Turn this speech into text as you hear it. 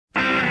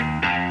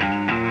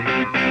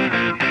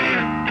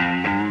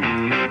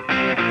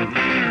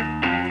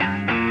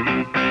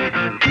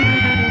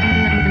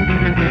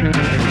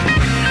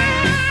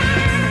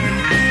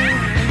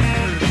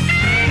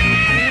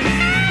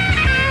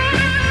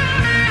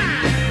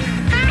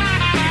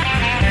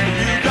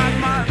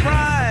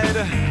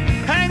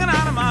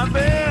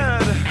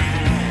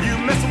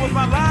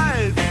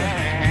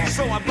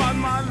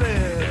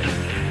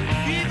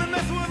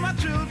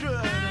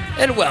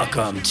And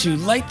welcome to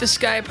Light the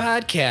Sky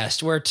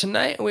podcast, where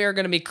tonight we are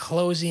going to be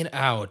closing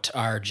out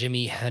our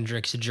Jimi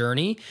Hendrix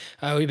journey.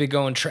 We've been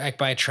going track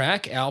by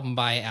track, album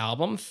by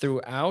album,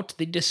 throughout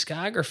the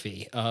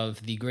discography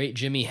of the great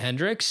Jimi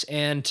Hendrix.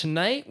 And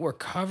tonight we're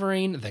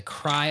covering The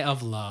Cry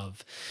of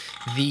Love,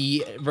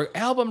 the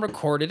album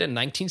recorded in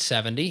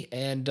 1970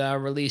 and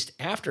released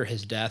after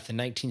his death in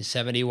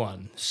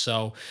 1971.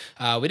 So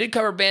we did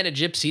cover Band of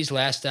Gypsys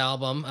last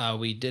album.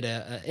 We did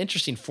an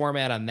interesting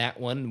format on that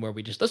one where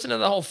we just listened to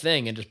the whole thing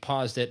and just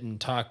paused it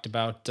and talked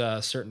about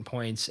certain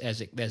points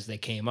as they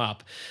came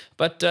up.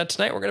 But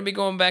tonight we're going to be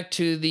going back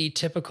to the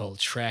typical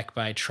track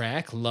by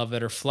track, Love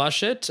It or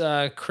Flush It.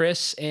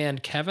 Chris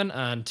and Kevin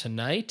on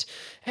tonight.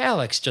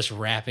 Alex just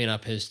wrapping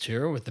up his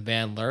tour with the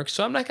band Lurk,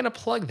 so I'm not going to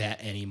plug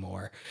that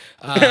anymore.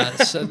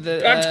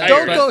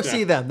 Don't go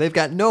see them. They've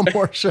got no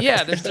more shows.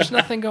 Yeah, there's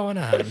nothing going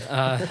on.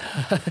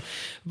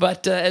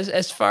 But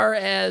as far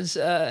as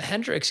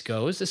Hendrix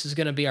goes, this is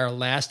going to be our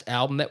last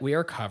album that we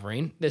are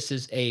covering. This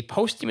is a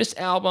posthumous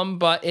album,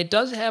 but it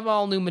does have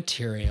all new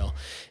material.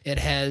 It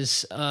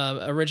has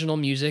original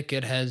music.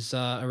 It has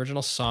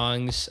original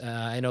songs.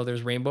 I know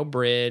there's Rainbow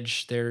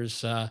Bridge. There's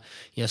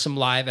some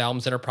live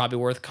albums that are probably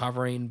worth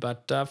covering.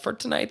 But for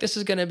tonight, this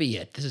is going to be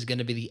it. This is going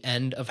to be the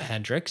end of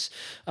Hendrix.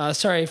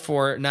 Sorry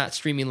for not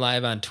streaming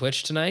live on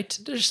Twitch tonight.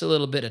 There's just a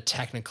little bit of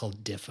technical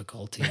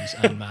difficulties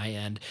on my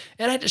end,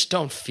 and I just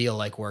don't feel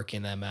like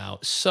working them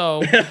out.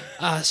 So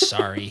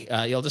sorry.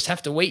 You'll just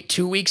have to wait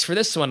 2 weeks for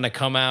this one to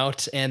come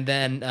out, and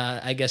then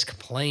I guess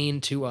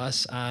complain to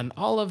us on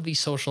all of the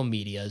social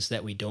medias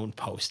that we don't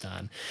post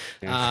on.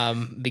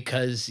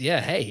 Because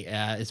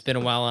it's been a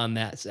while on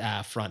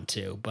that front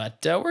too. But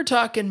we're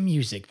talking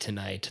music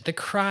tonight. The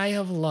Cry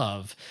of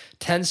Love.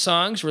 10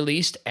 songs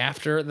released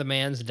after the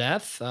man's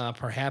death,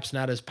 perhaps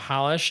not as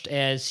polished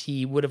as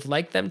he would have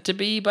liked them to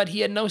be, but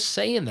he had no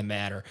say in the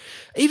matter.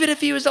 Even if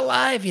he was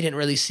alive, he didn't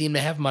really seem to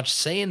have much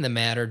say in the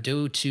matter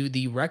due to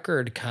the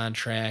record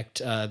contract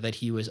that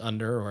he was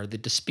under, or the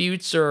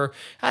disputes, or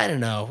I don't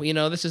know.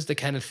 This is the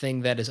kind of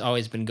thing that has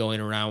always been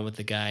going around with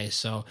the guy.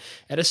 So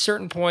at a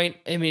certain point,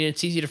 I mean,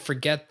 it's easy to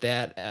forget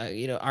that,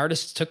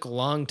 artists took a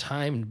long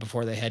time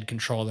before they had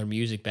control of their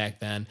music back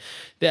then.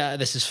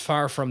 This is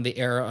far from the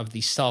era of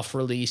the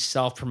self-release,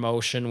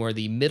 self-promotion, where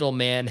the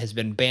middleman has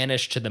been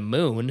banished to the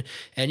moon,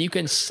 and you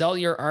can sell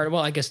your art.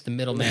 Well, I guess the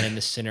middleman in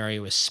this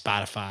scenario is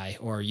Spotify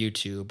or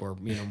YouTube or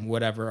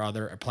whatever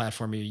other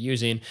platform you're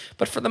using.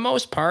 But for the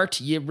most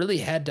part, you really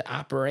had to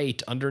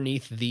operate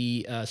underneath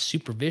the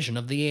supervision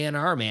of the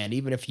A&R man,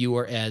 even if you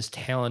were as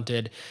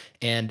talented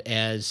and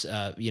as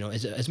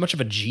much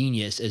of a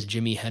genius as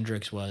Jimi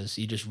Hendrix was.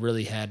 You just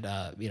really had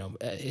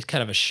it's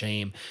kind of a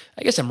shame.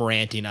 I guess I'm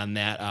ranting on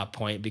that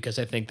point because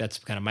I think that's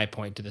kind of my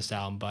point to this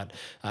album. But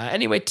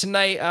anyway,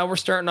 tonight we're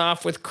starting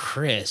off with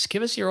Chris.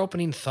 Give us your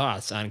opening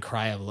thoughts on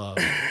Cry of Love.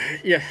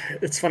 Yeah,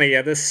 it's funny.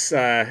 Yeah, this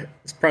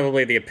is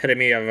probably the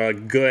epitome of a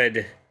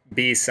good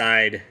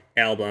B-side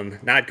album.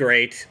 Not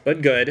great,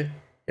 but good.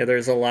 Yeah,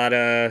 there's a lot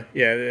of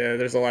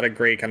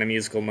great kind of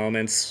musical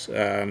moments.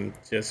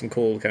 Just some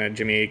cool kind of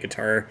Jimmy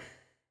guitar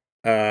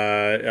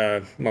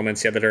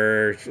moments. Yeah, that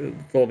are a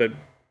little bit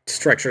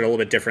structured a little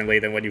bit differently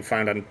than what you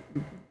found on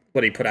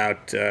what he put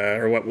out,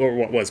 or what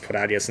was put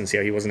out. Yeah, since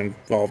he wasn't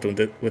involved with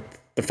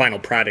the final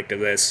product of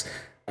this.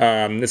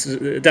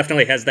 It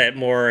definitely has that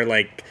more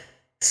like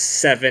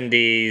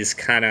 70s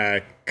kind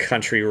of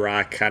country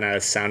rock kind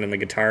of sound in the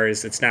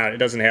guitars. It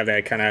doesn't have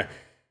that kind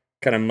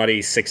of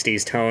muddy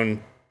 60s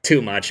tone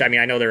too much. I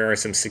mean, I know there are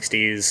some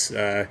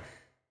 60s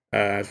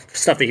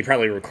stuff that he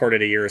probably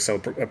recorded a year or so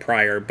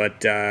prior,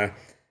 but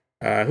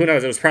who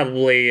knows? It was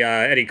probably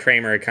Eddie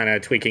Kramer kind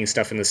of tweaking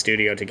stuff in the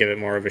studio to give it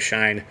more of a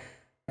shine.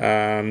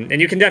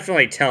 And you can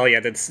definitely tell,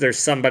 that there's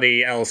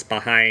somebody else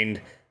behind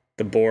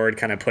the board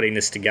kind of putting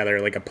this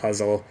together like a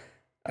puzzle.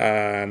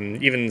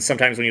 Even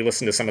sometimes when you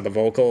listen to some of the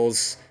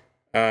vocals,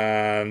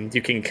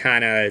 you can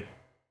kind of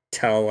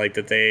tell like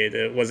that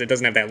it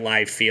doesn't have that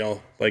live feel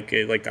like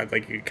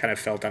you kind of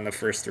felt on the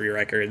first 3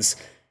 records,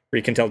 where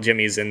you can tell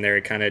Jimmy's in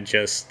there kind of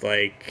just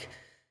like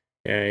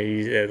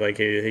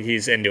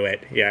he's into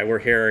it. Yeah, we're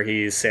here.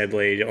 He's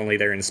sadly only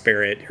there in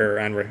spirit or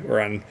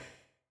on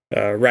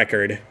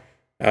record.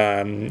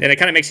 And it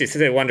kind of makes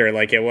you wonder,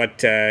 like,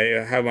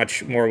 how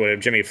much more would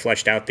have Jimmy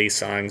fleshed out these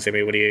songs? I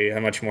mean, how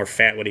much more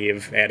fat would he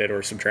have added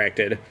or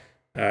subtracted?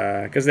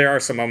 Because there are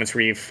some moments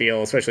where you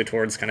feel, especially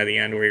towards kind of the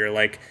end, where you're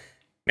like,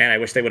 man, I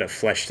wish they would have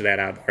fleshed that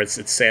out more.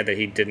 It's sad that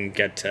he didn't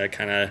get to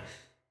kind of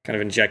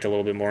inject a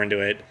little bit more into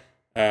it.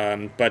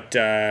 But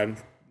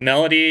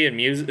melody and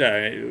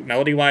music,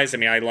 melody-wise, I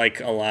mean, I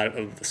like a lot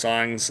of the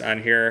songs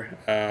on here.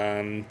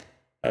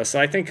 So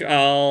I think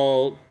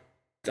I'll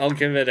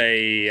give it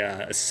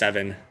a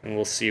 7, and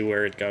we'll see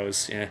where it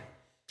goes. Yeah.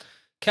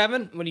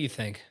 Kevin, what do you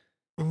think?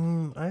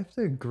 I have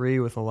to agree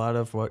with a lot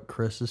of what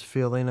Chris is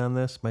feeling on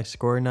this. My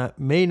score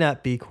may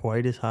not be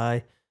quite as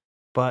high,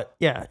 but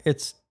yeah,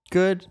 it's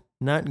good,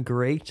 not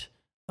great.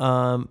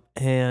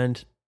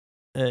 And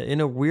in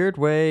a weird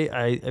way,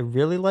 I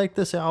really like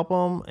this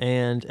album,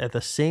 and at the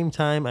same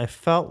time, I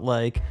felt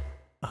like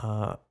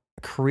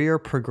career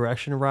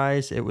progression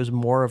rise, it was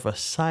more of a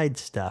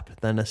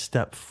sidestep than a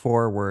step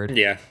forward.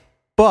 Yeah.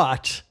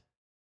 But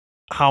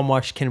how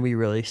much can we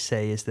really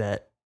say is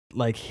that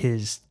like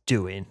his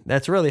doing?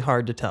 That's really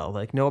hard to tell.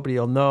 Like nobody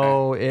will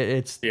know.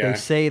 It's Yeah. They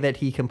say that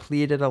he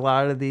completed a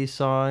lot of these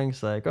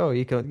songs. Like, oh,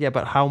 you can, yeah,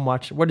 but how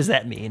much? What does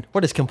that mean?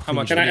 What is How complete?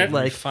 much And did I- he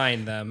like,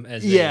 refine them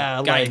as Yeah,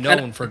 a guy like-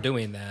 known for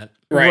doing that?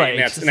 Right, Right, and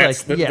that's, it's and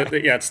that's like,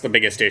 yeah. that's the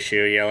biggest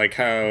issue. Yeah, like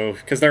how,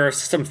 because there are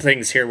some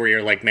things here where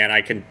you're like, man,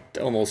 I can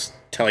almost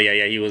tell you,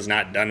 yeah, he was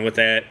not done with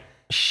it.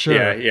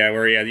 sure. Yeah,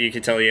 where you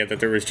could tell that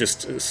there was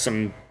just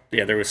some,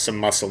 there was some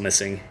muscle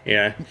missing.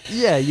 Yeah,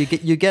 Yeah, you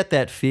get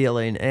that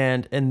feeling,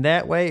 and in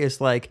that way, it's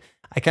like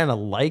I kind of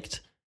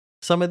liked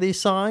some of these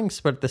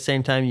songs, but at the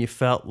same time, you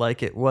felt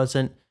like it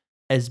wasn't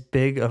as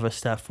big of a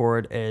step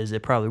forward as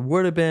it probably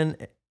would have been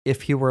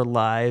if he were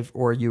live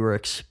or you were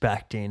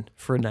expecting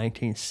for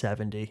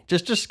 1970.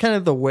 Just kind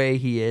of the way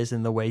he is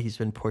and the way he's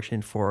been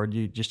pushing forward,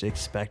 you just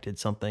expected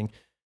something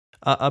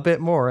a bit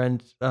more,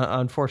 and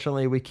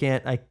unfortunately, we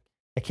can't. I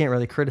can't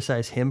really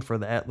criticize him for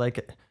that.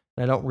 Like,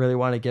 I don't really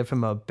want to give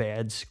him a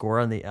bad score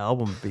on the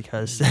album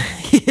because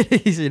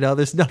he's,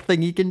 there's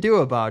nothing he can do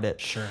about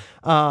it. Sure.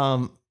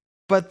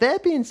 But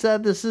that being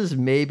said, this is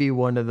maybe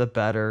one of the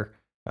better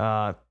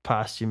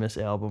posthumous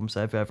albums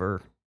I've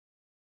ever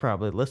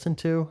probably listened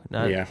to.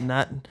 I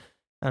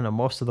don't know,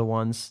 most of the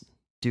ones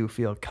do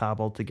feel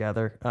cobbled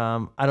together.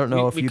 I don't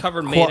know if we you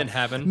covered Made in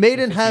Heaven. Made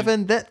in If you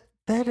Heaven, that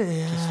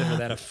is Consider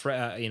that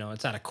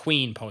it's not a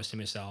Queen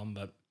posthumous album,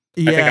 but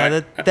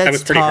yeah, that's I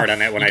was pretty tough. hard on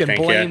that one. you I can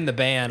think. blame Yeah. the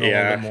band a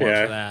Yeah, little bit more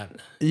yeah. for that.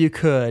 You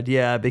could,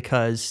 yeah,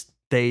 because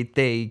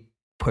they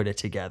put it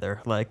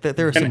together. Like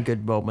there were some And-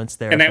 good moments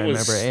there, and if that I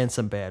was- remember, and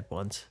some bad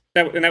ones.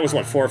 That was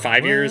what, 4 or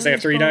 5 years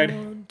after he died.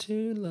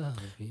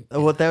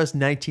 Well, that was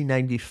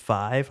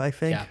 1995, I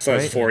think. Yeah. So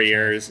right? it's 4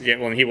 years. Yeah,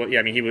 well, he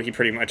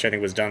pretty much, I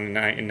think, was done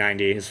in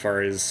 90 as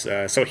far as.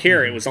 So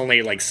here it was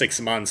only like 6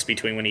 months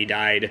between when he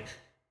died.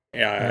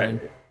 And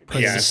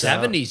put yeah. The this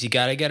out. 70s, you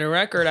got to get a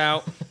record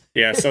out.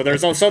 Yeah, so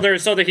there's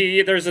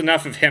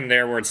enough of him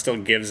there where it still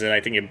gives it.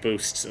 I think it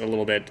boosts a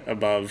little bit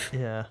above.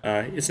 Yeah.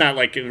 It's not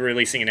like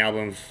releasing an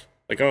album of,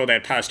 like, oh,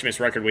 that posthumous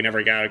record we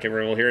never got. Okay,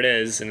 well, here it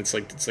is, and it's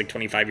like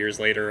 25 years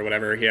later or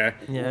whatever. Yeah.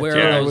 Yeah, Where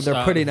yeah, are those,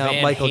 they're putting out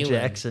Van Michael Halen?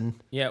 Jackson.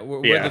 Yeah,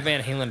 where Yeah. the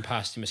Van Halen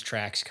posthumous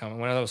tracks coming?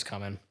 When are those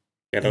coming?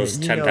 Yeah, those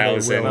You know they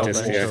 10,000. will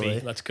Just, yeah. eventually.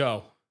 Let's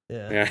go.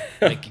 Yeah. Yeah.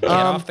 Like, get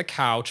Um, off the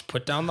couch,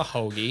 put down the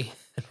hoagie,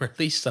 and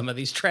release some of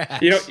these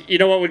tracks. You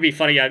know what would be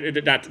funny?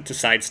 Not to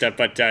sidestep,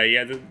 but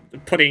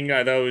putting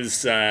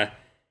those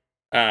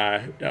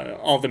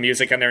all the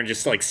music on there and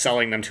just like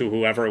selling them to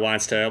whoever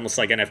wants to, almost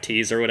like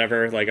NFTs or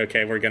whatever. Like,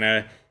 okay, we're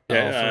gonna.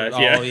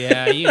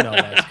 yeah, you know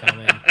that's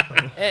coming.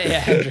 Yeah,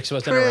 Hendrix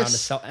wasn't around to Chris,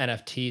 sell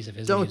NFTs of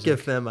his Don't music.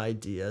 give them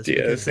ideas Yes,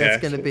 because that's yeah.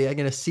 going to be. I'm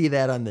going to see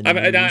that on the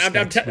news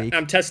next week.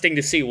 I'm testing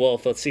to see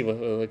Wolf. Let's see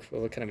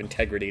what kind of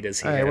integrity does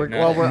he All right, have. we're- now.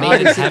 well, we're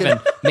Made in obviously Heaven.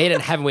 Made in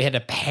Heaven. We had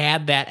to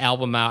pad that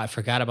album out. I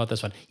forgot about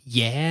this one.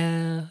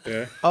 Yeah.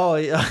 Oh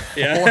yeah.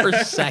 Yeah.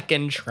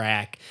 4-second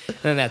track.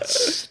 And that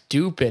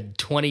stupid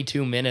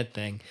 22-minute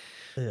thing.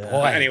 Yeah.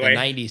 Boy, Anyway.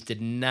 the 90s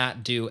did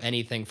not do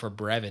anything for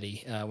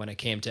brevity when it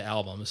came to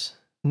albums.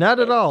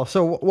 Not at all.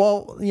 So,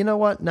 well, you know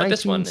what? But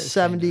this one is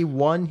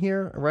 1971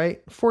 here,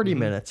 right? 40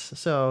 minutes.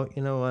 So,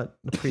 you know what?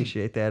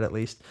 Appreciate that at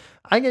least.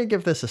 I'm going to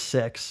give this a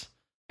 6.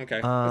 Okay,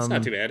 that's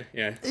not too bad.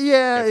 Yeah.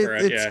 Yeah, Yeah, for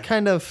it's yeah.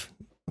 kind of,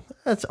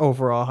 that's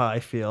overall how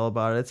I feel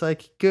about it. It's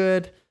like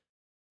good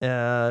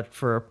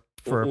for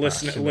a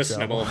posthumous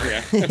Listenable. album.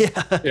 Yeah.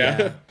 yeah.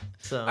 Yeah.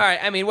 So, All right.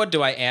 I mean, what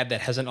do I add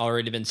that hasn't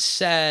already been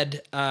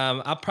said?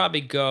 I'll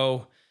probably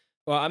go.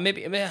 Well,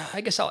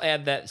 I guess I'll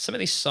add that some of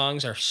these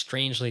songs are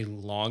strangely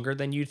longer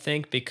than you'd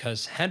think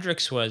because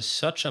Hendrix was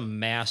such a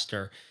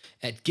master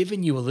at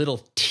giving you a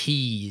little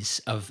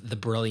tease of the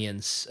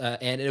brilliance.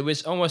 And it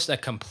was almost a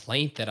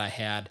complaint that I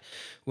had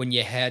when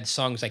you had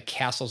songs like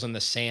Castles in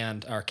the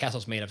Sand or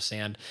Castles Made of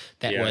Sand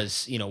that Yeah.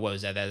 was, what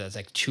was that? That's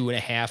like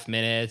 2.5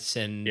 minutes.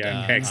 And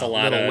Yeah, packs a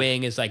lot Little of-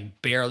 Wing is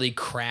like barely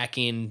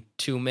cracking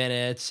 2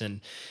 minutes.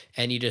 And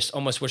you just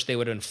almost wish they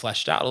would have been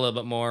fleshed out a little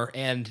bit more.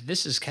 And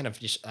this is kind of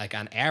just like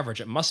on average,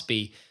 it must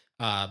be,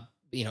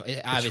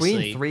 obviously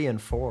between 3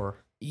 and 4.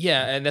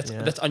 yeah, and that's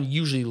Yeah. that's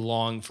unusually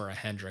long for a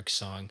Hendrix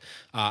song.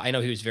 I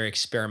know he was very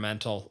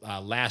experimental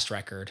last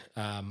record,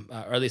 or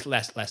at least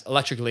last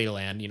Electric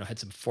Ladyland. Had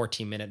some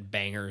 14-minute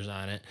bangers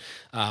on it.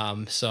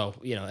 So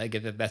I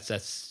get that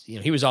that's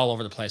he was all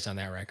over the place on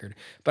that record.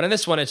 But on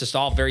this one, it's just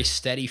all very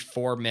steady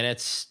 4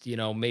 minutes.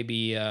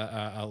 Maybe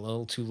a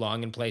little too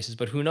long in places,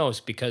 but who knows?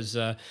 Because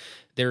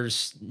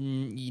there's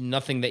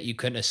nothing that you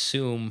couldn't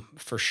assume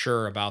for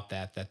sure about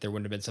that there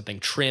wouldn't have been something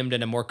trimmed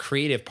and a more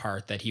creative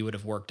part that he would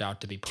have worked out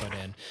to be put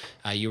in.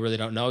 You really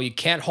don't know. You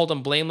can't hold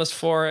him blameless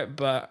for it,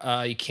 but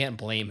you can't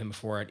blame him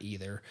for it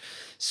either.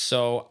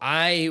 So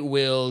I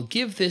will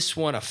give this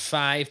one a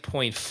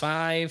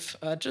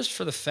 5.5, just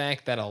for the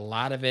fact that a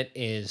lot of it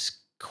is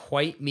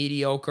quite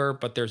mediocre,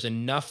 but there's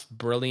enough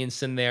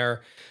brilliance in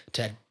there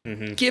to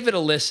give it a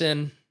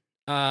listen.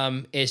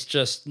 It's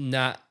just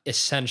not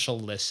essential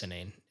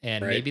listening.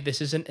 And Right. maybe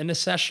this isn't an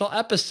essential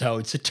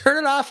episode, so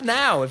turn it off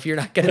now if you're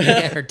not going to be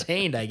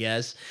entertained, I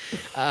guess.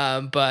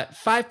 But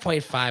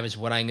 5.5 is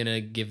what I'm going to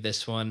give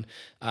this one,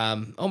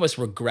 almost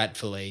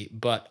regretfully,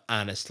 but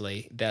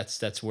honestly,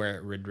 that's where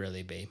it would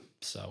really be.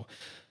 So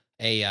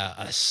a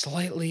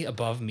slightly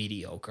above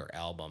mediocre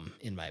album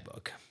in my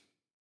book.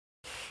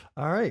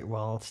 All right,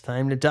 well, it's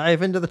time to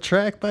dive into the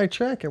track by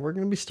track, and we're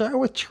going to be starting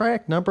with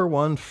track number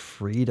 1,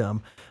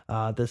 Freedom.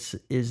 This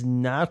is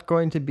not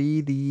going to be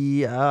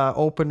the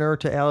opener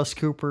to Alice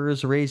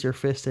Cooper's Raise Your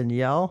Fist and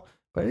Yell,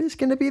 but it is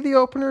going to be the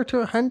opener to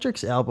a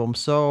Hendrix album.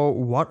 So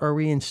what are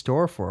we in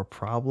store for?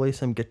 Probably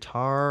some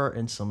guitar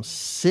and some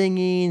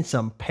singing,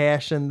 some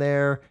passion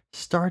there,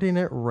 starting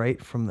it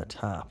right from the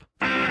top.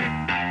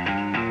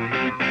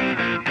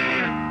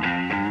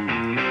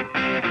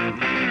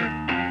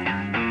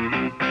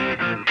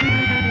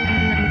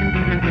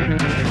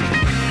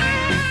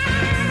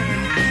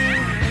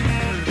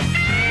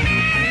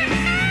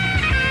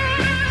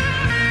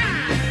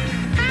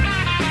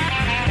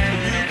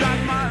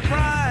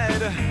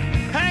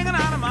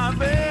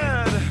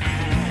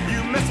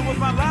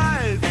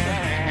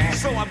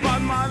 So I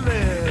bought my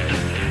lid.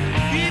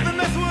 You even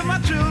messing with my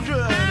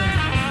children.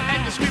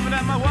 And you're screaming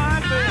at my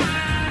wife.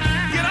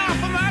 Get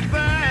off of my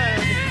bed.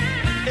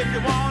 If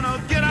you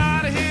wanna get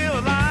out of here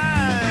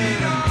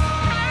alive.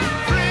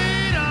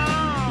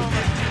 Freedom.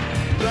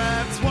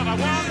 That's what I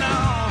want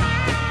now.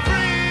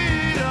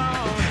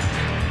 Freedom.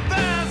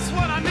 That's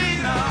what I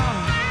need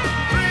now.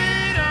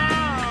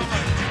 Freedom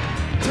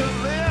to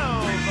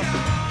live.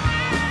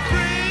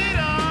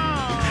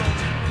 Freedom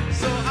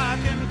so I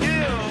can give.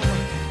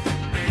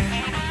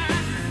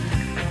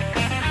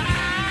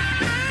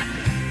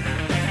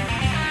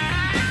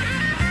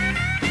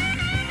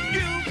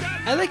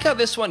 I like how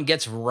this one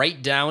gets right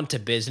down to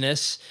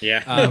business.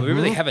 Yeah. We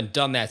really haven't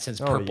done that since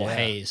Purple yeah.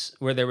 Haze,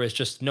 where there was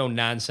just no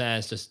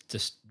nonsense,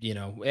 just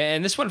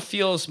and this one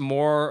feels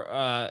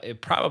more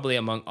probably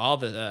among all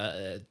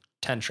the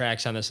 10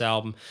 tracks on this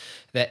album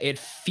that it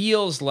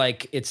feels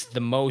like it's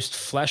the most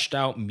fleshed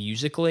out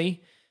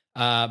musically.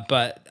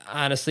 But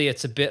honestly,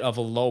 it's a bit of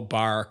a low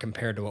bar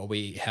compared to what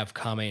we have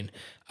coming.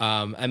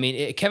 I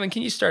mean, Kevin,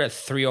 can you start at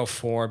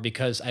 304?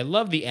 Because I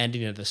love the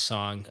ending of the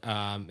song.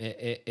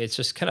 It's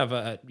just kind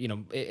of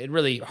it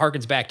really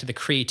harkens back to the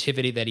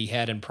creativity that he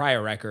had in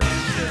prior records.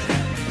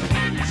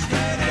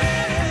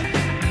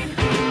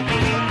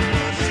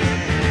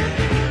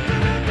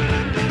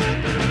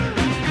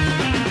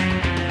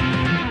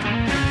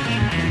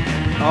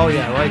 Oh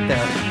yeah, right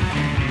there.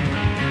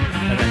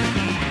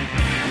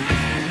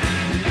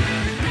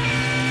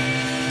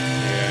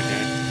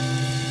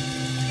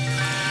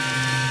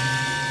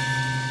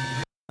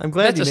 I'm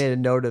glad That's you just- made a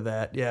note of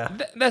that. Yeah.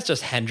 That's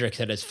just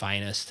Hendrix at his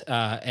finest,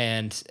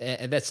 and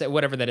that's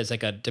whatever that is,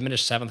 like a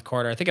diminished seventh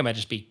chord. I think I might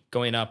just be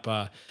going up,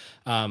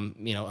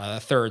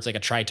 thirds, like a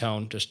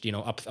tritone, just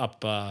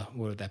up. What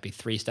would that be?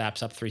 3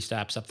 steps, up 3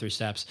 steps, up 3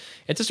 steps.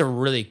 It's just a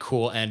really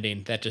cool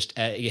ending that just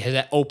it has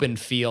that open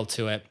feel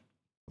to it.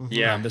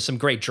 Yeah. There's some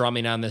great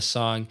drumming on this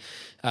song.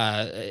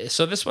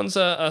 So this one's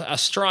a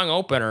strong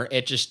opener.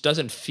 It just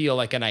doesn't feel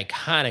like an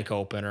iconic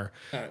opener.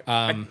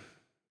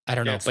 I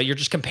don't know, Yes. but you're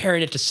just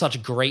comparing it to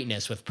such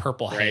greatness with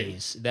Purple Right.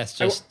 Haze. That's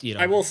just,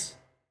 I will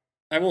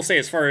say,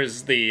 as far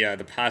as the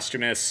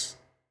posthumous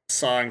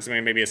songs, I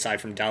mean, maybe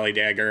aside from Dolly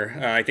Dagger,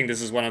 I think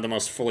this is one of the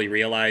most fully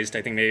realized.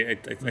 I think I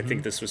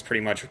think this was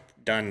pretty much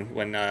done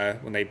when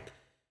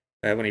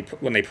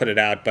they put it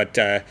out. But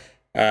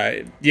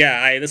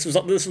this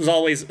was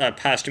always a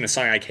posthumous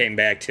song I came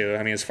back to.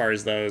 I mean, as far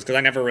as those, because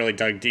I never really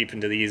dug deep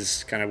into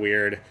these kind of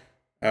weird.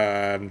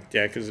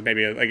 Because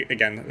maybe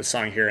again a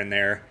song here and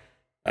there.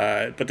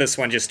 But this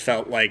one just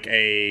felt like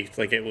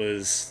it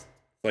was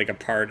like a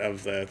part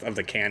of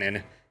the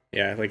canon.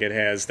 Yeah, like it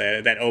has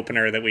that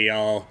opener that we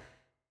all,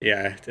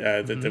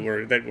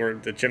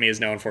 that Jimmy is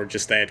known for,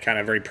 just that kind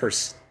of very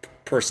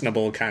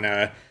personable kind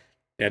of,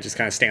 just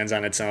kind of stands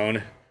on its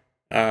own.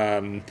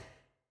 And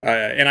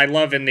I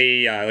love in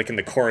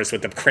the chorus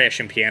with the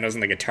crashing pianos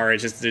and the guitar,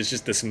 there's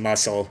just this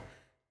muscle.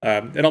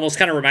 It almost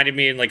kind of reminded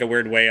me in like a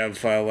weird way of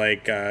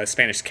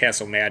Spanish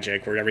Castle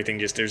Magic, where everything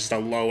there's just a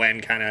low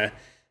end kind of.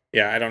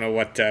 Yeah, I don't know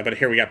what, but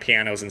here we got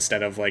pianos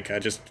instead of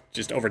just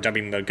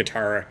overdubbing the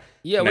guitar.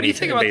 Yeah, what do you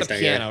think about the bass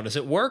piano? there. Does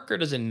it work or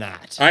does it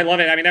not? I love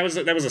it. I mean, that was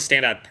a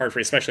standout part for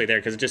me, especially there,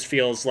 because it just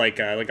feels like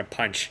a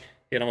punch.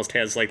 It almost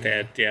has like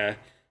that,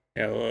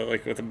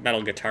 like with a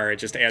metal guitar, it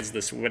just adds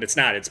this. But it's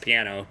not. It's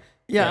piano.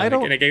 Yeah, I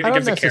don't. It I don't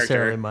gives a necessarily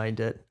character.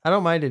 mind it. I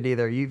don't mind it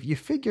either. You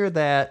figure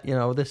that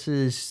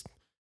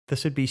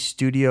this would be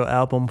studio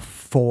album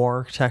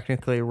 4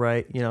 technically,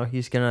 right?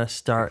 He's gonna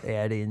start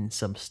adding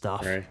some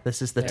stuff. Right.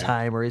 This is the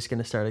time where he's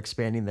gonna start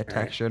expanding the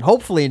texture and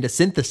hopefully into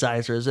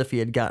synthesizers if he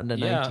had gotten a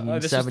This is the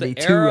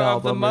 1972 era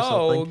of the album or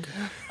something.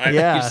 Moog.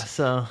 Yeah,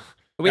 so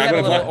We I had a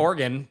would've little loved-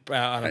 organ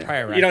on a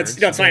prior record.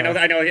 It's fine.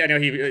 I know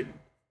he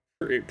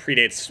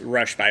predates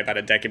Rush by about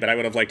a decade, but I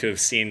would have liked to have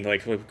seen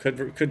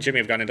could Jimmy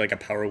have gone into like a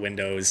Power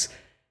Windows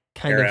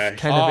kind era.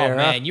 of era.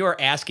 Man, you are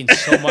asking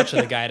so much of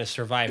the guy to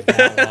survive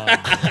that long.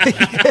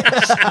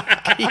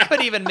 He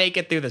couldn't even make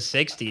it through the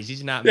 60s.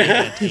 He's not making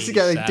it to He's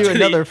got to 87. do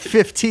another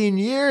 15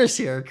 years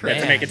here,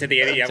 Chris. to make it to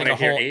the 80. It's I like a want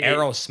to hear whole 80.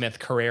 Aerosmith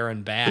career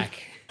and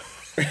back.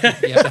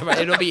 Yeah,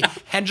 it'll be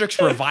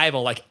Hendrix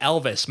revival, like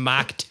Elvis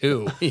Mach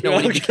 2. You know,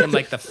 when he became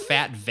like the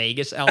fat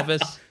Vegas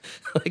Elvis.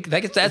 Like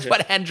that's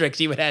what Hendrix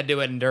he would have to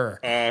endure.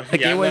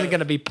 Like he wasn't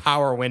gonna be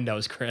power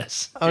windows,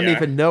 Chris. I don't Yeah.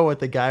 even know what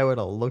the guy would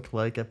have looked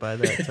like by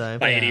that time.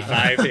 By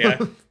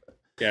 85,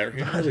 yeah,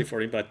 early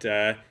 40. But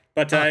yeah,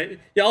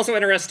 also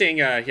interesting.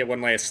 Yeah,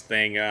 one last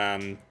thing.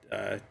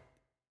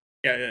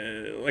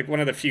 Like one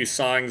of the few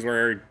songs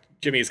where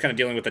Jimmy is kind of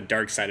dealing with the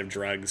dark side of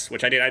drugs,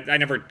 which I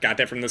never got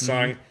that from the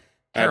song.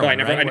 Heroin, but I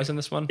never right? Wasn't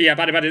this one? Yeah,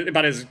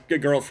 about his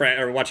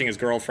girlfriend, or watching his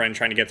girlfriend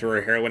trying to get through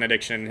her heroin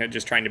addiction and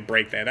just trying to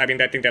break that. I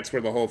mean, I think that's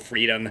where the whole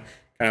freedom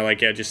kind of like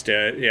just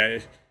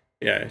to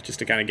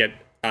kind of get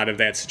out of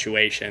that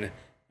situation.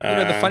 You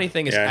know, the funny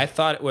thing is, yeah. I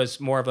thought it was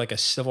more of like a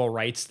civil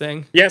rights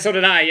thing. Yeah, so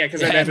did I. Yeah,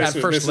 because Yeah, this at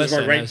first was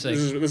listen, right. I was like-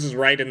 This is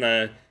right in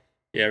the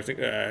I think,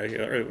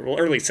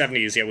 early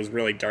 70s. Yeah, it was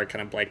really dark,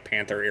 kind of Black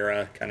Panther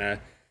era, kind of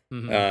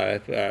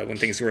when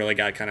things really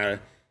got kind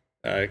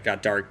of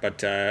got dark,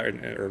 but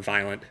or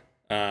violent.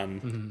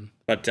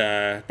 But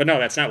no,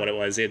 that's not what it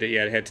was. It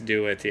had to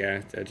do with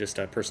just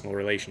a personal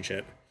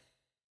relationship.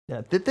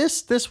 Yeah,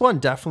 this one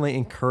definitely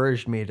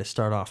encouraged me to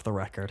start off the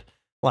record.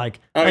 Like,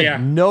 Oh, I yeah.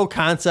 had no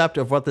concept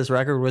of what this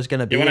record was going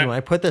to be. wanna- And when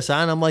I put this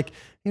on, I'm like,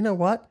 you know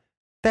what?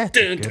 That's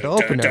a Dun, good dun,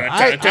 opener. dun,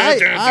 I dun, dun,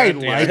 dun,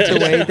 like dun. the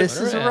way this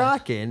is Yeah.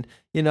 rocking.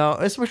 You know,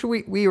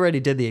 especially we already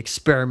did the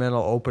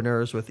experimental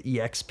openers with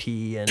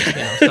EXP and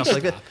stuff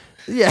like that.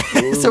 Yeah,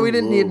 so we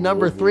didn't need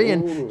number 3.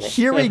 And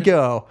here we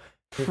go.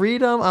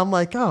 Freedom. I'm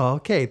like, oh,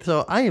 okay.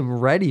 So I am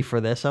ready for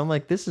this. I'm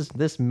like,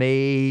 this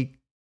may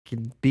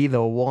be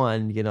the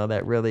one,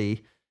 that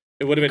really,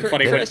 It would have been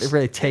funny. Chris, it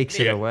really takes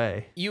it Yeah.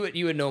 away. You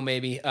would know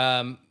maybe,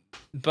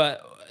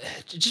 but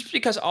just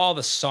because all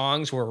the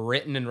songs were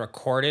written and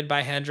recorded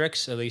by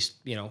Hendrix, at least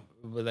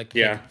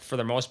for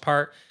the most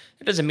part,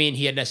 it doesn't mean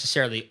he had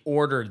necessarily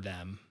ordered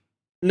them.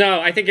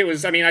 No, I think it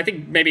was. I mean, I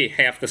think maybe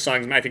half the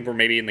songs were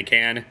maybe in the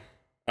can.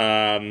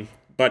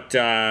 But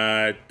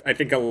I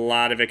think a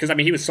lot of it, because I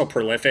mean, he was so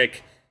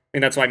prolific,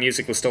 and that's why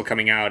music was still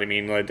coming out. I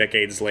mean,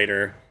 decades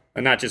later,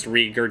 and not just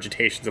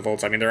regurgitations of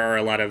old. I mean, there are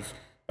a lot of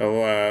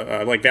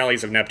like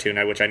Valleys of Neptune,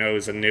 which I know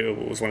was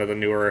one of the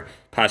newer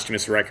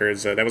posthumous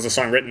records. That was a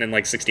song written in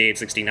like 68,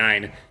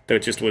 69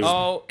 that just was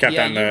kept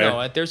on the. You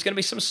know it. There's going to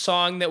be some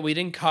song that we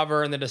didn't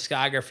cover in the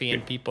discography,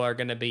 and people are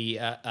going to be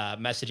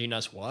messaging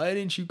us, why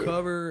didn't you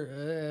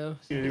cover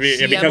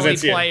because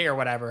it's play or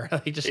whatever?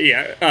 Like just,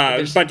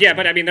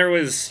 but I mean, there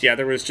was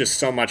just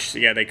so much.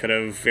 Yeah, they could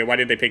have. Why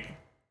did they pick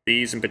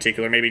these in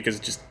particular? Maybe because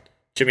just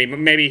Jimmy.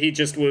 Maybe he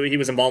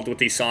was involved with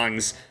these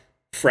songs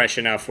fresh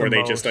enough where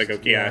they just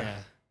like yeah.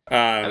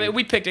 I mean,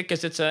 we picked it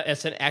because it's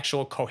an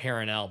actual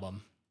coherent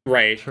album.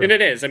 Right, sure. And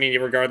it is. I mean,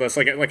 regardless,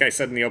 like I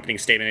said in the opening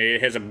statement, it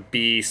has a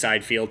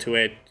B-side feel to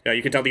it.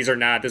 You can tell this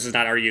is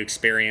not Are You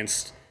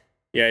Experienced?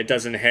 Yeah, it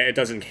doesn't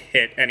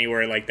hit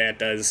anywhere like that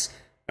does.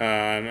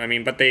 I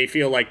mean, but they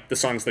feel like the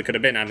songs that could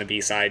have been on the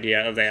B-side,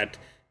 of that,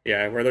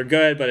 where they're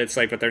good, but it's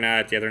like, but they're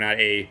not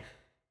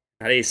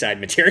A-side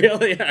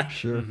material, yeah.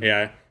 Sure.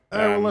 Yeah. All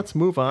right, well, let's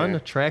move on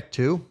to track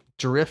 2,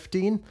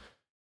 Drifting.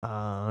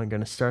 I'm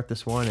going to start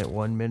this one at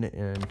 1 minute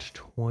and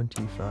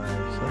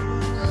 25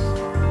 seconds.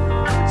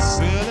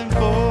 Sailing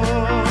for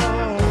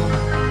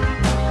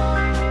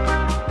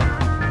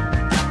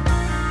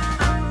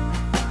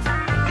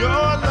your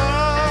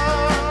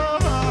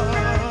love,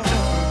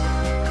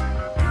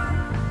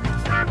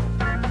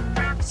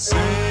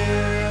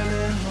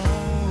 sailing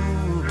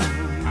home.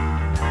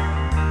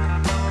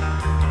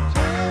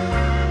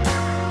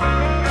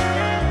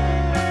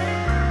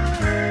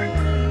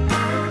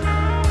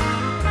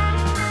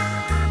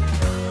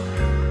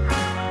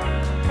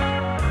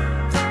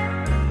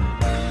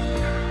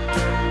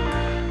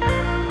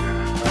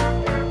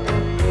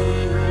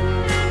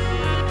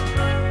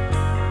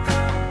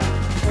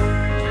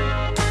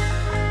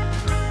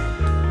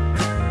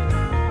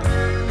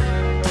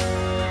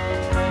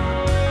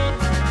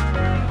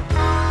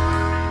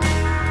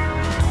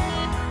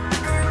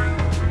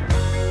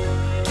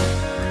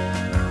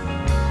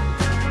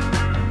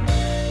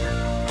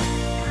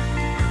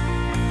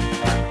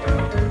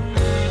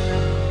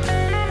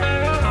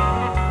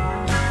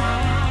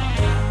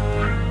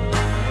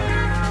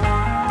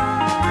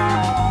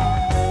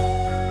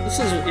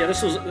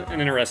 This was an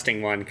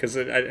interesting one because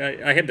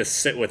I had to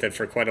sit with it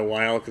for quite a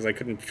while because I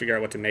couldn't figure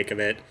out what to make of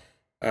it.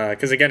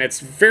 Because again, it's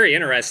very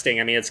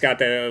interesting. I mean, it's got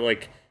this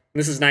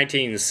is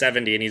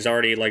 1970, and he's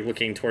already like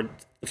looking toward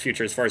the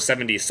future as far as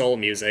 70s soul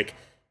music.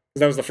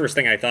 That was the first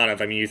thing I thought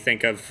of. I mean, you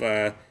think of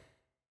like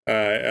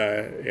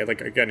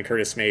again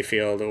Curtis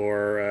Mayfield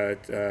or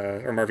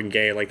Marvin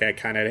Gaye, like that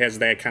kind of, it has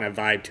that kind of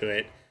vibe to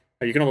it.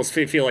 You can almost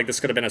feel like this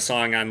could have been a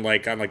song on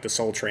the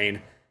Soul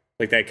Train,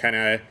 like that kind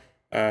of.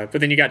 But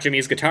then you got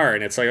Jimmy's guitar,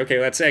 and it's like, okay,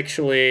 that's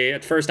actually,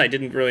 at first I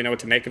didn't really know what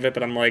to make of it,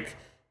 but I'm like,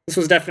 this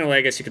was definitely,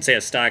 I guess you could say,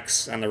 a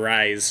Stocks on the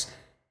Rise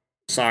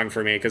song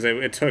for me, because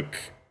it took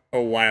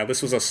a while.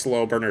 This was a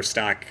slow burner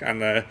stock on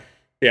the,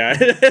 yeah.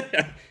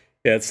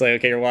 Yeah, it's like,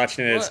 okay, you're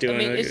watching it, it's doing I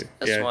mean, is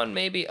this yeah. one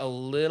maybe a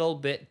little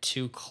bit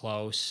too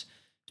close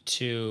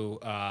to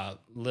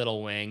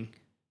Little Wing?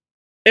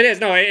 It is.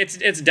 No,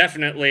 it's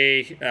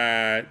definitely,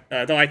 though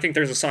I think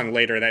there's a song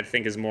later that I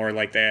think is more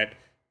like that.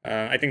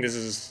 I think this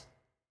is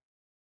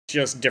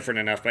just different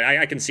enough, but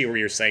I can see where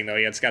you're saying, though.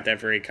 Yeah, it's got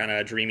that very kind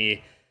of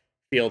dreamy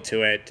feel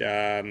to it.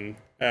 I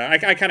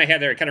kind of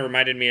had there, it kind of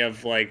reminded me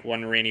of like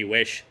One Rainy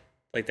Wish,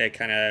 like that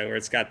kind of, where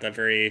it's got the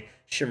very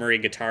shimmery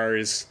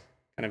guitars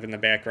kind of in the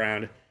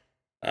background.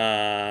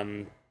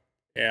 And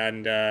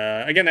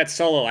again, that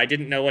solo, I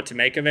didn't know what to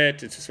make of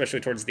it, it's especially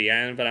towards the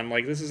end, but I'm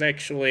like, this is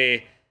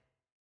actually,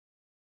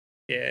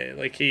 yeah,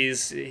 like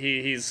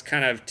he's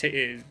kind of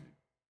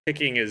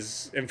picking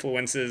his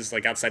influences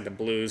like outside the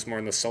blues, more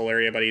in the soul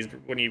area, but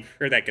when you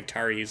hear that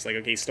guitar, he's like,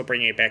 okay, he's still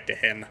bringing it back to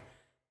him.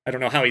 I don't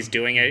know how he's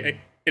doing it.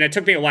 And it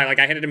took me a while. Like,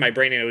 I had it in my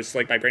brain, and it was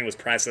like my brain was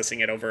processing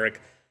it over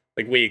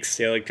like weeks.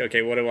 Yeah, like,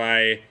 okay, how do I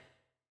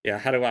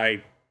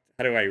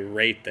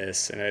rate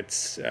this? And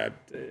it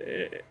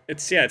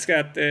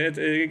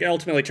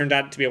ultimately turned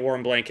out to be a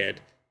warm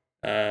blanket.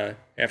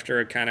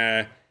 After kind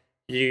of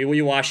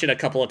you wash it a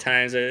couple of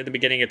times at the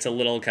beginning, it's a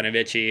little kind of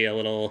itchy, a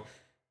little,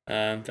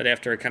 but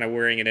after kind of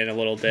wearing it in a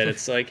little bit,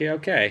 it's like, yeah,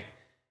 okay,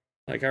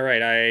 like, all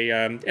right,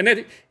 and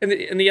then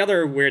and the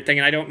other weird thing,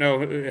 and I don't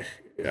know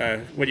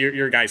what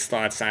your guys'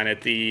 thoughts on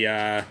it.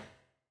 Did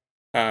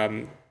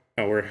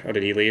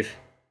he leave?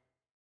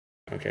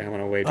 Okay, I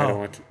want to wait. I don't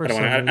want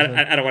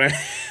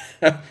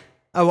to.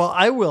 Well,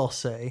 I will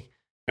say.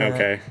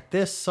 Okay.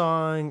 This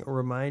song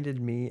reminded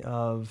me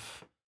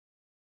of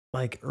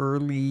like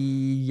early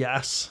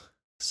Yes.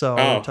 So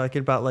we're talking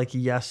about like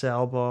Yes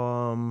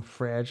album,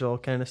 Fragile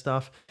kind of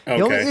stuff. Okay.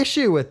 The only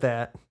issue with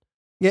that,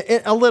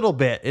 a little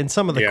bit in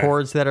some of the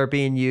chords that are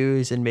being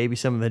used and maybe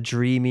some of the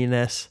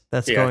dreaminess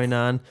that's going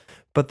on.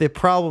 But the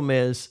problem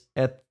is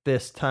at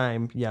this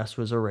time, Yes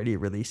was already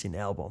releasing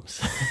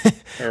albums.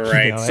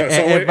 Right.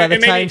 So by the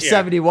time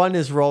 71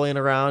 is rolling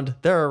around,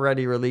 they're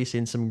already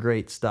releasing some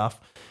great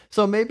stuff.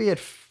 So maybe it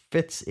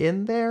fits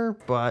in there,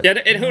 but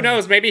and who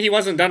knows? Maybe he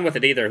wasn't done with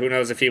it either. Who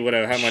knows if he would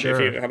have how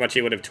much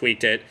he would have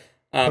tweaked it.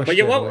 But a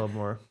little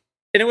more.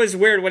 And it was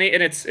weird when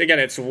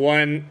it's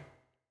one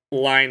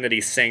line that he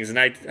sings, and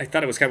I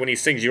thought it was kind of when he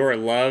sings "Your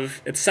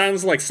Love." It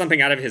sounds like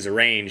something out of his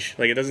range.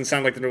 Like, it doesn't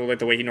sound like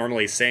the way he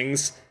normally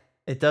sings.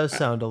 It does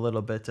sound a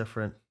little bit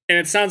different, and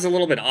it sounds a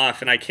little bit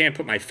off, and I can't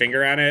put my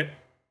finger on it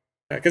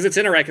because it's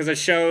interesting, because it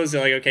shows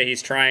like, okay,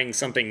 he's trying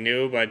something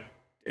new, but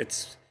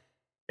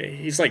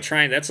he's like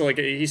trying. That's like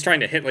he's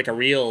trying to hit like a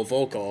real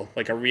vocal,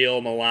 like a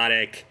real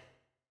melodic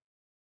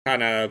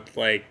kind of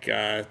like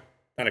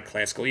not a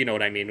classical, you know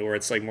what I mean, where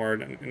it's like more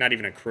not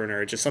even a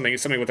crooner, just something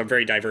with a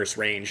very diverse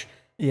range.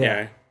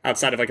 Yeah,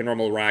 outside of like a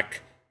normal rock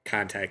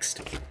context.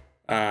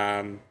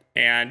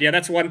 And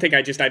that's one thing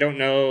I don't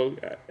know.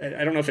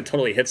 I don't know if it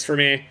totally hits for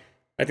me.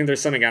 I think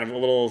there's something kind of a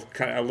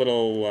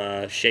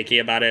little shaky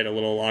about it, a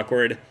little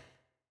awkward.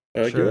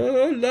 Like,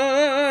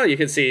 sure. You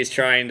can see he's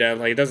trying to,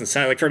 like, it doesn't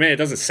sound like, for me, it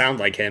doesn't sound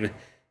like him.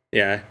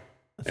 Yeah.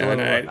 It's a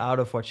little out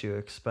of what you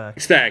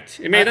expect.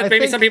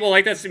 Maybe some people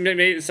like that.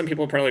 Maybe some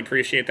people probably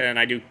appreciate that, and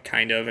I do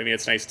kind of. I mean,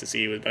 it's nice to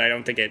see, but I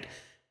don't think it.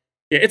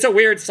 Yeah, it's a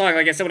weird song.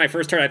 Like I said, when I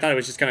first heard it, I thought it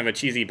was just kind of a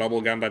cheesy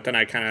bubblegum, but then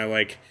I kind of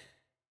like,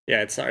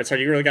 it's hard.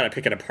 You really got to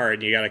pick it apart,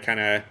 and you got to kind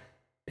of,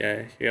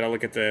 you got to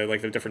look at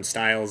the different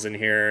styles in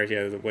here.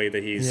 Yeah, the way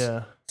that he's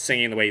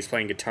singing, the way he's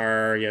playing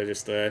guitar. Yeah,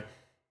 just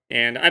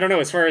and I don't know,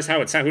 as far as how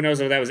it sounds. Who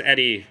knows if that was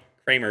Eddie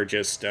Kramer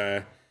just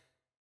just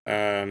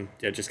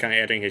kind of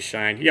adding his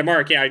shine. Yeah,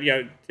 Mark.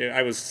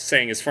 I was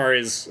saying, as far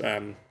as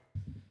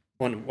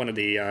one of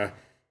the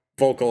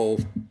vocal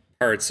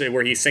parts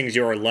where he sings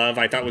 "Your Love,"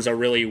 I thought was a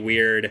really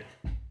weird.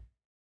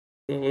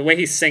 The way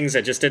he sings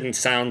it just didn't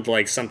sound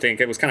like something.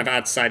 It was kind of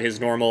outside his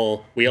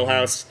normal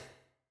wheelhouse.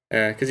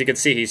 Because you could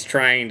see he's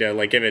trying to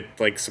like give it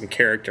like some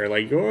character,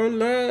 like "Your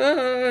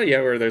Love."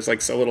 Yeah, where there's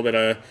like a little bit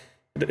of.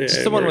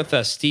 It's the one with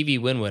Stevie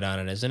Winwood on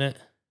it, isn't it?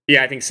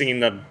 Yeah, I think singing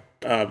the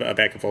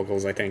backup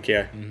vocals. I think,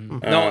 yeah. Mm-hmm.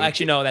 No,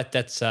 actually, no.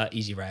 That's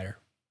Easy Rider.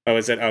 Oh,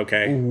 is it?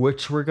 Okay.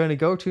 Which we're going to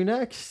go to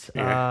next.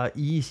 Yeah.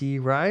 Easy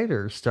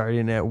Rider,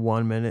 starting at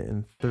 1 minute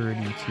and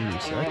 32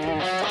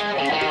 seconds.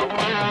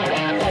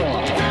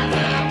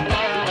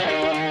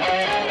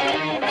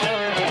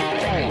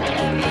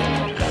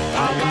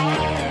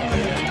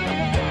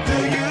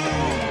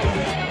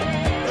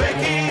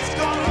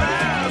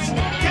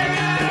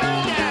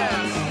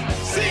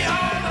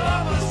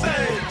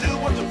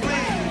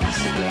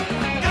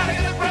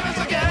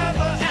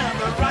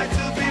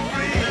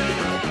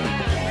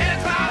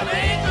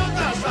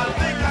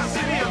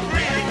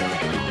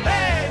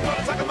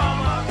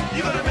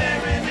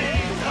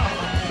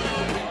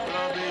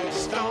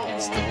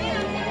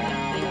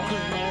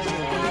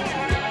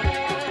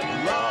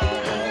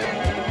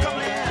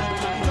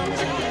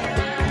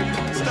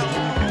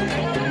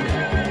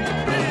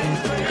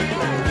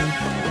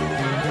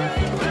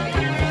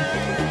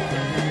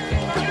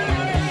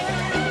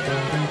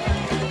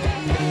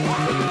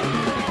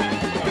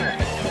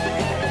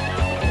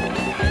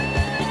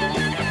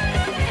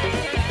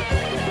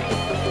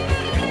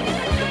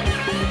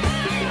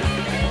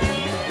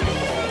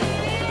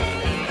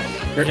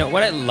 You know,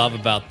 what I love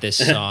about this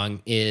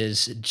song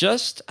is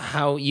just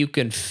how you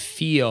can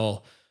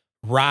feel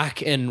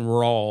rock and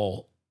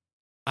roll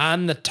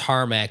on the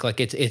tarmac. Like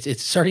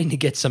it's starting to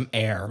get some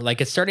air.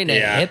 Like it's starting to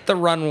Yeah. hit the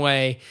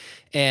runway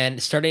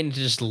and starting to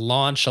just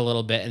launch a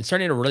little bit and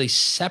starting to really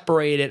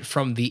separate it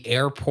from the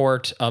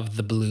airport of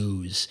the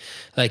blues.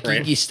 Like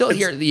Right. you still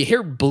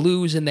hear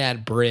blues in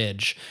that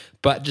bridge,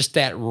 but just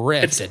that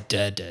riff.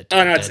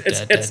 Oh no, it's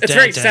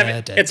very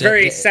it's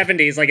very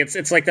 70s. Like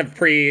it's like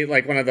the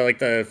like one of the like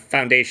the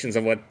foundations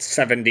of what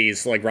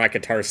 70s like rock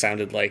guitar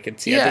sounded like.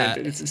 It's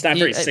it's not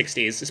very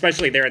 60s,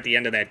 especially there at the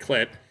end of that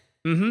clip.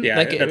 Mm-hmm. Yeah,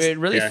 like it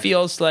really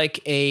feels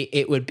like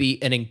it would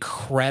be an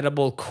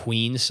incredible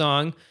Queen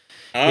song.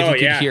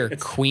 If you could hear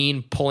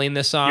Queen pulling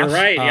this off. You're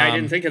right. Yeah, I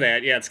didn't think of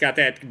that. Yeah, it's got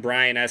that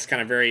Brian-esque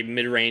kind of very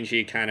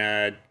mid-rangey, kind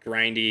of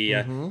grindy.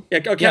 Yeah. Oh,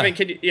 Kevin,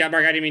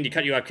 Mark, I didn't mean to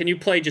cut you off. Can you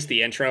play just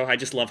the intro? I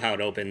just love how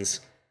it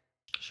opens.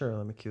 Sure,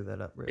 let me cue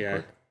that up real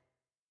quick.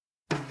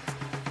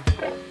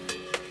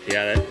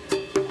 Yeah.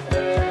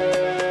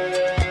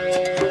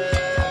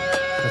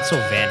 That's so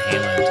Van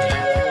Halen, too.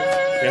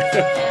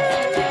 Yeah.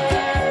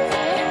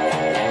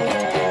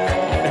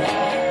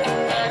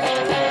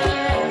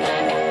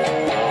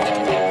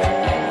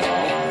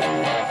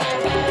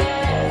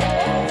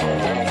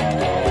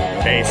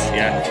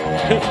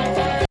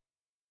 Yeah.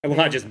 I love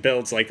how it just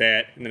builds like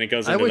that, and then it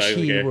goes into I wish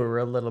he were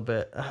a little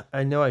bit...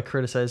 I know I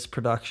criticized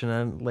production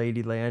on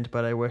Ladyland,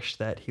 but I wish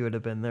that he would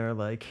have been there,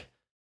 like,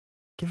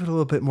 give it a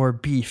little bit more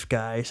beef,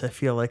 guys. I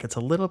feel like it's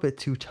a little bit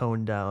too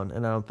toned down,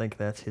 and I don't think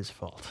that's his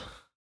fault.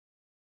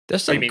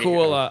 There's some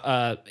cool,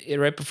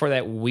 right before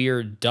that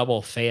weird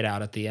double fade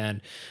out at the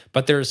end,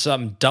 but there's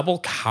some double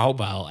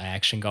cowbell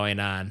action going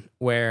on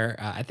where,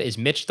 is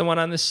Mitch the one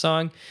on this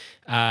song?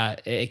 Can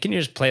you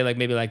just play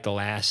maybe the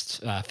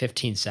last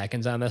 15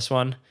 seconds on this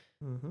one?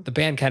 Mm-hmm. The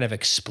band kind of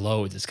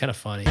explodes. It's kind of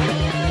funny. I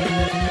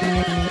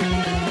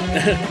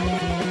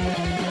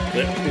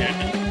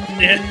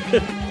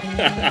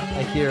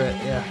hear it,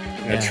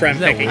 yeah. Trem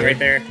picking right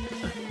there.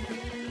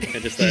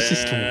 He's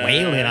just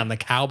wailing on the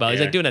cowbell.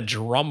 He's doing a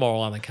drum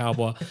roll on the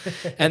cowbell,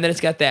 and then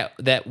it's got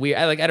that weird.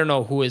 I don't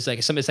know who is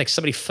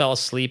somebody fell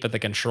asleep at the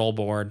control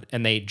board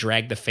and they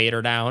dragged the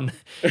fader down,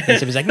 and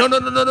somebody's like,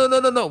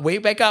 no, way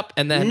back up,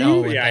 and then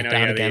back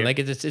down again.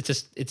 It's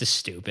just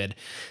stupid.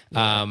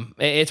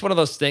 It's one of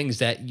those things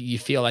that you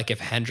feel like if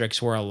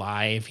Hendrix were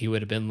alive, he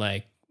would have been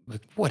like,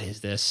 what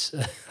is this?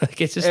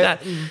 It's just not.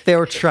 They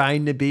were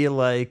trying to be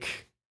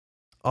like.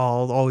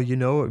 What he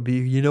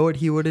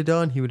would have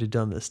done? He would have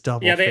done this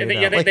double. They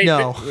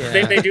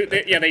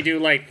do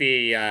like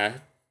the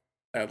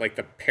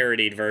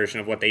parodied version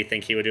of what they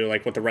think he would do,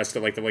 like what the rest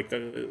of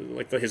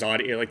his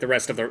audience, like the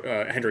rest of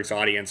the Hendrix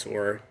audience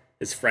or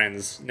his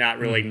friends, not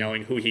really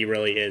knowing who he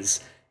really is.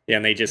 Yeah,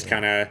 and they just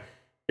kind of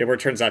where it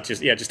turns out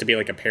just to be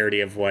like a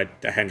parody of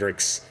what the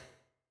Hendrix.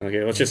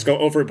 Okay, let's just go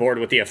overboard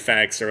with the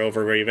effects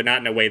but not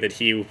in a way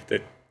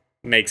that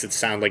makes it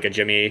sound like a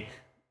Jimmy.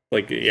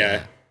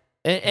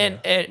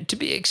 And to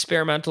be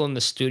experimental in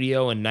the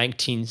studio in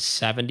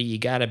 1970, you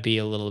got to be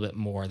a little bit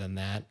more than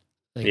that.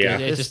 At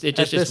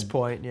this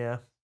point, yeah.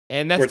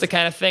 And that's the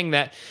kind of thing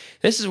that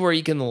this is where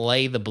you can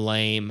lay the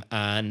blame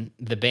on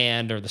the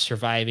band or the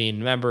surviving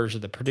members or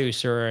the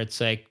producer.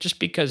 It's like, just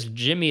because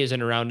Jimmy isn't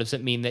around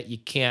doesn't mean that you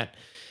can't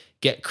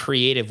get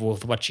creative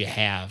with what you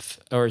have.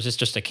 Or is this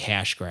just a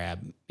cash grab?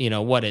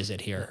 What is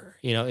it here?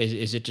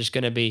 Is it just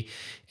going to be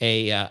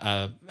there's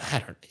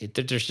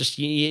just,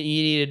 you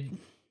need.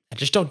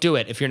 Just don't do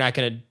it if you're not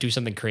going to do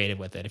something creative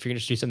with it. If you're going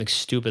to do something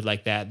stupid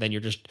like that, then you're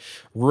just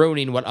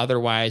ruining what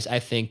otherwise I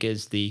think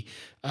is the,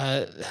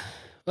 at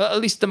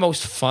least the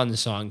most fun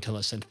song to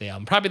listen to the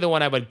album. Probably the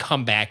one I would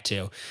come back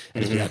to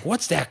and just be like,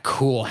 what's that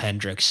cool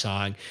Hendrix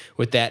song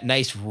with that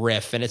nice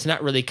riff? And it's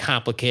not really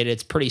complicated.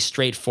 It's pretty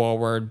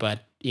straightforward,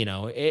 but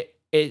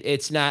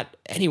it's not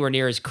anywhere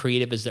near as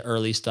creative as the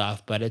early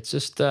stuff, but it's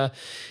just,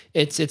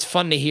 it's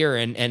fun to hear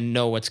and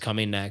know what's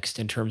coming next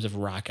in terms of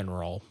rock and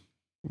roll.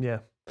 Yeah.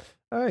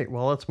 All right,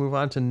 well, let's move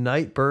on to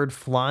Nightbird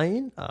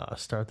Flying.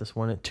 Start this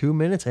one at 2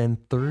 minutes and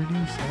 30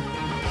 seconds.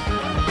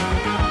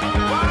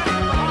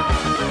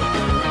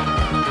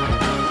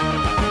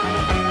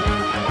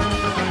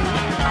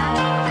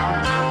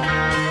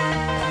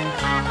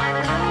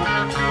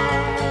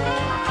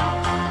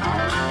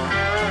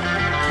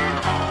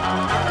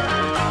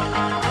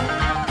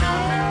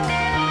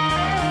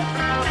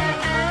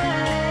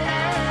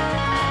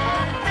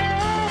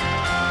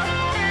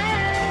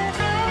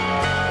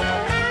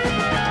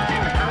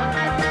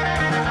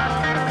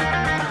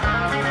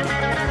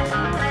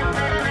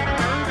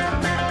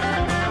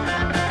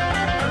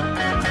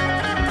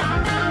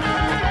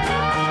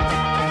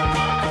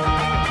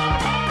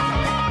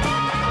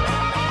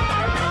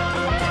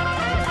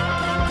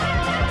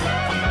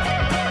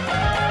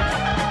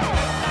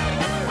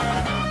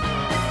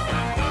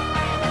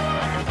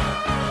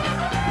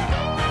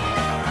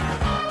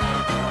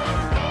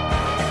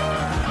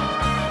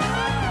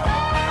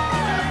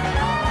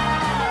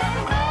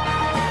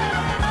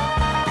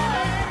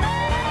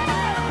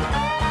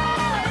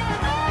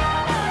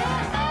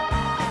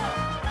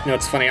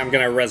 it's funny. I'm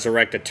gonna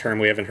resurrect a term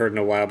we haven't heard in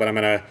a while, but I'm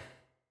gonna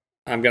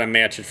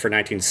match it for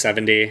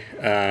 1970.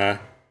 That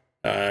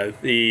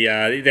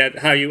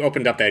how you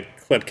opened up that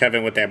clip,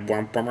 Kevin, with that.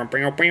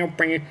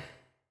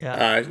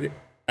 Yeah.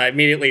 I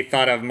immediately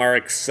thought of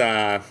Mark's.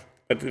 But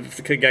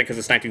again, because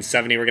it's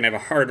 1970, we're gonna have a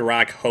hard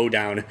rock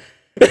hoedown.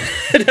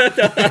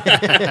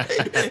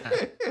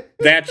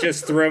 That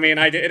just threw me, and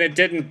it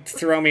didn't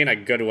throw me in a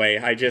good way.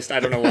 I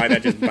don't know why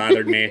that just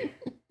bothered me.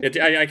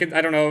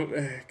 I don't know,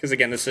 because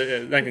again, this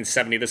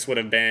 1970. This would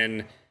have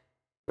been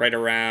right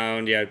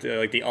around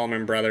like the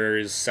Allman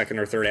Brothers' second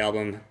or third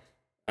album.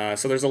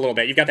 So there's a little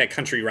bit. You've got that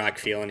country rock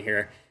feel in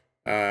here,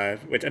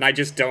 and I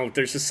just don't.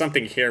 There's just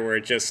something here where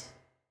it just.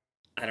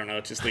 I don't know.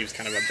 It just leaves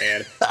kind of a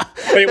bad. But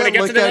when it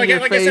gets to the,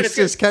 like I said, it's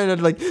just kind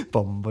of like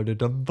bum ba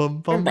dum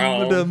bum bum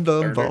bum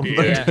bum bum.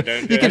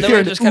 You can hear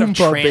it just kind of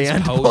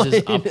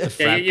transposes up the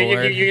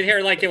fretboard. You can hear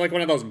like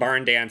one of those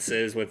barn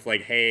dances with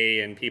like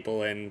hay and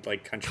people in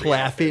like country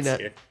clapping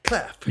outfits.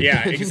 Clap.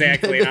 Yeah,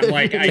 exactly. And I'm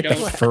like, I don't.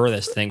 The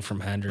furthest thing from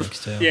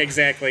Hendrix too. Yeah,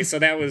 exactly. So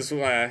that was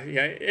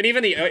and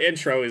even the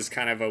intro is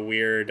kind of a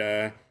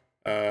weird.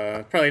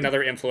 Probably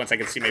another influence I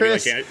could see, maybe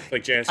Chris,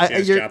 like Jazz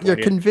Joplin. You're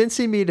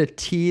convincing me to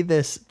tee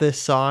this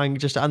song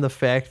just on the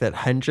fact that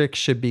Hendrix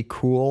should be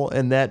cool,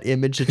 and that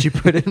image that you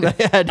put in my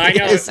head I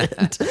know.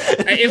 isn't.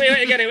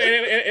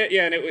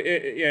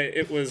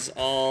 It was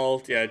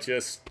all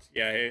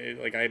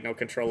like I had no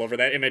control over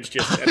that image.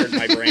 Just entered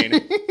my brain.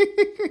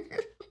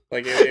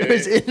 Like it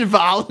was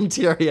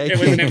involuntary. It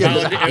was an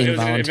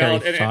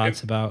involuntary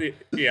thoughts about.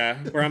 Yeah,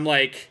 where I'm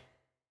like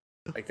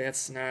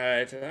that's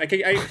not.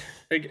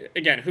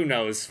 Again, who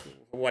knows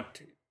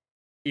what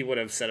he would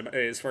have said about,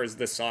 as far as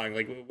this song.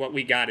 Like what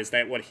we got, is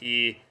that what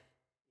he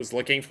was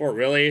looking for?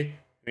 Really?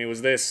 I mean,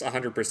 was this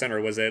 100%,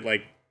 or was it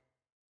like?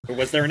 Or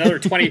was there another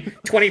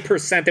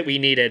 20% that we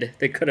needed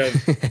that could have?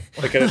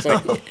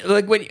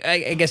 Like when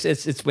I guess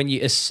it's when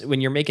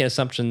you're making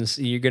assumptions,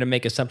 you're going to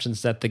make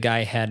assumptions that the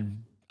guy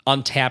had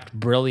untapped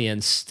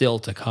brilliance still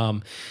to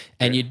come,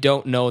 and you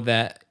don't know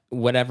that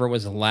whatever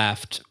was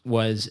left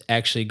was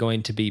actually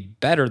going to be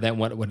better than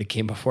what would have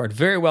came before. It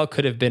very well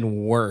could have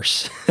been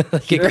worse.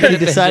 Like it could have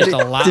decided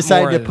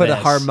to put a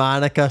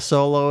harmonica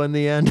solo in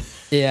the end.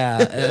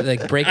 Yeah,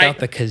 like break out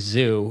the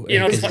kazoo.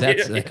 Because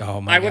that's like, oh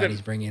my God,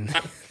 he's bringing.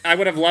 I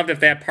would have loved if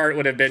that part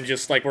would have been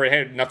just like where it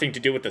had nothing to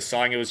do with the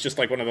song. It was just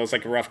like one of those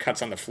like rough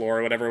cuts on the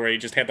floor or whatever, where you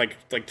just had like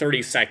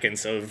 30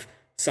 seconds of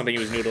something he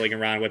was noodling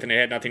around with, and it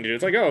had nothing to do.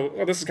 It's like, oh,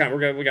 well, this is kind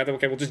of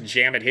okay. We'll just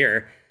jam it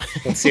here.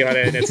 Let's see how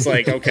that. It's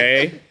like,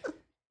 okay.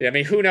 Yeah, I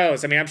mean, who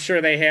knows? I mean, I'm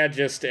sure they had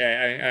just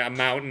a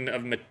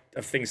mountain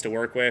of things to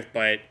work with,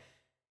 but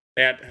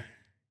there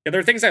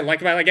are things I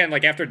like about it. Again,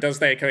 like after it does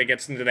that, it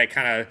gets into that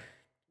kind of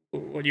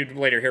what you'd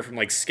later hear from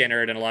like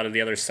Skynyrd and a lot of the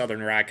other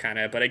southern rock kind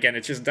of. But again,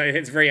 it's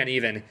very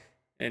uneven.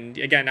 And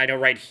again, I know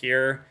right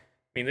here,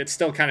 I mean, it's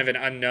still kind of an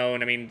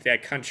unknown. I mean,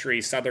 that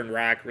country southern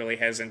rock really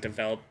hasn't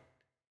developed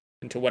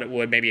into what it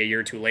would maybe a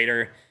year or two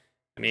later.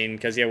 I mean,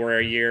 because we're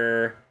a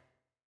year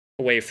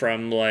away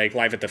from like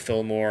Live at the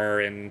Fillmore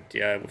and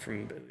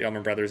from the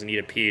Allman Brothers and Eat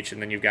a Peach, and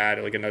then you've got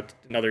like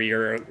another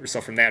year or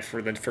so from that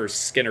for the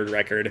first Skynyrd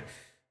record.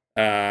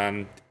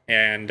 And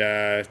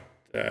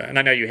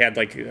I know you had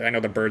I know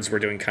the Byrds were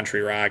doing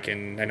country rock,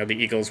 and I know the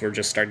Eagles were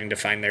just starting to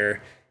find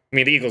their. I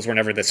mean, the Eagles were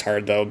never this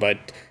hard though,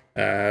 but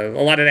a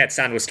lot of that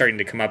sound was starting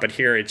to come up. But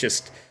here, it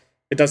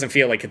doesn't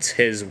feel like it's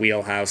his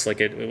wheelhouse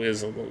like it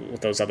was with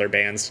those other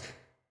bands.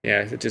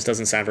 Yeah, it just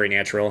doesn't sound very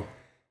natural.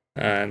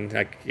 All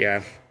right.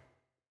 Yeah,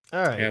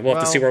 we'll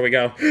have to see where we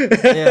go.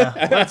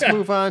 Yeah, let's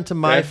move on to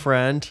My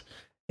Friend.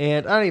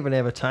 And I don't even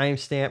have a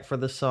timestamp for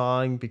the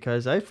song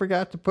because I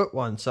forgot to put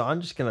one. So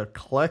I'm just going to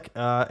click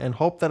and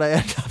hope that I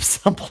end up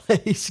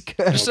someplace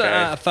good. Just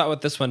a thought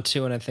with this one,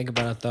 too, when I think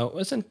about it, though.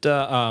 Wasn't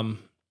Creedence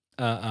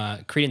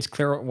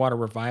Clearwater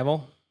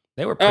Revival?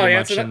 They were pretty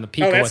much in the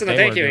peak of what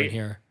they were doing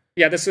here.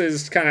 Yeah, this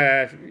is kind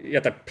of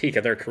at the peak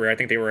of their career. I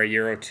think they were a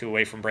year or two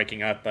away from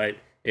breaking up. But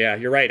yeah,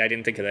 you're right. I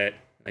didn't think of that.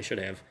 I should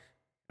have.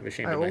 I'm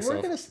ashamed of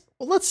myself.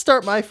 Let's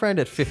start My Friend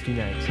at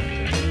 59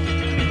 seconds.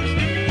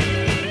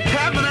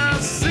 Haven't I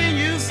seen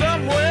you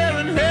somewhere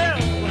in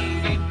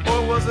hell?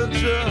 Or was it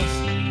just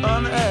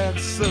an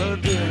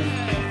accident?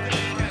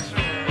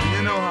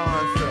 You know how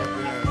I felt,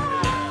 yeah.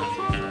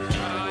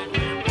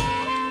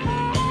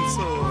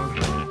 So,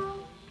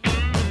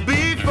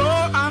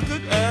 before I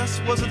could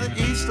ask, was it the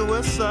east or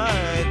west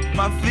side?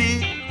 My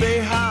feet,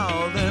 they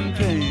howled in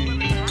pain.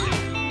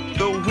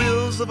 The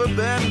wheels of a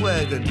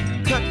bandwagon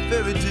cut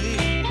very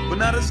deep, but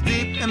not as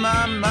deep in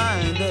my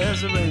mind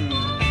as the rain.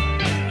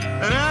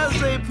 And as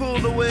they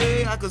pulled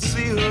away, I could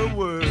see her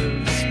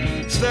words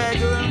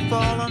stagger and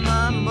fall on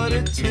my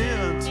muddy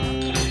tent.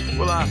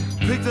 Well, I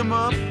picked them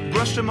up,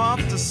 brushed them off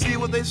to see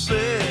what they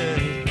said,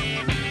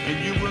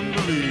 and you wouldn't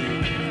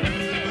believe.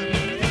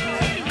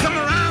 Come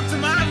around to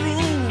my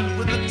room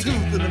with the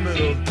tooth in the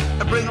middle.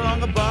 I bring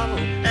along a bottle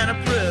and a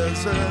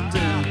present.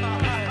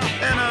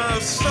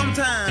 And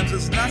sometimes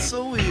it's not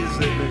so easy,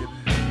 baby,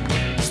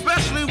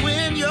 especially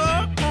when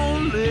your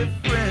only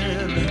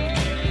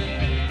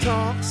friend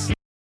talks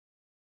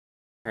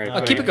All right.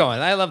 Oh, keep it going.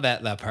 I love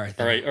that part.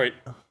 All right.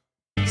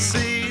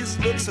 Sees,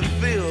 looks, and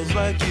feels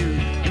like you,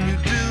 and you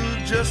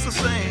do just the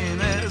same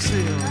as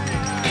him.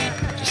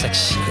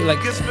 Just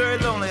like Gets very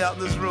lonely out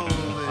this road.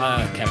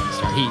 Kevin,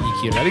 sorry. He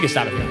queued it up. We can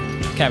stop it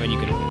here. Kevin, you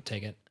can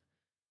take it.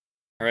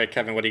 All right,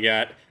 Kevin, what do you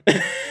got?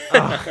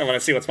 I want to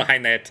see what's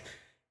behind that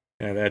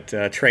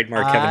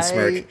trademark Kevin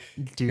smirk. I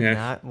do Yeah.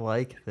 not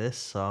like this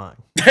song.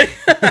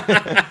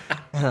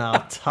 And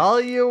I'll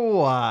tell you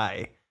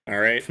why. All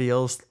right.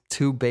 Feels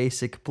too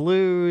basic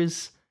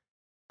blues.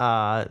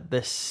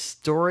 The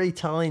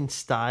storytelling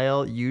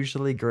style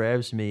usually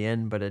grabs me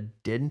in, but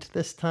it didn't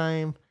this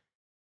time.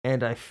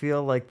 And I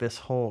feel like this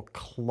whole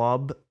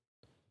club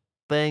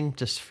thing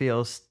just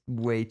feels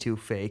way too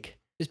fake.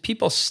 Just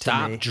people me.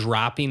 stop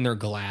dropping their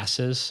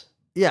glasses.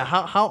 Yeah,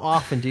 how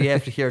often do you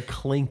have to hear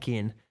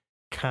clinking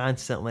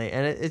constantly?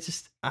 And it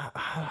just,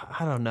 I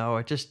don't know.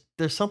 It just,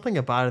 there's something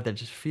about it that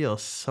just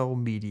feels so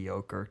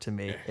mediocre to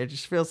me. It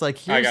just feels like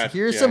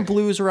here's some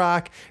blues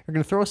rock. We're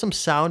going to throw some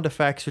sound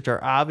effects, which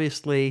are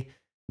obviously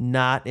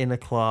not in a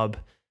club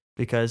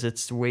because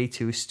it's way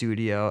too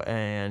studio.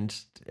 And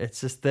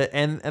it's just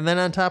and then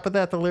on top of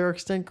that, the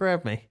lyrics didn't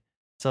grab me.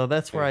 So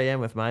that's where I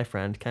am with my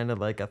friend, kind of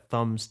like a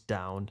thumbs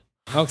down.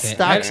 Okay,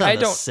 Stocks on I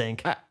the don't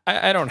sink.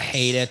 I don't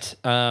hate it.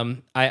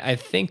 I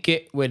think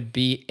it would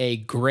be a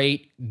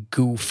great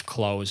goof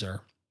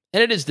closer,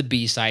 and it is the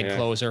B-side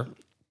closer.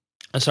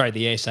 I'm sorry,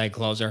 the A-side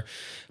closer.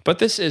 But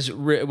this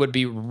would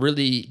be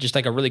really just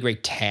like a really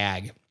great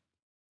tag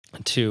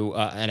to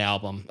an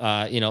album.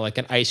 Like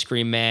an Ice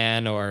Cream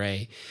Man or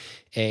a.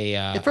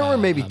 If it were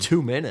maybe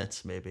 2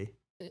 minutes, maybe.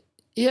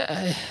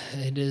 Yeah,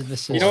 it is.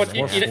 This is You know what,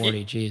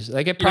 440. Geez,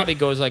 like it probably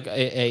goes like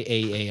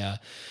a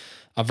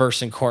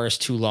verse and chorus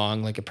too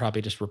long. Like it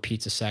probably just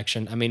repeats a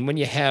section. I mean, when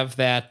you have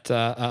that,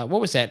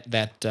 what was that?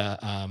 What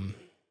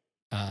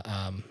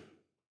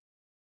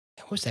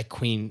was that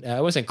Queen?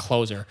 It wasn't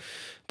closer,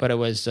 but it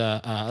was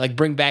like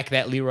Bring Back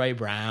That Leroy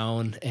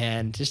Brown,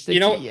 and just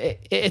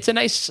it's a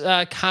nice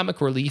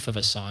comic relief of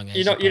a song.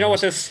 You know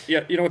what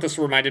this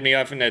reminded me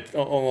of, and it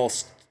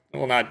almost.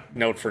 Well, not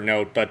note for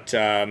note, but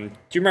do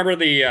you remember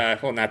the?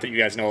 Not that you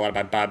guys know a lot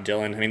about Bob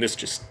Dylan. I mean, this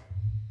just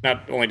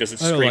not only does it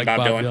scream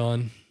Bob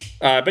Dylan.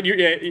 But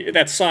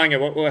that song,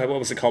 what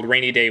was it called?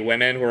 Rainy Day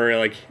Women, where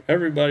like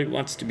everybody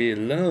wants to be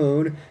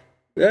alone,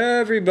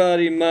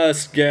 everybody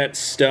must get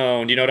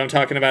stoned. You know what I'm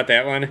talking about?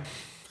 That one.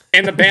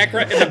 And the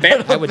background,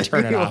 I would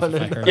turn it off if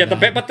I heard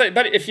that.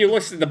 But if you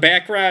listen to the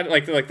background,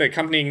 like the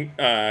accompanying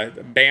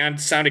band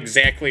sound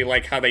exactly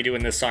like how they do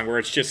in this song, where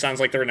it just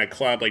sounds like they're in a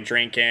club, like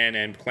drinking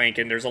and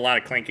clanking. There's a lot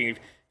of clanking. If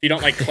you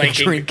don't like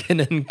clanking, drinking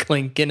and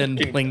clinking and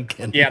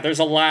blinking. Yeah, there's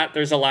a lot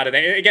of that.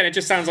 Again, it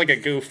just sounds like a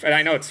goof, and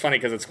I know it's funny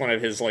because it's one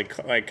of his like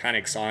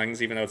iconic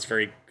songs, even though it's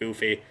very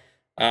goofy.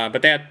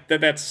 But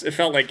that's it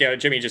felt like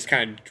Jimmy just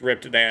kind of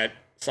ripped that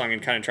song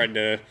and kind of tried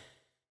to.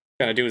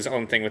 Kind of do his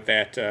own thing with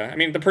that. I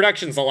mean, the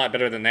production's a lot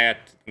better than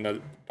that in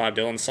the Bob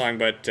Dylan song,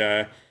 but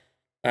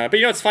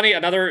it's funny.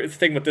 Another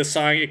thing with this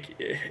song,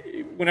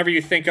 whenever you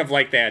think of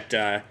like that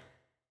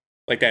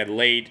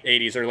late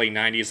 '80s, early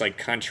 '90s like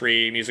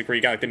country music, where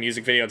you got like the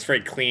music video, it's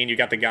very clean. You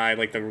got the guy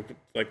like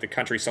the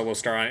country solo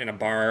star in a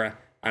bar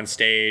on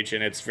stage,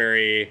 and it's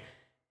very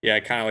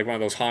kind of like one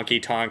of those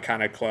honky tonk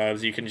kind of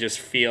clubs. You can just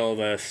feel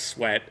the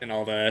sweat and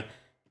all the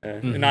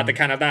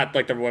not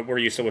like what we're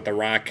used to with the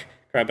rock.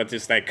 But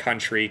just that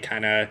country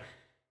kind of,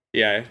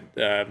 where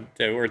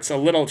it's a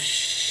little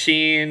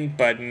sheen,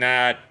 but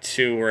not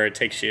too where it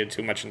takes you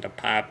too much into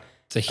pop.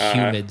 It's a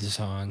humid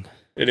song.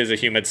 It is a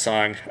humid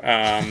song.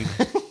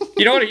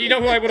 You know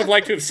who I would have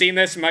liked to have seen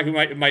this, who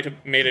might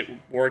have made it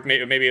work.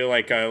 Maybe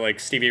like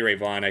Stevie Ray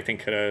Vaughan. I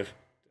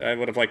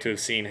would have liked to have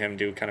seen him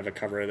do kind of a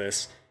cover of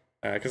this.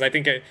 Because I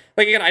think,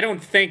 I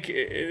don't think,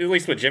 at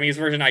least with Jimmy's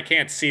version, I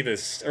can't see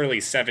this early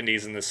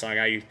 '70s in this song.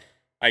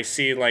 I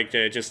see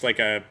just like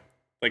a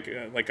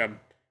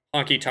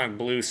honky tonk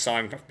blues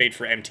song made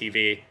for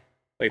MTV,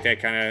 like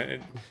that kind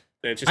of.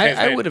 It just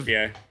I would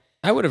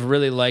have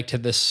really liked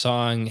if this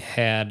song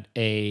had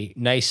a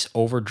nice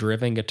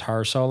overdriven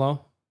guitar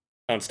solo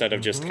instead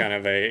of just kind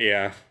of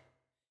a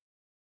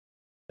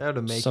That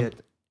would make it.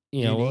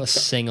 We'll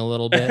sing a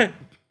little bit.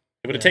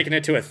 It would have taken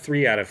it to a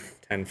 3 out of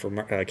 10 for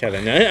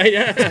Kevin. I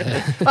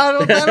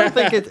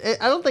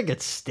don't think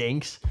it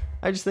stinks.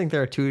 I just think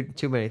there are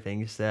too many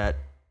things that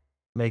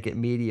make it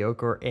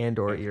mediocre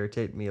or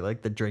irritate me,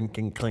 like the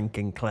drinking,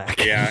 clinking,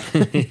 clack. Yeah.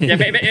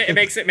 It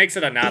makes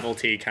it a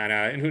novelty kind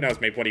of, and who knows,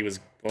 maybe what he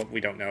was. Well,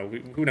 we don't know.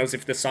 Who knows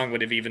if this song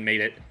would have even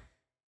made it?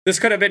 This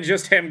could have been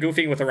just him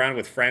goofing around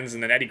with friends,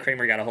 and then Eddie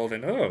Kramer got a hold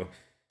of it. Oh.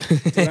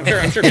 So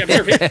I'm sure he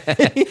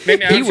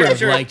would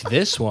have liked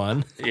this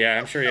one. Yeah,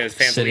 I'm sure his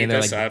fans sitting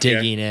there this like up,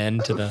 digging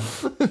into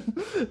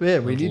the.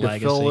 Man, we need to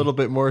fill a little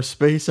bit more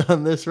space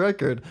on this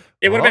record.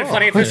 It would have been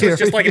funny if this was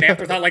just like an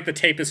afterthought, like the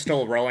tape is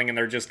still rolling and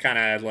they're just kind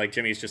of like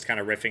Jimmy's just kind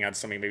of riffing on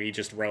something maybe he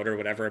just wrote or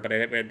whatever, but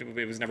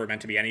it was never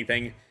meant to be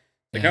anything.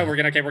 Like, no, we're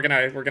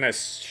gonna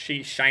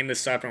shine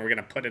this up and we're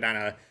gonna put it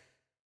on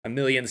a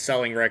million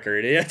selling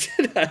record. Yeah.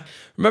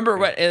 Remember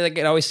what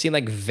it always seemed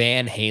like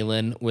Van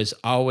Halen was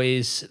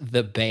always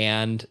the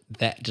band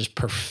that just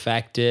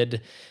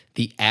perfected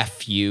the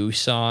FU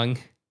song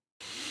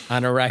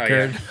on a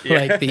record. Yeah.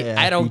 Like the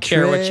I don't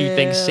care what you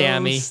think,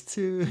 Sammy.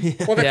 Well, the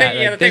thing, Like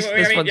the thing, this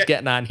I mean, one's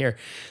getting on here.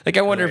 Like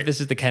I wonder Right. if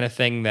this is the kind of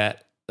thing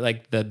that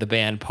like the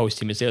band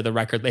posthumous or the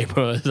record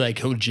label was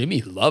like, oh,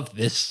 Jimmy loved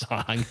this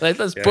song.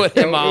 Let's put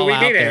him all we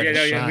out need there it,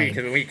 to shine.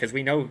 because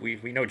we know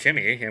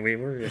Jimmy, and we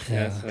were.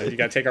 So you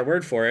got to take our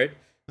word for it.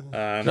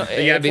 No, But I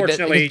yeah, mean,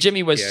 unfortunately, because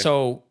Jimmy was yeah.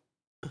 so,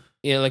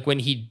 like when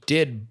he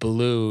did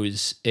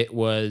blues, it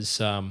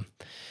was, I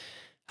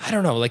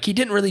don't know, like he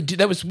didn't really do.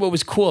 That was what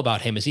was cool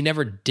about him is he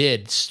never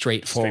did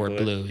straightforward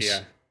Straight blues.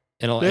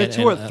 Yeah, That's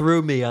what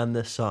threw me on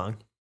this song.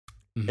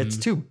 It's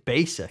mhm. too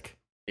basic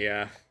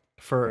yeah.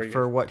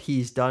 for what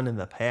he's done in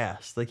the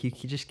past. Like you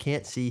just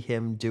can't see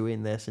him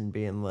doing this and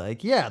being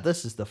like, yeah,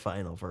 this is the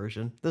final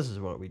version. This is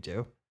what we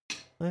do.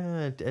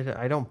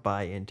 I don't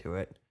buy into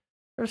it.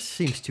 It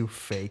seems too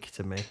fake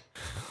to me.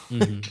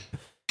 Mhm.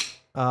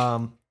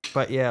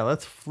 But yeah,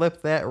 let's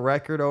flip that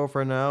record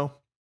over now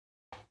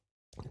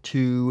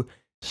to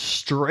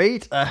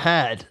Straight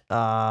Ahead,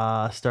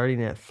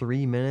 starting at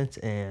 3 minutes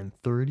and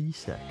 30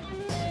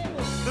 seconds.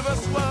 The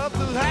best love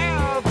to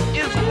have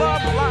is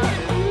love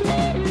life.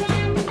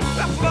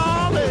 That's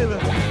all, baby.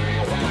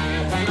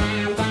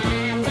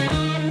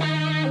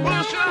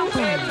 What should I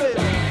say, baby?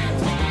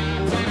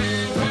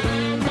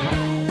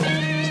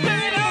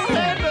 Stay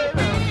ahead,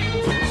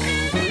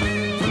 baby.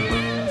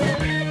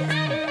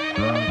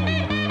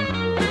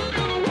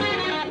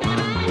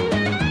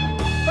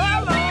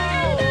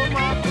 Hello,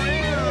 my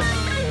friend.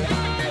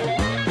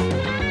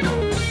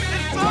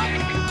 It's so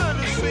good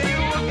to see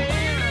you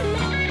again.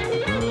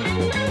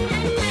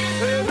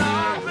 And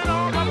I've been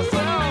all by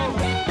myself.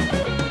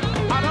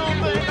 I don't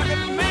think I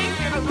can make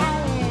it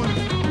alone.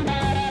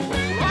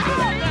 I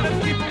gotta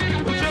keep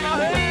pushing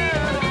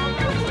ahead.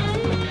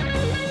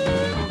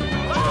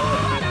 I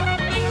don't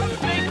think I can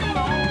make it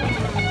alone.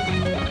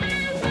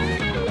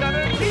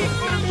 Gotta keep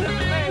pushing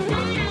ahead.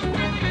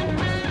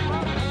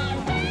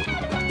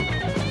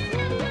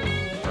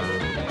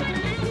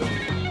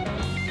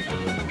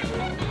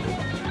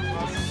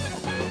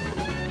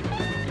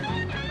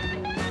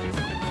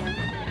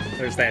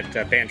 There's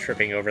that band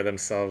tripping over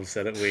themselves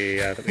that we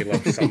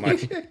love so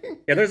much.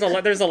 Yeah, there's a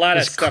lot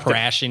of Just stuff.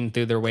 crashing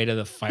through their way to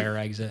the fire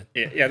exit.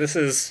 Yeah, this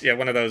is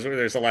one of those where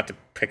there's a lot to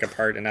pick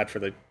apart, and not for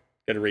the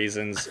good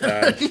reasons.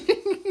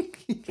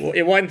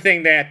 One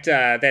thing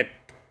that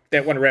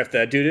one riff,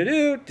 the do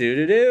do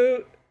do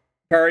do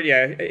part,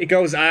 yeah, it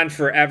goes on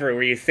forever.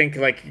 Where you think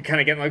like you kind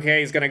of getting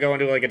okay, he's gonna go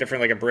into like a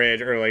different like a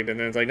bridge or like, and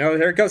then it's like no,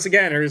 there it goes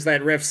again. There's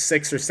that riff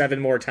 6 or 7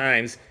 more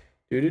times.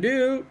 Do do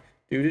do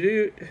do do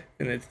do,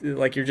 and it's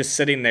like you're just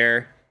sitting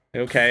there.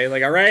 Okay,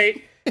 like all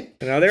right.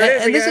 No, there it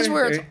is. And this is again.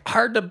 where it's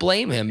hard to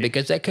blame him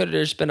because that could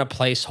have just been a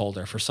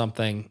placeholder for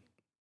something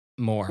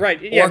more.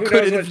 Right, yeah, or who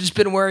could knows it have what- just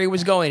been where he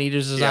was going? He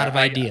just was Yeah, out of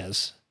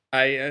ideas.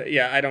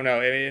 I don't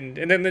know, and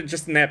then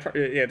just in that part,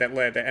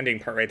 the ending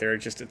part right there,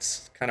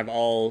 it's kind of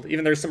all,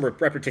 even there's some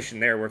repetition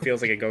there where it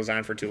feels like it goes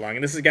on for too long,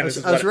 and this is again,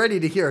 I was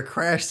ready to hear a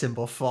crash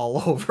cymbal fall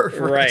over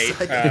for right. a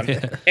second.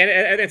 And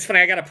it's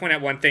funny. I got to point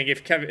out one thing.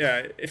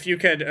 If you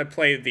could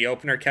play the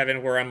opener,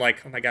 Kevin, where I'm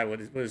like, oh my god, what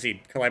is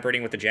he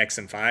collaborating with the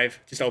Jackson 5?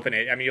 Just open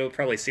it. I mean, you'll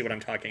probably see what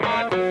I'm talking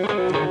about.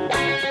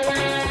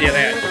 Yeah,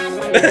 that.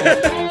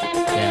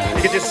 Yeah.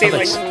 You could just see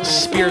like like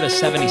Spirit of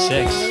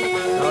 '76.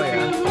 Oh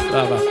yeah.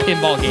 A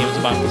pinball game is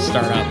about to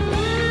start up.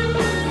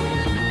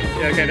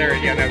 yeah, okay, there,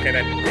 yeah, okay,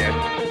 that,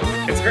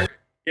 yeah.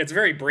 It's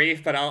very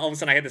brief, but all of a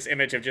sudden I had this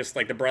image of just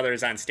like the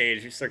brothers on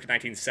stage, circa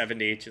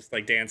 1970, just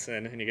like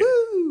dancing, and you get,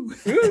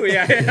 ooh,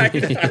 yeah,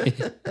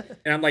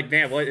 and I'm like,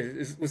 man,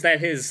 was that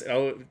his?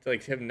 Oh,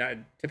 like him not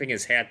tipping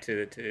his hat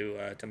to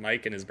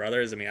Mike and his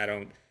brothers. I mean, I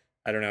don't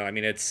know. I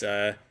mean, it's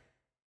and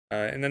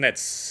then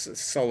that's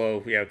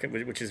solo, yeah,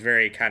 which is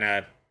very kind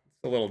of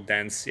a little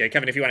dense. Yeah,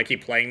 Kevin, if you want to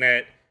keep playing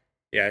that,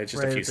 yeah, it's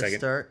just Right a few at the seconds.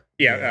 start.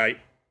 Yeah.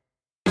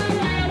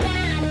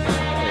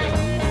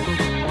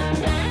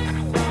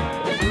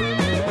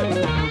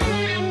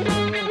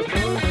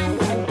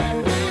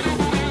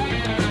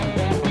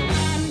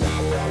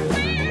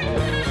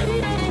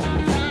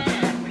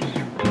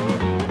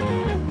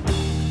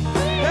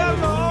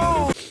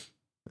 Hello.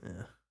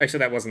 Actually,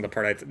 that wasn't the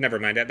part. Never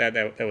mind.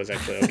 That was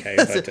actually okay.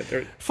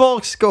 But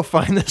Folks, go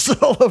find this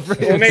all over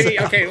well, maybe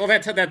yourself. okay. Well,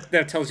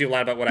 that tells you a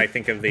lot about what I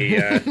think of the.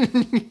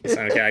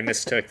 So, okay, I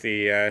mistook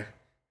the.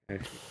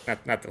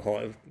 Not the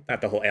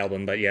whole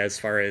album, but yeah. As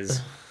far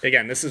as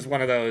again, this is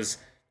one of those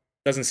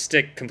doesn't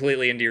stick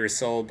completely into your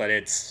soul, but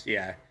it's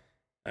yeah.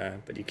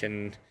 But you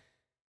can.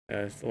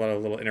 A lot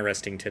of little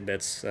interesting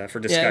tidbits for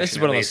discussion. Yeah, this is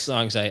one at of those least.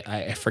 songs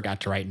I forgot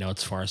to write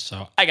notes for,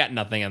 so I got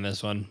nothing on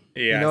this one.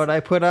 Yeah. You know what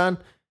I put on?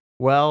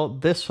 Well,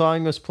 this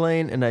song was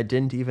playing and I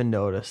didn't even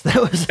notice. That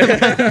was my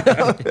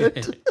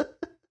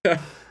note.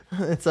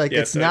 It's like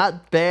Yeah, it's so-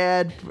 not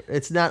bad.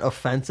 It's not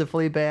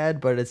offensively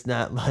bad, but it's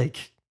not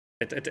like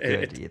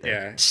good either.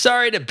 Yeah,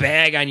 Sorry to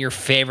bag on your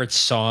favorite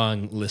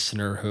song,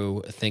 listener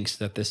who thinks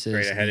that this is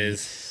Straight Ahead the-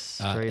 is.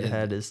 Straight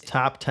Ahead is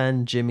top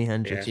 10 Jimi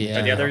Hendrix. Yeah. Yeah.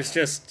 But yeah, there's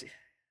just.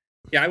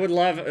 Yeah, I would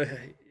love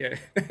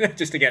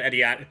just to get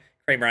Eddie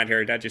Kramer on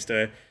here, not just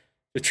to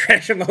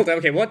trash him.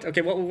 Okay, what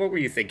were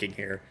you thinking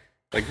here?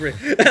 Like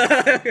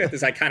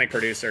this iconic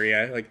producer,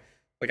 yeah.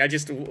 Like I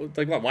just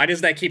like what? Why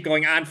does that keep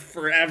going on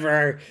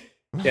forever?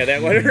 Yeah,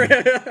 that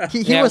one.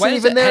 He Yeah, why wasn't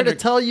does even it there Hendrix-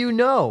 to tell you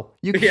no.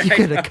 You Yeah, I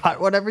could know. have cut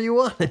whatever you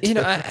wanted. You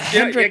know, to. a Yeah,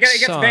 Hendrix it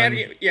gets song. bad.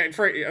 Yeah,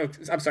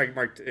 I'm sorry,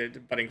 Mark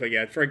Buddingcliff.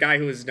 Yeah, for a guy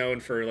who is known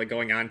for like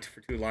going on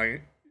for too long,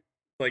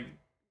 like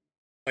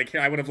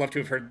I would have loved to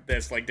have heard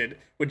this. Like,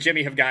 would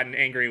Jimmy have gotten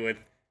angry with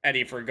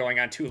Eddie for going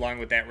on too long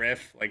with that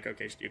riff? Like,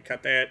 okay, should you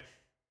cut that?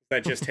 Is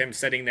that just him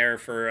sitting there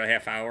for a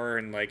half hour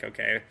and like,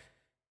 okay,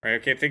 all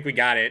right, okay, I think we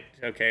got it.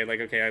 Okay,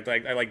 like, okay,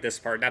 I like this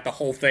part, not the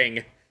whole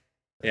thing.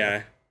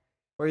 Yeah,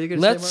 What are you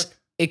going to Let's say, Mark?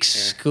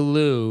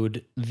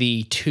 exclude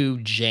the 2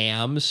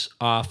 jams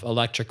off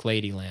Electric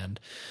Ladyland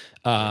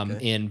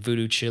in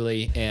Voodoo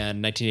Chili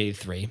and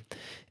 1983.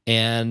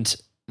 And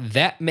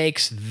that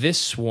makes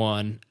this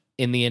one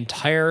in the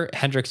entire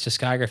Hendrix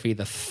discography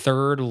the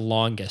 3rd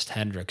longest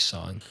Hendrix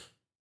song.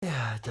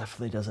 Yeah, it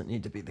definitely doesn't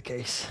need to be the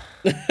case.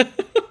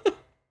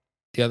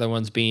 The other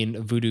ones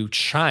being Voodoo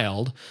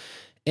Child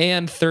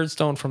and Third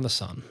Stone from the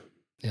Sun.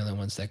 The only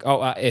ones that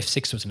if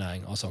 6 was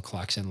 9 also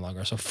clocks in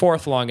longer. So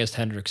 4th longest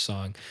Hendrix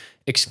song,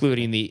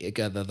 excluding the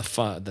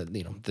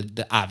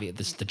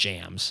obvious the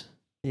jams,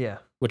 Yeah,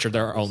 which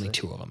there are only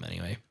Obviously. 2 of them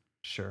anyway.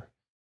 sure.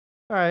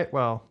 All right,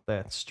 well,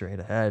 that's Straight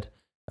Ahead.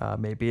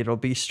 Maybe it'll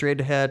be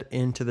Straight Ahead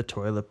into the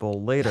toilet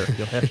bowl later.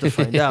 You'll have to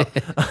find out.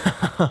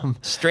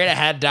 Straight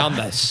ahead down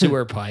the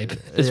sewer pipe,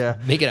 just Yeah.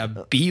 making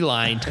a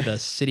beeline to the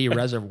city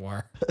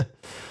reservoir.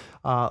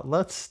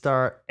 Let's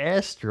start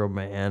Astro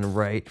Man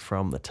right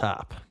from the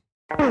top.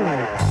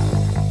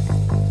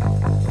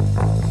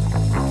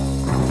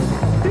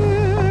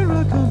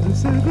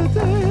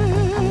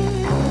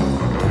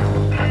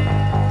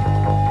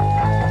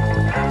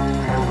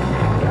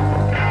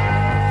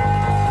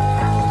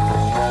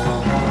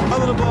 A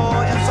little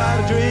boy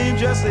inside a dream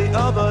just the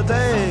other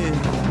day.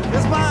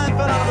 His mind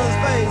fell out of his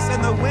face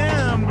and the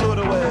wind blew it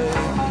away.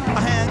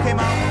 A hand came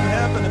out from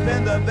heaven and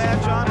pinned a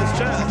badge on his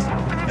chest.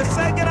 It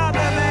said, get out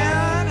there,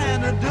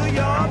 man, and do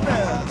your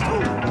best.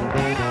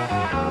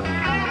 Ooh.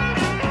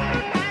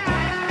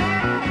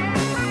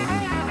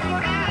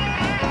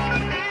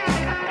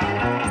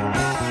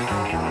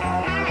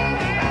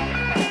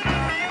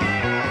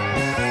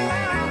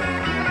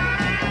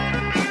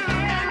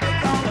 They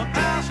call him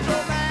Astro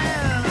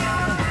Man,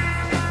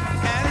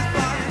 and he's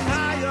flying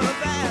higher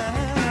than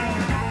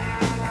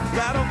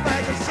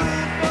Rattlebag and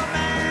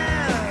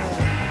Superman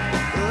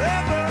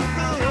ever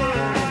could.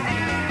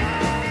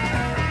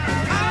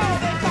 Oh,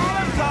 they call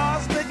him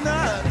Cosmic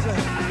Nut,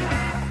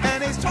 and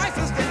he's twice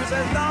as dangerous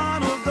as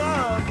Donald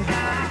Duck,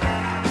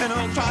 and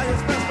he'll try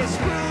his best to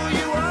screw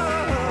you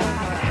up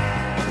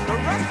the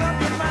rest of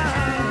your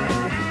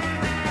mind.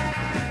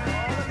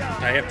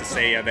 I have to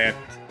say,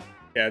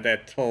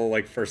 that whole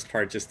like first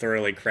part just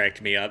thoroughly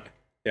cracked me up.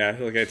 Yeah,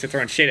 okay, to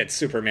throwing shade at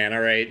Superman. All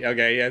right,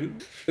 okay, yeah,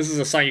 this is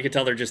a song you could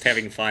tell they're just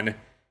having fun.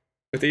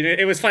 But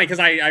it was funny because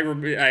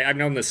I've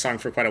known this song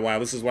for quite a while.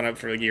 This is one of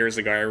for years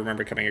ago. I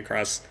remember coming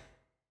across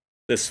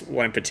this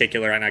one in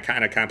particular on a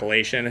kind of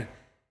compilation,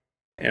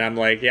 and I'm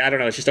like, yeah, I don't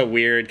know, it's just a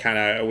weird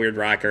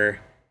rocker.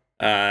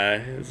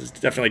 This is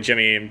definitely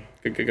Jimmy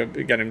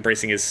again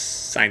embracing his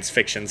science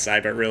fiction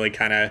side, but really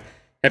kind of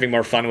having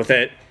more fun with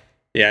it.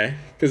 Yeah,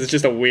 because it's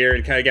just a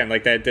weird kind of, again,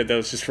 like that.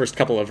 Those just first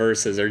couple of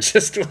verses are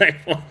just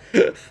like,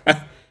 Pretty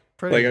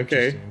Like,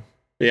 okay. interesting.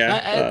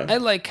 yeah, I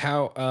like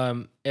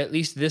how at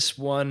least this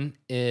one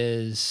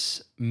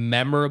is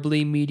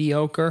memorably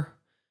mediocre.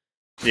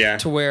 yeah.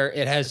 To where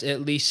it has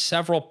at least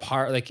several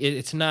parts. Like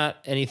it's not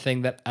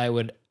anything that I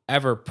would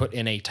ever put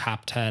in a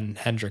top 10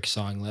 Hendrix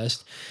song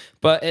list,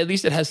 but at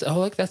least it has. Oh,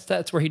 like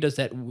that's where he does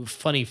that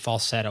funny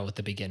falsetto at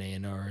the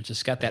beginning, or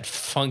just got that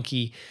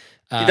funky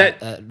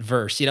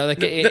verse. You know,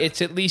 like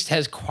it's at least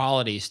has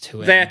qualities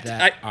to it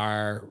that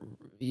are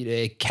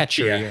catch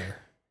your Yeah. ear.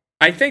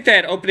 I think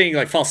that opening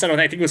like falsetto,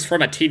 I think it was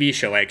from a TV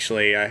show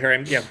actually. I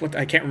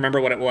can't remember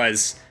what it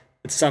was.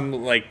 It's some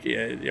like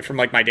from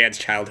like my dad's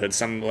childhood,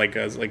 some like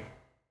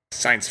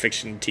science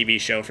fiction TV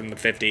show from the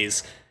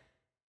 50s,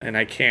 and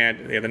I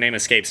can't. The name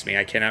escapes me.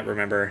 I cannot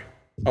remember.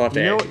 I'll have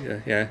to. You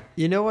know Yeah.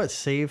 You know what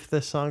saved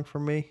this song for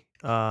me?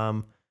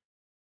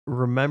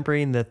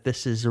 Remembering that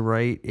this is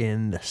right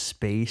in the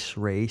space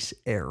race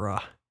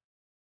era.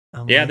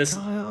 I'm Yeah, like, this-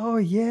 oh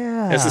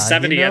yeah. It's the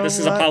 70s. you Yeah, know this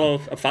is what?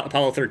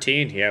 Apollo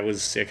 13. Yeah, it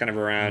was kind of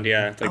around.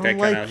 Yeah, like I'm that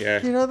kind of.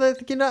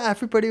 Yeah.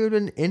 Everybody would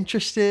have been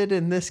interested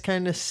in this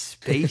kind of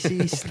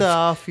spacey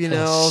stuff,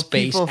 Space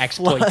people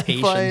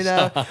exploitation flying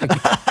out. song.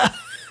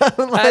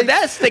 I'm like,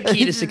 That's the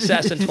key to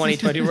success in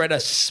 2020. Write a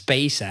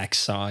SpaceX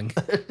song.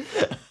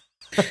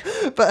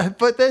 but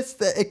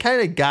it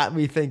kind of got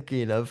me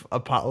thinking of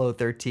Apollo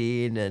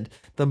 13 and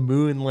the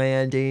moon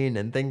landing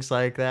and things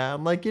like that.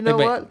 I'm like, you know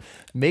what?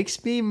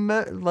 Makes me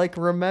like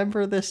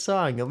remember this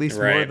song at least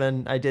more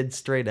than I did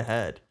Straight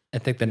Ahead. I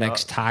think the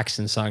next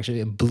Toxin song should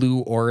be Blue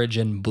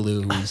Origin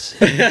Blues.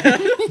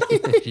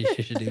 You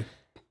should do.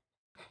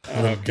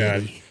 Oh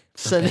God.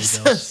 Send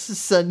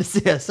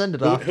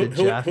it off to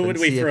Jeff. Who would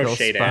we throw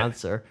shade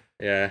sponsor.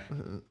 At? Yeah.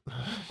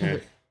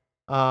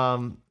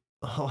 Well,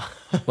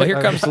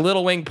 here comes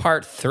Little Wing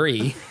Part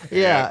 3.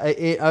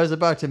 Yeah, I was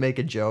about to make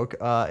a joke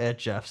at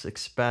Jeff's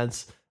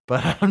expense,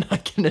 but I'm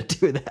not going to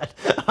do that.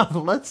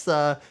 Let's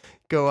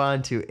go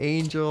on to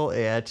Angel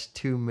at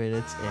 2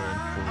 minutes and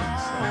 40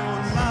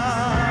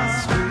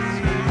 seconds.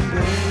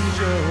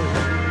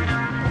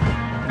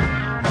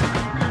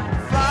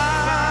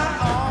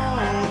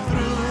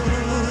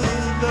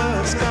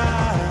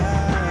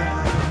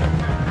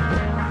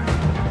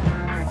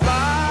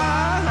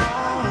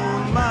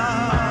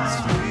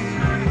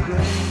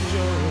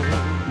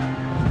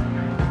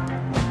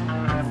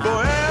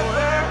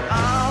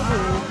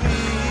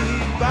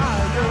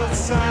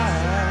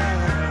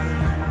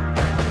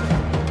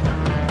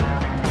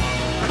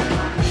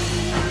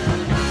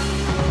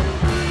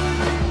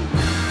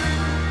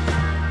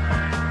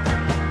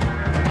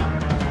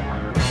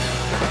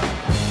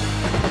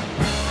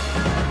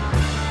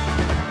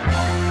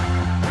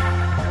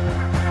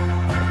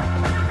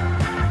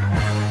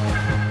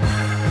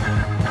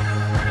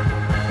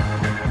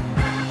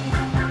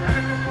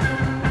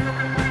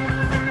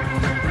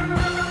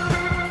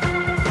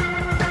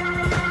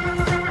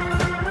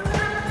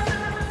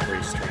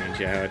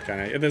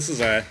 This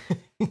is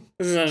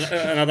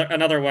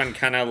another one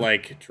kind of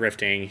like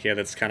Drifting. Yeah,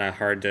 that's kind of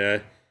hard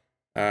to.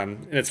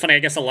 And it's funny. I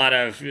guess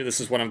this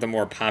is one of the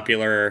more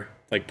popular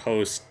like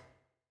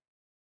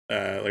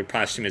like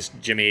posthumous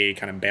Jimmy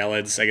kind of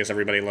ballads. I guess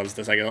everybody loves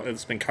this.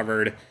 It's been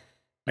covered,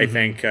 I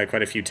think,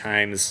 quite a few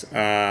times.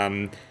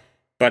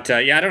 But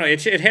yeah, I don't know.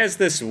 It has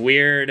this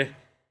weird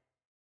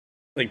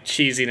like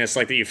cheesiness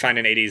like that you find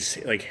in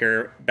 80s like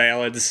hair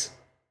ballads.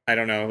 I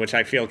don't know, which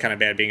I feel kind of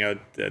bad being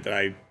that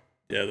I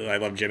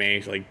love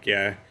Jimmy. Like,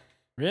 yeah.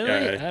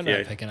 Really? I'm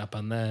not picking up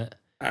on that.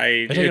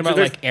 Are talking about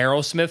like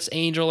Aerosmith's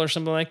Angel or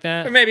something like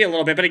that? Or maybe a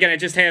little bit, but again, it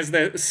just has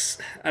this,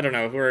 I don't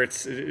know, where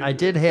it's... I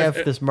did have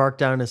this marked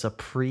down as a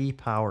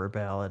pre-power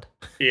ballad.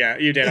 Yeah,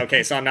 you did.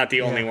 Okay, so I'm not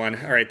the only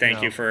one. All right,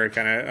 thank you for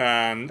kind of...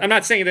 I'm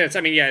not saying that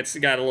it's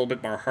got a little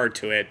bit more heart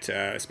to it,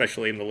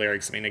 especially in the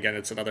lyrics. I mean, again,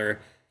 it's another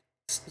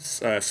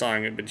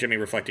song, Jimmy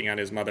reflecting on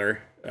his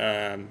mother,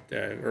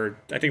 or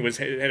I think it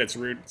had its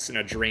roots in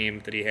a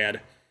dream that he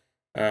had.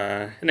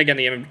 And again,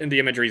 the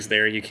imagery's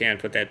there. You can't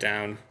put that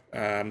down.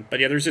 But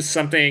yeah, there's just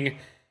something,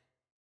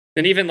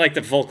 and even like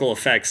the vocal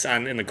effects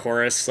in the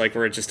chorus, like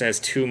where it just has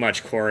too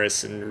much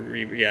chorus, and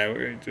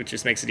it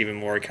just makes it even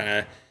more kind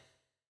of.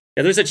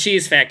 Yeah, there's a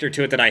cheese factor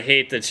to it that I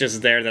hate. That's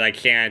just there that I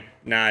can't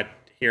not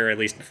hear, at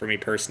least for me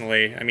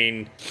personally. I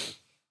mean,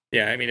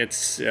 yeah, I mean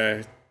it's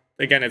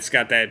again, it's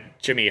got that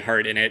Jimmy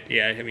heart in it.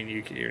 Yeah, I mean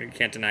you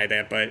can't deny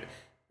that, but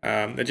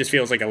it just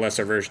feels like a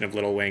lesser version of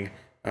Little Wing,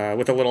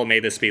 with a little "May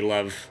This Be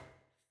Love"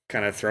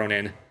 kind of thrown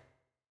in.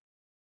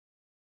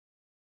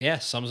 Yeah,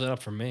 sums it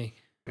up for me.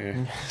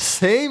 Yeah.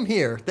 Same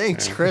here.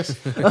 Thanks, Chris.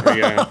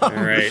 Yeah, all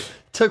right.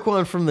 Took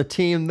one from the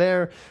team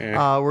there.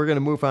 Yeah. We're going to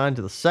move on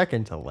to the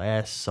second to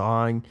last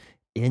song,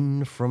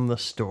 In From the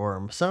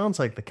Storm. Sounds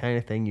like the kind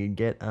of thing you'd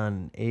get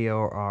on an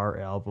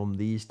AOR album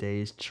these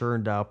days,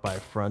 churned out by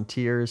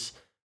Frontiers.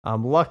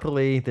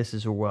 Luckily, this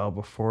is well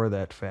before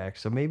that fact,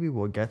 so maybe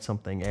we'll get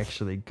something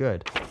actually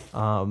good.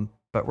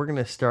 But we're going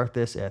to start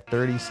this at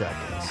 30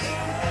 seconds.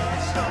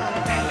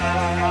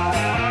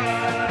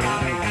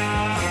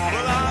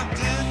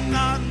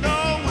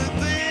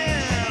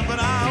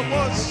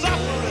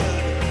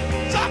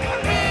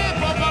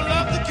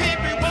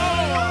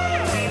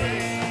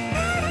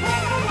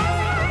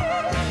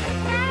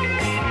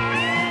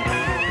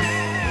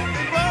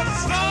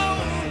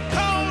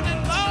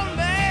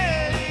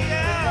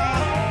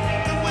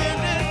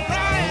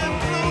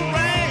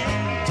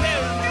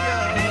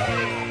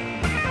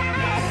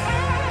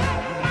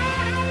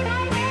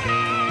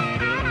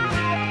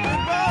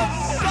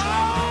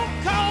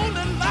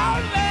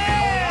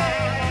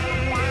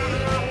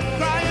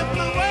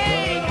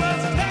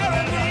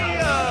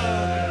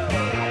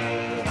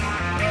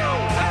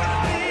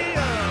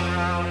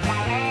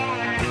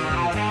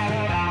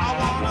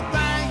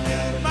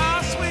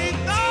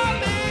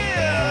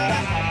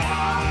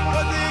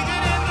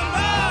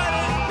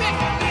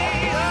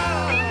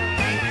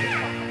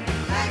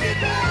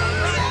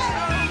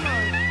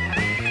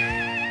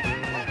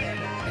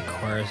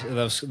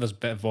 Those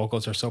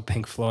vocals are so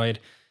Pink Floyd,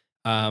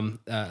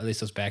 at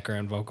least those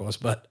background vocals.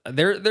 But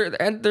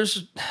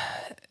there's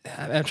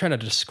I'm trying to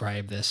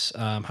describe this.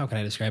 How can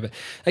I describe it?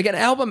 Like an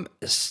album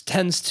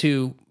tends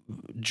to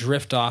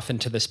drift off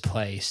into this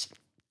place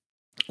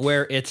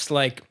where it's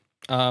like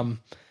you kind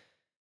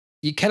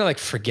of like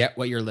forget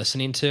what you're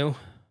listening to.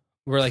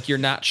 Where like you're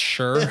not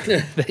sure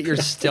that you're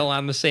still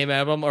on the same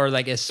album, or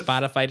like as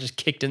Spotify just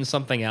kicked in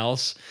something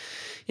else.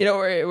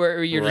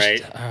 where you're Right.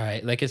 just all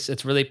right, like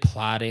it's really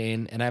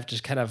plotting, and I've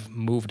just kind of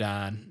moved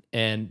on,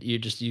 and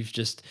you've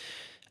just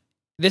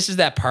this is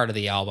that part of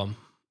the album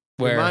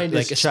Your where mind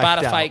like is checked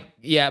Spotify, out.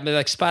 yeah, but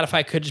like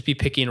Spotify could just be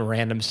picking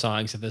random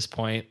songs at this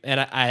point, and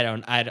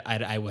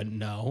I wouldn't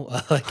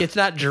know. Like it's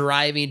not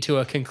driving to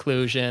a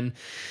conclusion,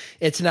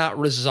 it's not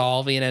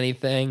resolving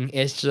anything.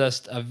 It's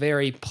just a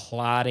very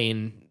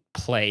plotting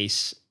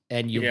place,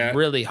 and you Yeah.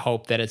 really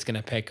hope that it's going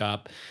to pick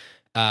up.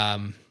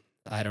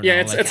 I don't Yeah, know.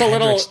 it's- like it's a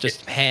little- Hendrix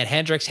just had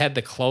Hendrix had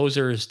the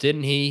closers,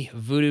 didn't he?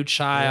 Voodoo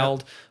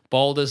Child,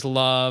 Bold as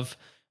Love.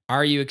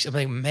 Are you? I'm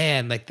like,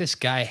 man, like this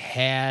guy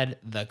had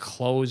the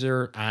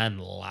closer on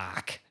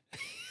lock.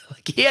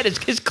 Like he had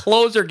his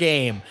closer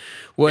game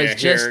was Yeah,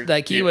 just here-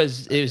 like he yeah.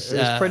 was. It was,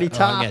 pretty I'm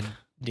top. gonna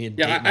date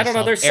Yeah, I don't know,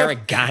 myself. there's some-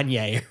 Eric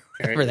Gagne,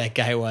 whoever that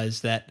guy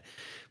was that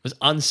was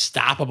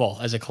unstoppable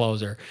as a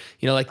closer.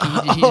 Like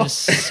he was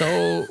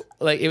so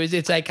like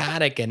it's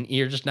iconic, and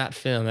you're just not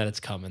feeling that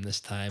it's coming this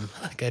time.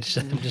 Like I'm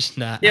just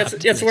not. Yeah, it's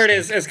where it optimistic.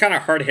 is. As kind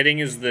of hard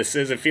hitting as this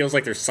is, it feels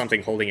like there's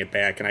something holding it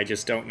back, and I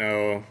just don't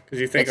know because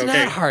you think, It's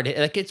okay, not hard.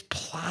 Like it's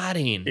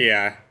plotting.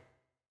 yeah,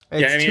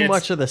 It's I mean, too it's-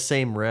 much of the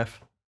same riff.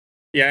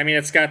 yeah. I mean,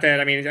 it's got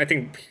that. I mean, I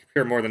think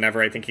here more than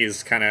ever, I think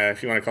he's kind of,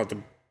 if you want to call it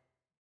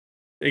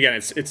again,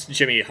 it's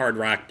Jimmy hard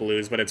rock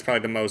blues, but it's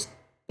probably the most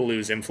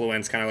blues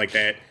influence, kind of like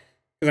that.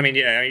 Because I mean,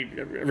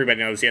 everybody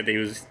knows, he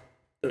was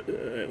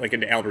like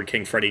into Albert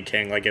King, Freddie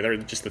King, like they're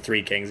just the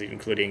three kings,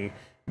 including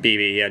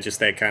BB. Yeah, just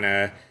that kind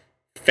of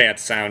fat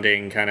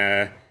sounding kind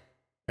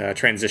of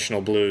transitional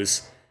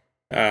blues.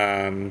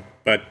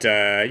 But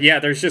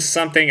there's just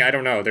something, I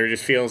don't know. There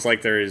just feels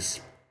like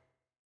there's,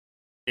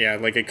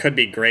 like it could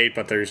be great,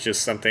 but there's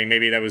just something.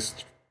 Maybe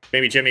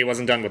Jimmy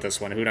wasn't done with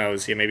this one. Who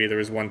knows? Yeah, maybe there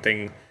was one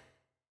thing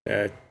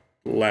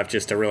left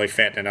just to really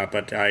fatten it up.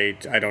 But I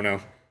don't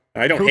know.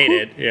 I don't hate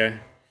it. Yeah.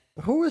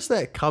 Who was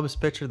that Cubs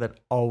pitcher that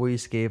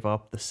always gave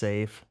up the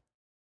save?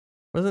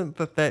 Wasn't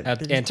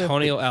that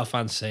Antonio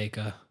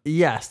Alfonseca.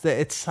 Yes,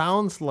 it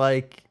sounds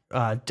like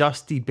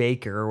Dusty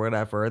Baker or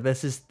whatever.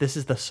 This is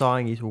the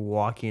song he's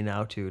walking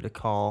out to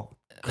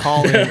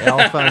calling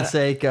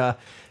Alfonseca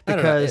I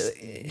don't know. because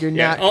you're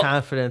Yeah, not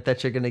confident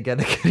that you're gonna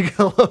get a good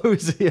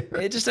close here.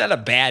 It's just not a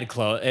bad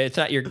close. It's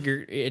not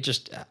it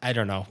just I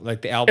don't know.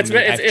 Like the album, It's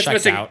I've checked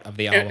missing, out of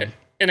the album.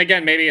 And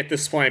again, maybe at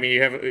this point, I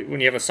mean, when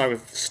you have a song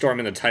with Storm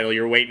in the title,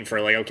 you're waiting for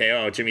like,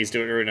 okay, Jimmy's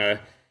doing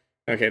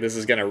okay, this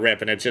is gonna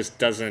rip, and it just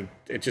doesn't.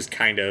 It just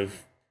kind of,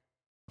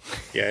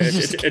 yeah,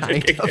 it's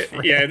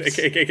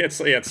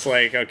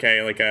like,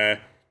 okay, like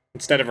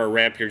instead of a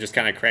rip, you're just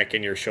kind of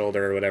cracking your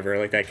shoulder or whatever,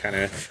 like that kind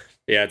of.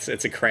 Yeah, it's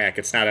a crack.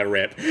 It's not a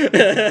rip.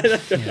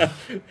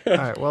 All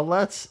right, well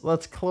let's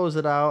close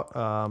it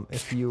out.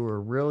 If you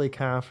were really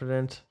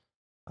confident,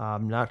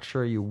 I'm not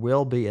sure you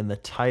will be in the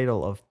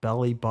title of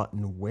Belly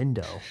Button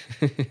Window.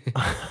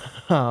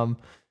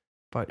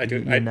 But you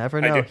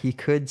never know. He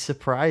could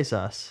surprise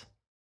us.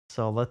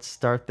 So let's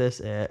start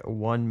this at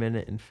 1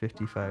 minute and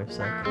 55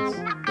 seconds.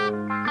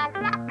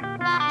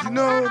 You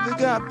know they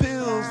got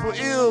pills for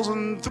ills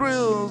and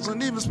thrills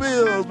and even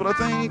spills, but I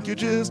think you're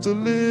just a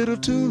little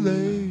too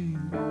late.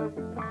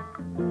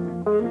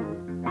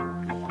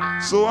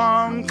 So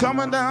I'm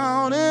coming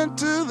down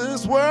into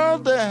this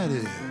world,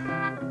 Daddy,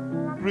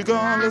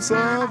 regardless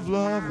of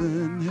love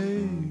and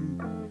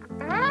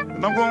hate.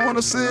 And I'm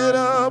gonna sit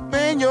up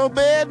in your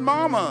bed,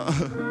 Mama,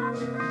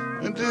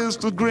 and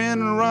just a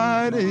grin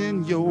right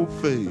in your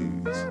face.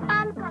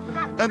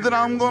 And then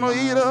I'm gonna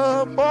eat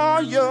up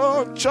all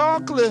your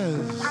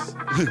chocolates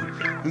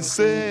and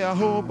say I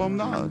hope I'm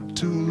not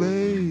too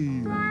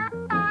late.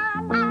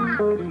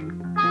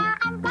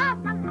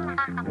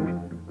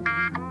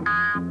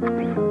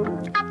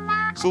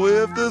 So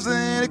if there's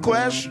any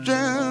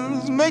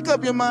questions, make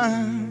up your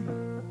mind,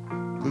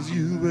 'cause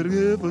you better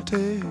give or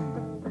take.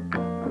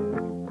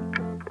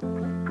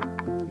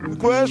 The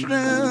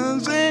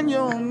questions in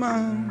your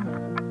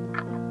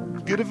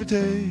mind, get if it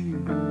take.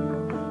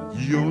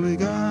 You only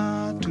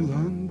got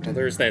 200. Well,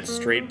 there's that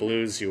straight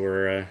blues you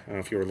were. I don't know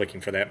if you were looking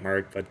for that,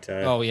 Mark, but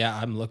Oh yeah,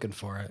 I'm looking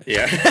for it.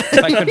 yeah.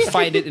 If I couldn't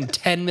find it in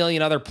 10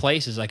 million other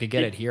places, I could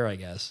get it here, I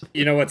guess.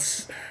 You know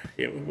what's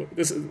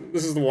this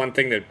is the one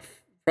thing that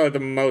probably the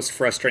most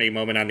frustrating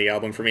moment on the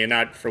album for me, and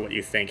not for what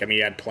you think. I mean,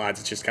 you had plots.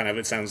 It's just kind of,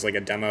 it sounds like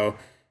a demo.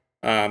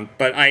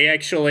 But I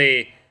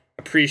actually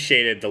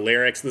appreciated the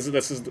lyrics.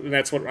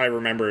 That's what I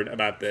remembered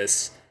about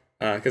this,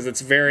 because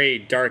it's very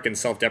dark and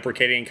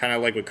self-deprecating, kind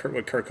of like what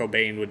Kurt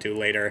Cobain would do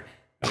later.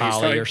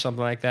 Polly or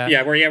something like that.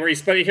 Yeah, where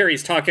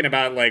he's talking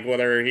about like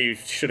whether he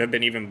should have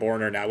been even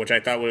born or not, which I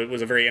thought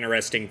was a very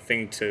interesting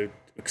thing to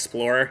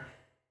explore.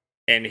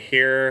 And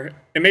here,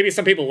 and maybe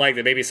some people like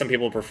it, maybe some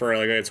people prefer,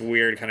 like, it's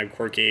weird, kind of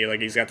quirky, like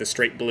he's got the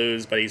straight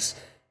blues, but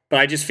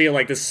I just feel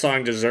like this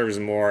song deserves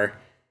more.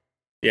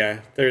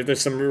 Yeah,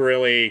 there's some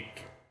really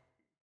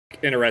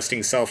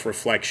interesting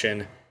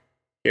self-reflection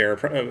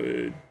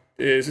here,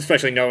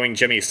 especially knowing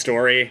Jimmy's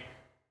story,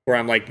 where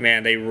I'm like,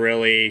 man,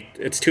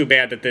 it's too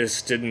bad that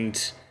this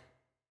didn't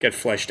get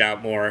fleshed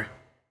out more.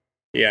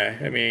 Yeah,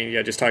 I mean,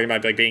 yeah, just talking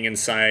about like being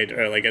inside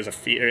or like as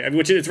a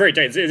which is very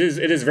it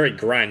is very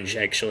grunge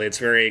actually. It's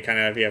very kind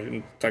of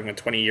talking about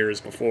 20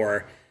 years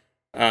before.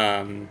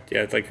 Yeah,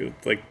 it's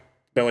like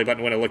belly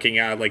button window looking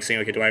out, like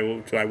saying, okay,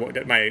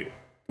 am I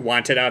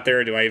wanted out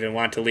there? Do I even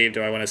want to leave?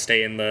 Do I want to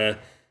stay in the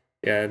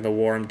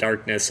warm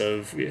darkness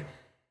of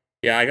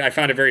yeah? I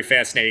found it very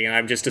fascinating, and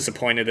I'm just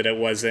disappointed that it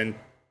wasn't.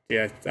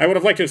 Yeah, I would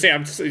have liked to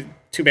have seen.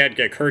 Too bad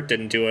Kurt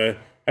didn't do a.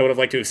 I would have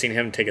liked to have seen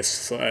him take a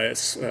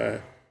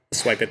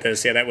swipe at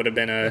this. Yeah, that would have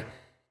been a.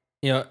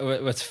 You know,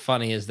 what's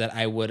funny is that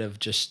I would have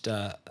just.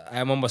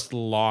 I'm almost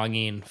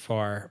longing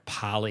for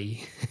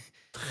Polly.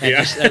 And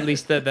just, at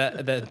least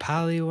the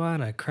Polly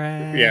wanna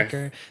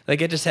cracker.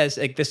 Like it just has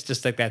like this,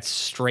 just like that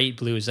straight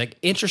blues. Like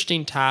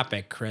interesting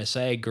topic, Chris.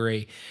 I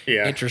agree.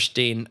 Yeah.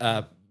 Interesting.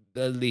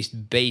 At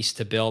least base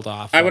to build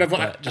off. I would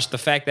have just the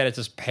fact that it's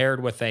just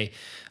paired with a,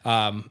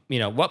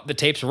 the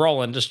tape's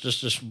rolling.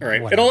 Just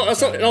right. It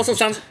also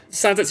sounds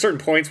at certain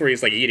points where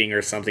he's like eating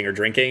or something or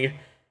drinking,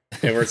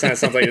 and where it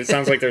sounds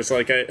like there's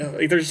like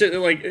there's just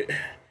like.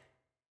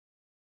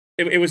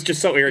 It was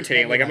just so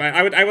irritating. Like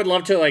I would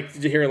love to like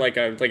to hear like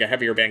a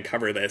heavier band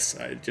cover this.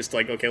 Just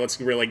like okay,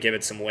 let's really give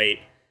it some weight.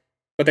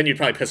 But then you'd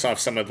probably piss off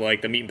some of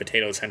like the meat and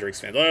potatoes Hendrix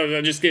fans.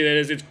 Oh, just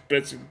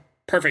it's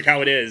perfect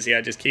how it is.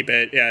 Yeah, just keep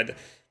it. Yeah.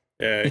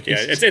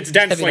 It's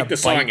dense like the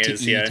song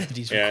is. Yeah,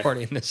 he's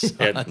recording this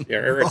song.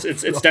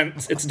 It's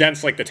dense. It's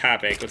dense like the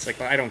topic. It's like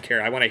well, I don't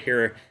care.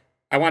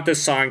 I want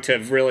this song to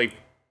really,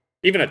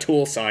 even a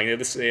Tool song. I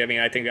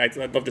mean, I think I'd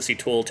love to see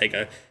Tool take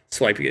a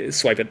swipe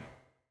at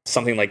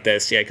something like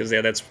this. Yeah, because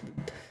that's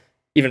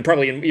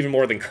probably even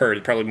more than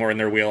Kurt. Probably more in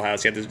their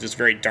wheelhouse. Yeah, this just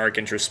very dark,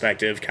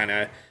 introspective kind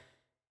of.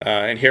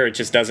 And here it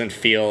just doesn't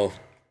feel.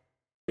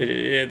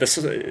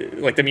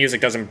 Like the music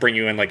doesn't bring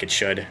you in like it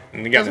should.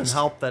 And it doesn't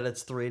help that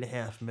it's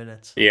 3.5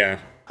 minutes. Yeah,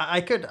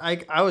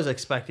 I was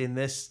expecting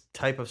this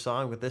type of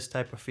song with this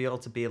type of feel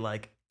to be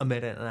like a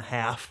minute and a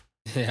half.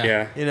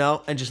 Yeah. You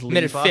know, and just leave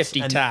minute us. 50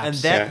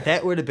 tops. And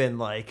that would have been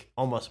like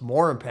almost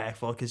more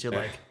impactful because you're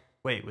like,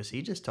 wait, was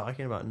he just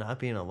talking about not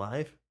being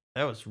alive?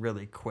 That was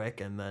really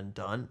quick and then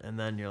done, and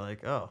then you're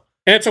like, oh.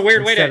 And it's a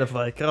weird way to instead of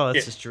like, oh,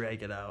 let's just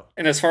drag it out.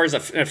 And as far as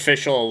an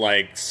official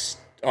like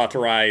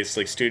authorized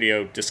like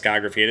studio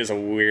discography, it is a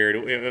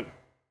weird,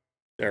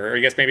 or I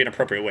guess maybe an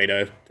appropriate way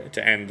to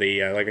end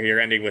the like you're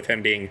ending with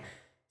him being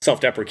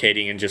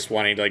self-deprecating and just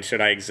wanting to like,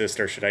 should I exist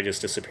or should I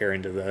just disappear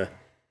into the?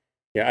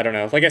 Yeah, I don't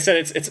know. Like I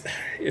said,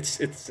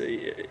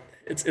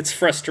 it's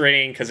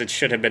frustrating because it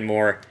should have been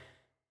more,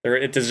 or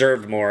it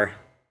deserved more.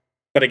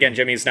 But again,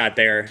 Jimmy's not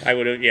there. I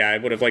would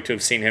have liked to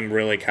have seen him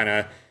really kind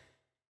of,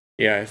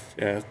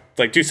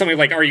 like do something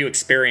like "Are You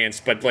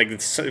Experienced?" But like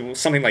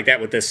something like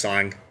that with this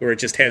song, where it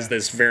just has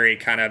this very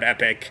kind of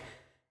epic,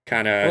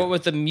 kind of. What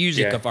with the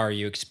music of "Are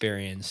You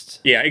Experienced?"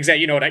 Yeah, exactly.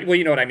 You know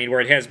what I mean.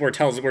 Where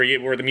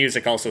the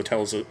music also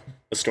tells a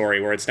story,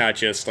 where it's not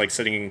just like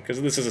sitting,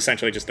 because this is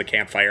essentially just the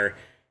campfire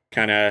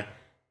kind of.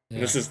 Yeah.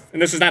 This is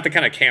not the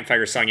kind of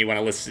campfire song you want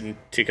to listen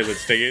to because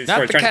it's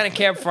not the kind of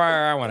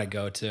campfire I want to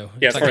go to.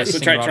 Yeah, as far as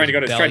trying to go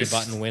to belly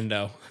button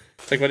window.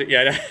 It's like what?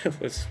 Yeah,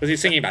 was he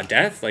singing about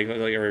death? Like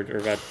or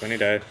about wanting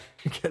to?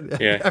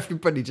 Yeah.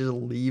 Everybody just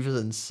leaves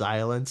in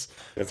silence.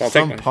 I'll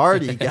some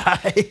party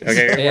guy.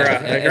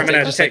 Okay, I'm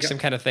gonna just take some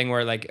kind of thing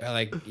where like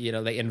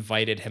they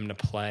invited him to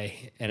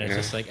play, and it's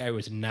just like I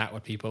was not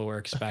what people were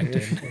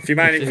expecting. if you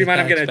mind,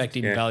 I'm gonna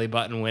expecting belly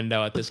button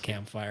window at this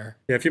campfire.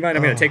 Yeah, if you mind,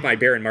 I'm gonna take my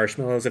beer and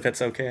marshmallows if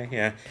it's okay.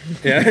 Yeah.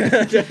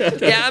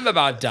 Yeah, I'm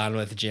about done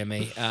with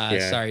Jimmy.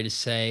 Sorry to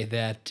say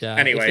that.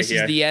 Anyway, if this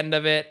is the end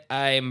of it,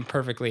 I'm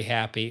perfectly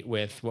happy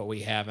with what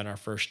we have in our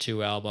first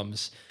two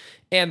albums.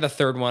 And the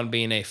third one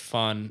being a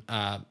fun,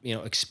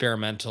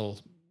 experimental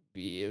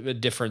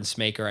difference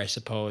maker, I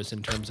suppose,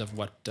 in terms of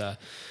what the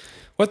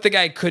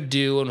guy could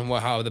do and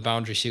how the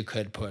boundaries you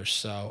could push.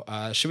 So,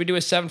 should we do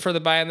a 7 for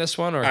the buy on this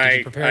one, or did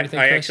you prepare anything?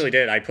 I actually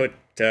did. I put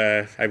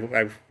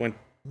I went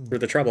through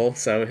the trouble.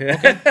 So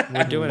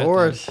we're doing it.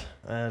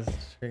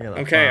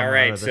 Okay, all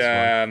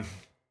right.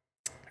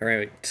 All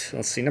right,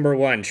 let's see. Number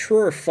 1, true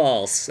or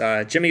false?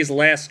 Jimmy's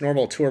last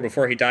normal tour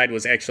before he died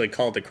was actually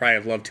called the Cry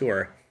of Love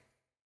Tour.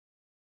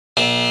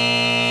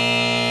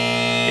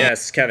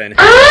 Yes, Kevin.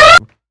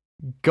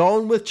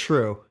 Going with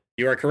true.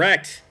 You are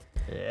correct.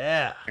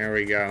 Yeah. There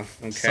we go.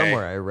 Okay.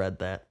 Somewhere I read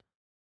that.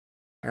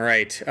 All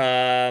right.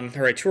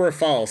 All right. True or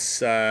false?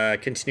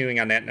 Continuing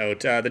on that note,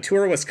 the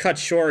tour was cut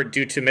short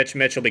due to Mitch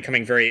Mitchell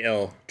becoming very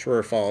ill. True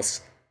or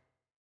false?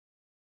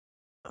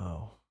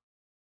 Oh.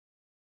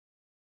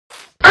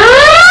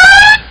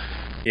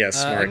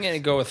 Yes, Mark. I'm gonna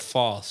go with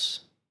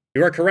false.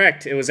 You are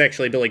correct. It was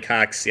actually Billy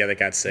Cox. Yeah, that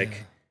got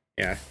sick.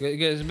 Yeah.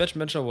 Because Mitch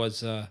Mitchell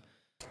was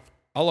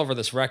all over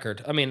this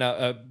record. I mean,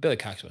 Billy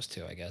Cox was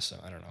too, I guess. So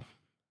I don't know.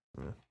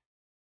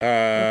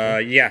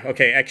 Yeah.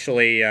 Okay.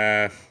 Actually.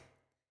 All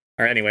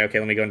right. Anyway. Okay.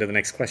 Let me go into the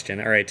next question.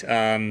 All right.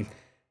 A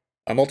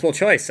multiple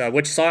choice.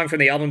 Which song from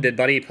the album did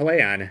Buddy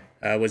play on?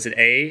 Was it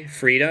A,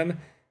 Freedom,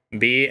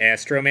 B,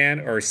 Astro Man,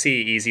 or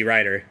C, Easy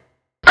Rider?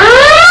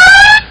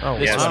 Oh,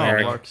 yes,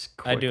 wow. Mark.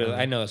 I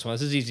know this one.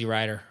 This is Easy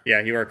Rider.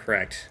 Yeah, you are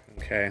correct.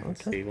 Okay,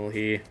 let's see. Will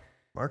he?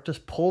 Mark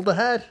just pulled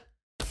ahead.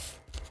 All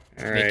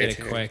right. Making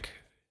it quick.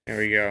 There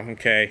we go.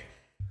 Okay.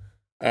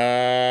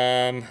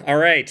 All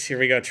right. Here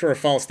we go. True or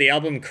false? The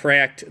album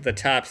cracked the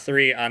top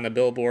 3 on the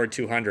Billboard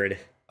 200.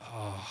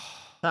 Oh.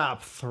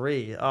 Top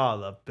 3. Oh,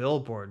 the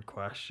Billboard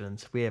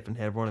questions. We haven't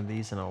had one of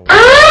these in a while.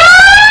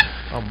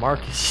 Oh,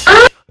 Marcus.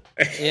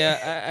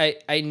 Yeah,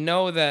 I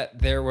know that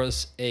there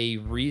was a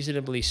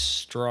reasonably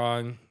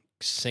strong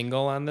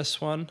single on this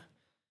one.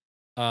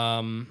 So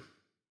I'm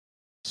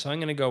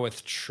gonna go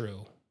with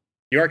true.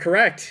 You are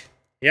correct.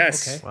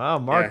 Yes. Okay. Wow,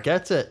 Mark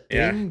gets it.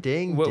 Yeah. Ding,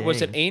 ding, ding.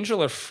 Was it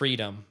Angel or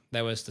Freedom?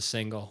 That was the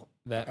single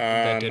that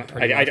did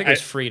pretty well. I think it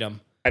was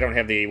Freedom. I don't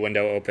have the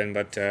window open,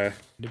 but Did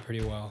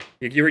pretty well.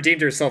 you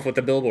redeemed yourself with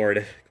the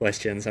Billboard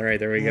questions. All right,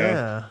 there we go.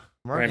 Yeah.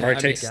 All right, Mark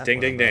takes ding,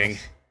 ding, ding.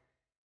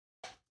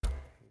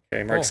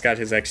 Okay, Mark's got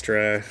his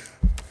extra.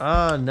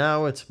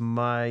 Now it's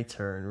my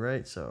turn,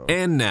 right? So.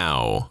 And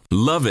now,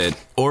 love it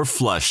or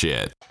flush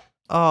it.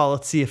 Oh,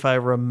 let's see if I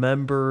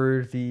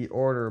remember the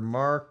order.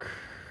 Mark,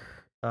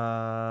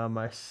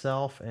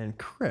 myself, and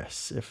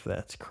Chris, if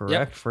that's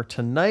correct for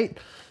tonight.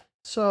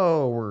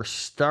 So we're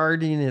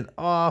starting it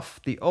off.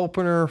 The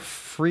opener,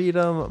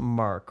 Freedom.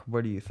 Mark,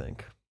 what do you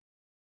think?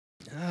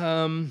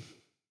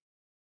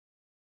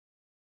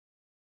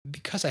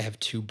 Because I have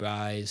 2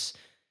 buys,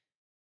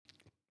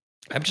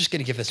 I'm just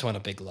gonna give this one a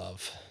big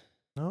love.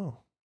 Oh,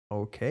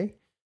 okay.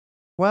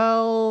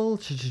 Well,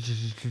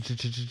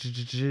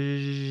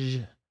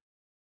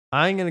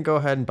 I'm going to go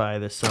ahead and buy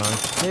this song.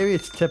 Maybe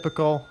it's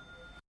typical,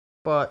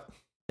 but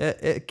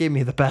it gave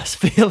me the best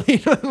feeling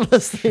when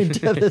listening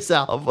to this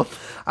album.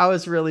 I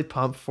was really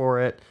pumped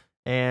for it,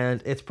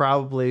 and it's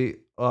probably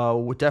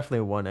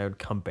definitely one I would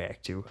come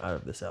back to out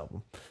of this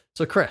album.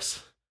 So,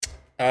 Chris.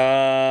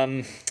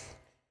 It's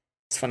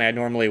funny. I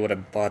normally would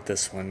have bought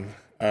this one.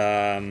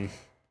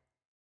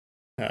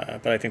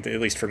 But I think that,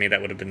 at least for me, that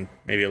would have been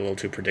maybe a little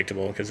too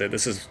predictable, because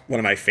this is one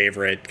of my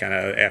favorite kind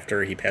of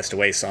after he passed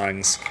away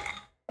songs.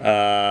 But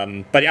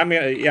I'm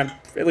gonna,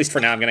 at least for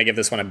now, I'm gonna give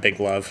this one a big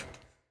love.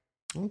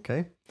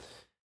 Okay.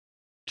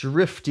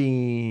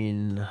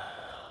 Drifting,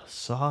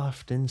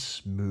 soft and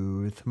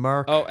smooth.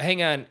 Mark. Oh,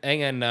 hang on.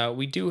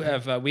 We do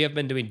have we have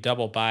been doing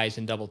double buys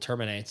and double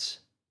terminates.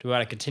 Do we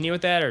want to continue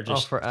with that or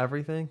just for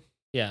everything?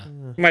 Yeah.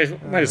 Might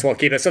as well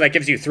keep it. So that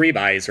gives you 3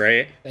 buys,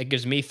 right? That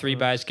gives me 3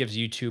 buys, gives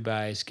you 2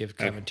 buys, give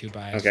Kevin 2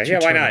 buys. Okay, 2 yeah,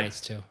 why not? terminates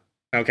too.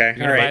 Okay,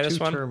 You all gonna right. buy this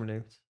 2 one?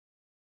 terminates.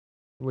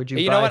 Would you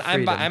You buy know what?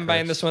 Freedom, I'm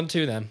buying Chris? this one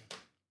too then.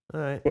 All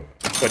right.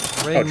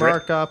 What? Ring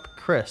Mark up,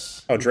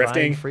 Chris. Oh, You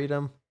drifting? buying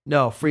Freedom?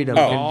 No, Freedom.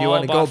 Oh. Do you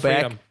want to go Bought back?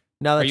 Freedom.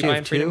 Now Are that you you buying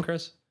have 2? Freedom,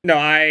 Chris? No,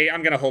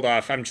 I'm gonna hold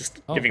off. I'm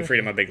just giving Okay.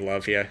 Freedom a big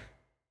love. Yeah.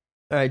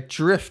 All right,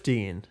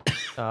 Drifting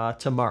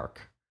to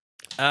Mark.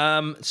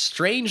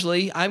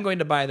 Strangely, I'm going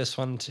to buy this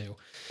one too.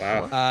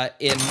 Wow.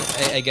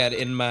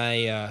 In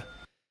my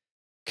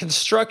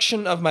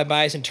construction of my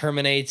buys and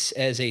terminates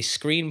as a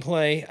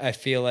screenplay, I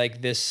feel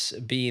like this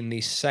being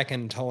the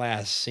second to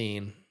last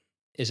scene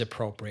is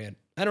appropriate.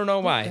 I don't know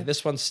why. Okay.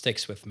 This one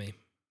sticks with me.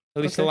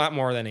 At least Okay. a lot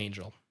more than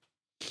Angel.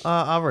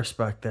 I'll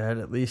respect that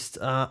at least.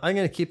 I'm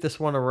going to keep this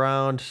one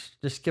around.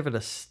 Just give it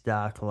a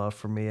stock love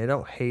for me. I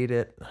don't hate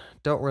it.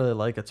 Don't really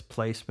like its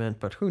placement,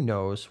 but who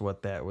knows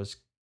what that was,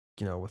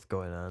 what's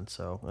going on.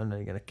 So I'm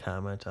not going to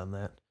comment on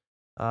that.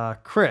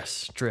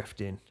 Chris,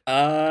 Drifting.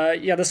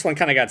 Yeah, this one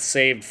kind of got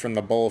saved from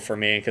the bowl for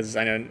me, because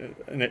I know,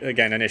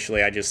 again,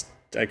 initially I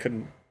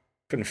couldn't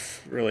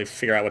really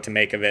figure out what to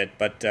make of it,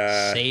 but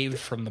Saved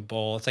from the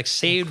bowl. It's like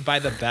Saved by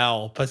the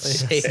Bell, but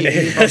Saved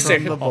saved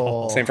from the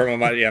bowl. Same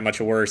from a much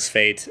worse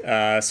fate.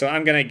 So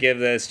I'm gonna give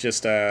this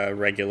just a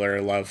regular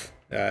love.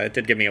 It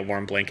did give me a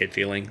warm blanket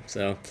feeling.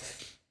 So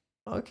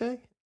Okay.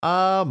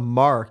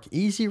 Mark,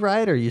 Easy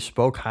Rider. You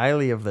spoke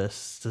highly of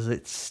this. Does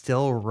it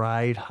still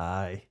ride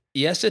high?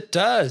 Yes, it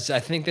does.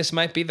 I think this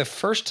might be the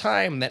first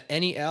time that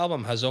any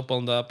album has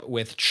opened up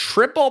with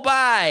triple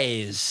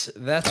buys.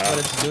 That's what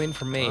it's doing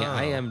for me. Wow.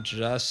 I am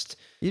just...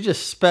 You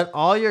just spent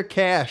all your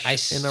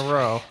cash in a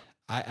row.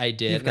 I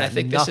did. You've And I got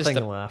think this is nothing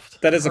the left.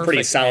 that is a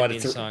pretty perfect solid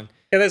ending song.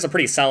 Yeah, that's a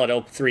pretty solid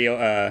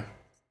opening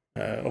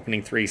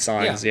 3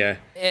 songs. Yeah,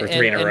 or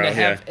 3 in a row. And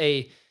to have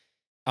a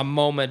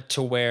moment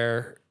to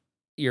where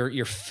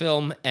your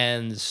film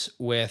ends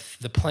with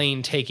the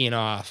plane taking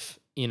off,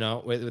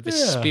 with the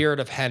spirit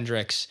of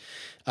Hendrix,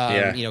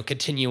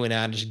 continuing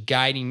on, just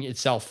guiding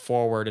itself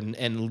forward and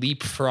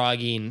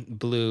leapfrogging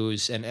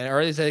blues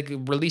or it's like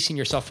releasing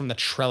yourself from the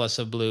trellis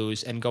of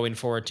blues and going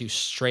forward to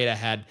straight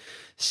ahead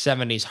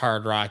 70s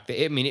hard rock.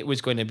 I mean,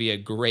 it's going to be a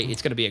great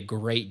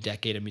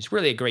decade of music,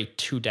 really a great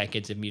 2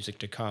 decades of music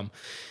to come.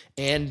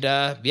 And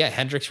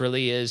Hendrix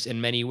really is in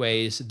many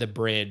ways the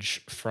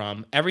bridge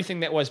from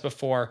everything that was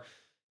before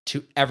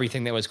to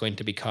everything that was going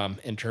to become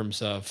in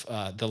terms of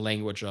the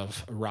language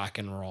of rock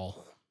and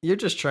roll. You're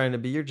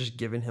just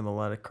giving him a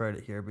lot of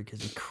credit here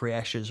because he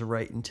crashes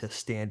right into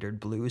standard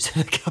blues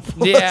in a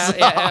couple Yeah, of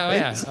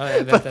yeah, songs. oh,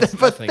 yeah. But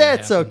definitely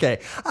that's gonna happen.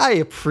 okay. I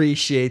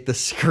appreciate the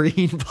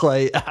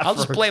screenplay effort. I'll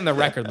just blame the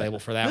record label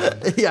for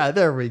that one. Yeah,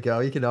 there we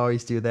go. You can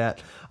always do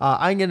that.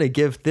 I'm going to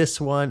give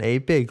this one a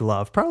big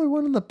love. Probably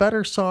one of the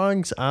better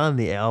songs on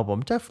the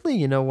album. Definitely,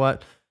 you know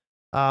what?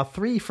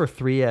 3 for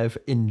 3 I've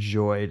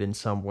enjoyed in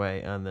some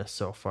way on this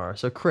so far.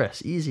 So,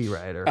 Chris, Easy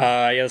Rider.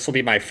 Yeah, this will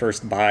be my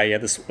first buy. Yeah,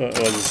 this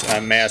was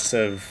a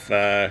massive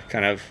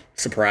kind of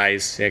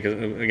surprise. Yeah, 'cause,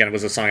 again, it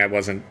was a song I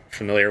wasn't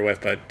familiar with,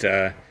 but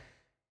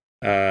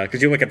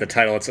because you look at the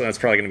title, it's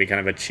probably going to be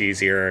kind of a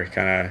cheesier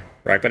kind of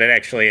rock, but it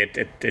actually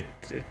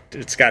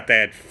it's got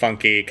that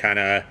funky kind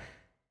of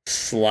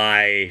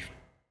sly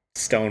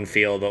stone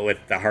feel, but with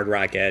the hard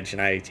rock edge,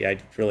 and I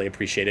really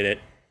appreciated it.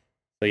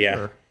 So yeah.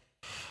 Sure.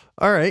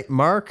 All right,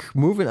 Mark,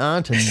 moving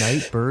on to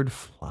Nightbird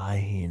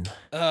Flying.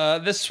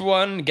 This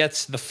one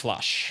gets the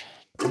flush.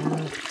 The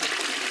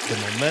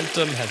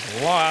momentum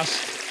has lost.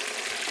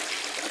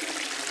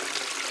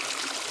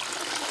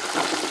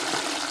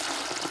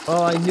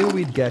 Oh, I knew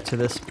we'd get to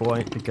this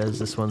point because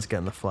this one's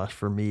getting the flush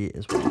for me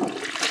as well.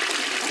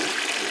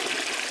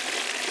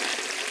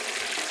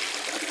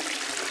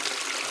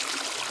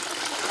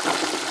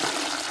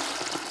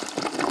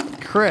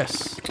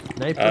 Chris,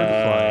 Nightbird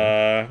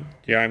Flying.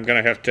 Yeah, I'm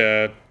gonna have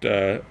to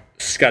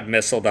Scud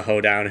missile the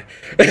hoedown.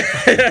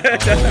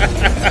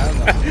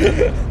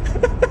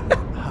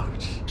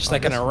 Just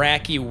like an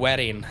Iraqi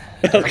wedding.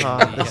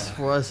 This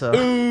was a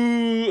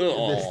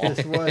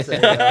this was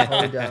a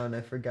hold down.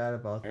 I forgot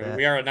about that.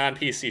 We are a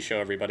non-PC show,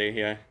 everybody.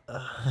 Yeah.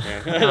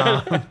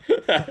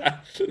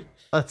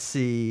 Let's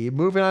see.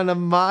 Moving on to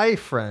My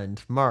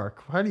Friend,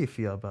 Mark. How do you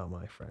feel about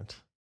My Friend?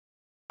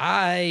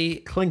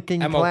 I'm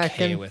Clinking, okay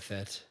clacking. with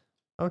it.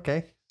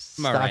 Okay.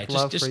 I'm all Stock right.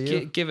 love Just for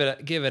you. give it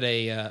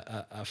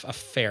a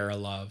fair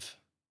love.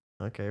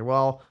 Okay.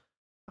 Well,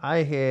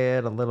 I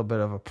had a little bit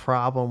of a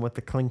problem with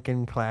the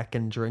clinking,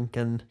 clacking,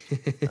 drinking.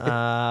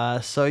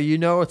 So you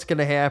know what's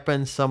gonna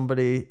happen.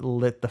 Somebody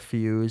lit the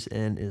fuse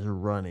and is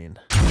running.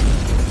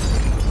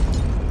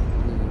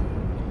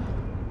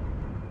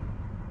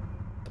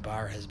 The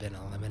bar has been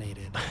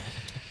eliminated.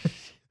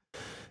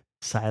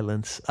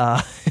 Silence.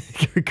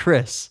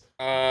 Chris.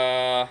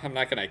 I'm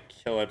not gonna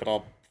kill it, but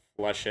I'll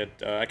flush it.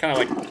 I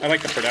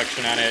like the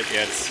production on it.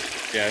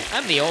 Yeah,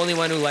 I'm the only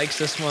one who likes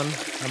this one.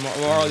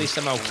 Or at least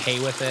I'm okay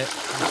with it.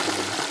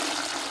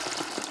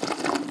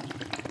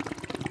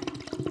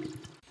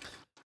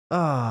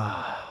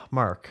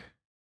 Mark.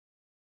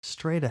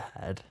 Straight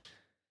ahead.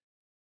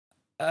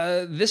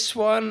 This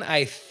one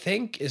I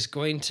think is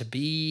going to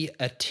be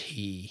a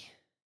T.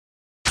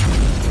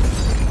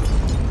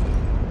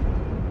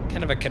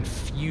 Kind of a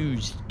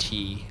confused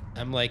T.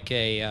 I'm like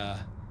I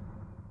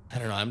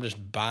don't know. I'm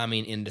just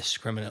bombing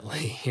indiscriminately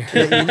here.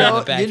 You know,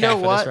 the back you know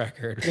half what? Of this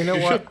record. You know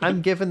what?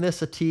 I'm giving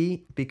this a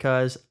T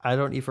because I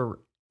don't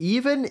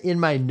even in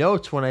my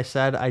notes when I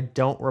said I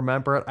don't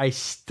remember it, I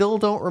still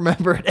don't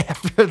remember it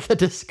after the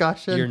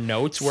discussion. Your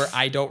notes where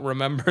I don't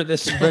remember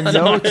this The one.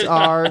 notes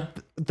are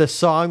the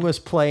song was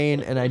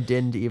playing and I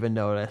didn't even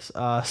notice.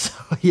 So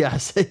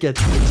yes, it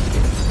gets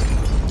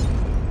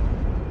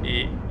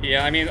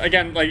Yeah, I mean,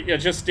 again,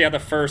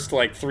 the first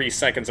 3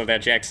 seconds of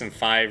that Jackson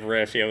 5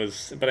 riff,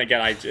 but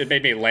again, it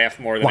made me laugh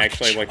more than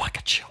actually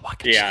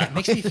yeah. It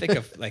makes me think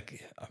of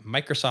like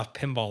Microsoft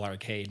Pinball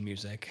Arcade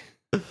music.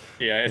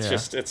 Yeah,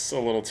 it's a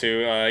little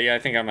too. Yeah, I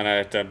think I'm gonna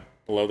have to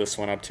blow this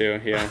one up too.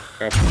 Yeah.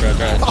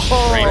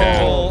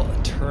 Roll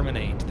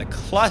terminate. The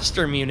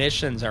cluster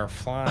munitions are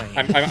flying.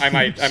 I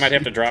might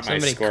have to drop my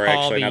Somebody score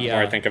call actually. Now the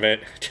more I think of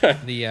it.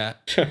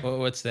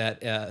 What's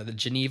that? The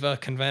Geneva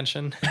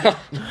Convention.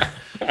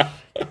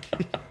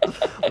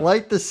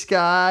 Light the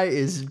Sky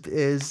is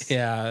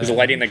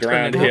lighting the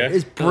ground. Yeah.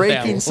 Is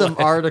breaking some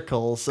Yeah.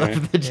 articles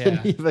of the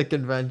Geneva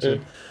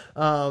Convention.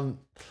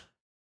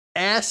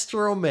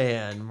 Astro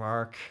Man,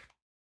 Mark.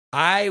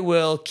 I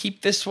will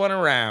keep this one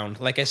around.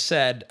 Like I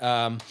said,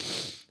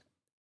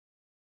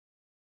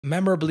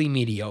 memorably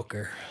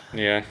mediocre.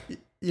 Yeah.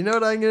 You know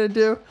what I'm gonna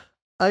do?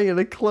 I'm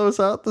gonna close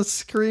out the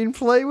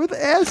screenplay with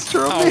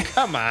Astro Oh, Man.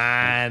 come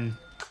on.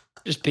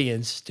 Just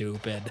being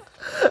stupid.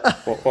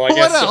 Well, I What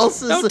guess.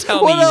 else is Don't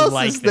tell what me you else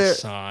like is there? this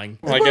song.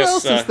 Well, I What guess.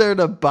 else is there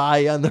to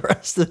buy on the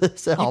rest of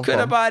this album? You could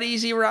have bought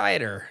Easy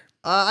Rider.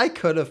 I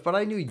could have, but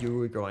I knew you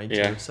were going to,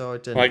 Yeah. so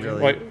it didn't Like,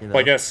 really. like, you know.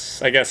 well, I guess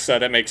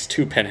that makes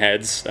 2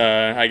 pinheads.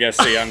 I guess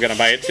I'm gonna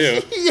buy it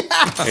too.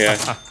 Yeah.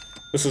 Yeah.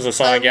 This is a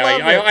song. Yeah, love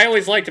it. I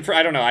always liked it.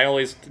 I don't know. I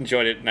always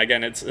enjoyed it. And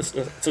again, it's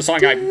a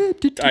song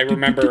I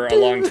remember a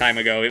long time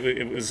ago.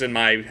 It was in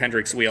my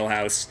Hendrix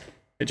wheelhouse.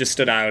 It just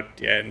stood out.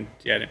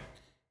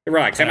 It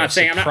rocks. I'm not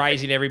saying I'm not.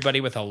 surprising everybody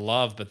with a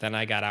love, but then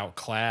I got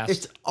outclassed.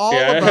 It's all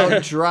Yeah.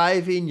 about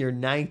driving your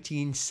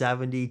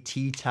 1970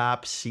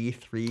 T-top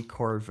C3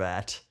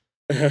 Corvette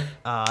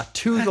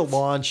to the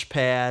launch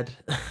pad.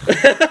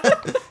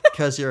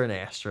 because you're an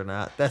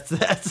astronaut. That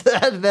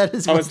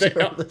is Oh, what is that-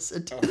 you're oh.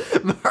 listening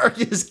to. Mark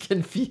is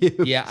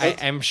confused. Yeah,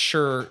 I'm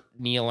sure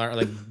Neil,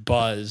 like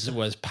Buzz,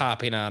 was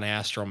popping on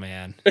Astro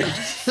Man,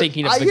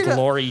 thinking of the You know-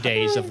 glory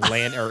days of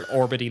land or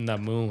orbiting the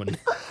moon.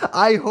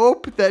 I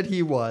hope that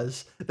he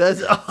was.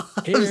 That's all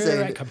I'm Here I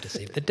saying. come to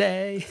save the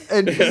day.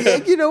 And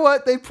you know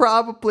what? They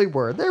probably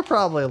were. They're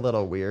probably a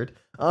little weird.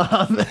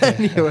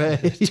 Anyway.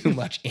 Too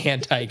much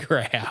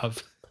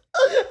anti-grav.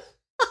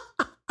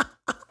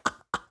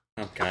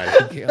 Oh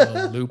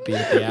God. Loopy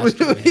at the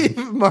Astro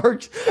Man.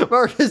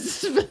 Mark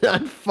has been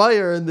on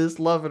fire in this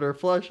Love It or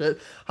Flush It.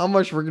 How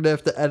much we're going to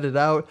have to edit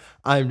out,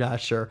 I'm not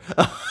sure.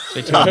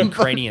 Wait till the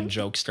Ukrainian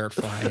jokes start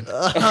flying.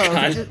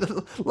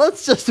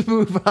 Let's just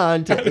move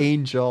on to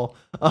Angel.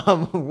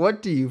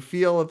 What do you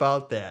feel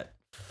about that,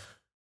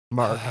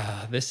 Mark?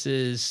 This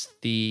is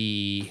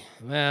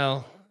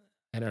well,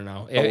 I don't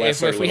know.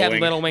 lesser If we had Little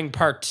Wing. Little Wing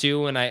Part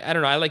 2, and I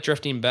don't know, I like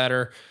Drifting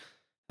better.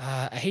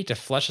 I hate to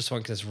flush this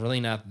one because it's really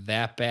not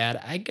that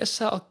bad. I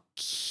guess I'll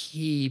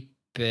keep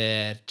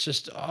it.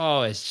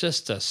 It's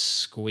just a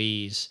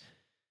squeeze.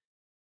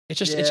 It's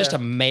just a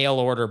mail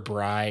order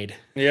bride.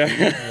 Yeah.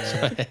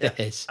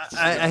 It's,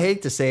 I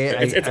hate to say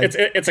it.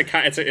 It's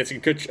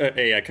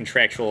a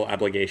contractual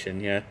obligation.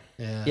 Yeah.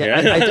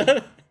 Yeah,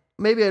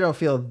 maybe I don't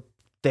feel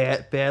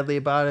that badly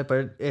about it,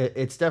 but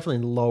it's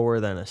definitely lower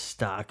than a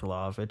stock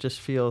love. It just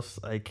feels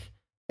like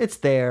it's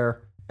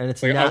there, and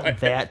it's Like, not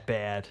that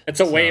bad. It's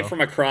away So-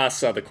 from across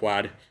the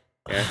quad.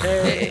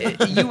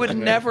 Yeah. you would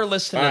never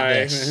listen to Bye.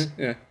 this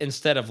Yeah.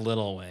 instead of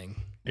Little Wing.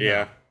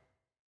 Yeah.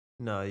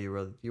 No, you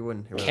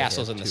wouldn't. Really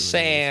Castles have in the too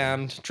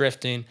sand,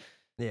 drifting.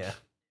 many. Yeah.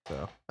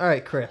 So, all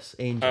right, Chris,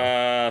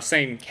 Angel.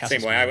 Same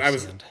Castles way. in the I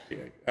was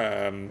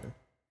sand.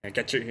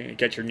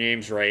 get your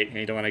names right, and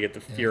you don't want to get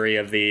the fury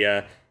of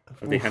the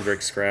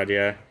Hendrix crowd.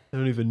 Yeah. I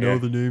don't even know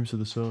the names of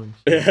the songs.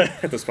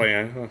 At this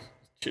point,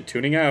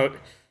 tuning out.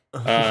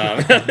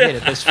 Made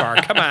it this far.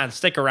 Come on,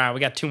 stick around. We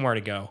got 2 more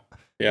to go.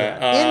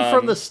 Yeah. In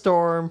from the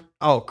storm.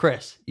 Oh,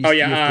 Chris. You Oh have to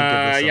give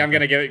yeah. this Yeah. I'm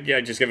something.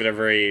 gonna just give it a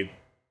very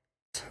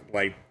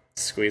light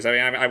squeeze. I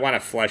mean, I want to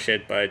flush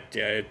it, but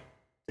it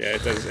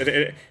does.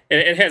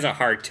 It has a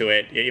heart to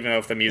it, even though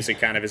if the music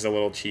kind of is a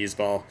little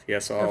cheeseball. Yeah.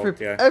 So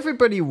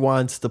Everybody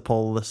wants to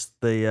pull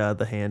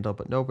the handle,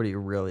 but nobody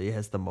really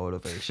has the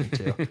motivation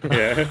to.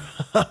 yeah.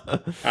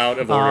 Out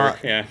of order.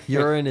 Yeah.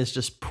 Urine is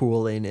just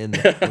pooling in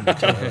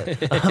the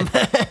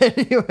toilet.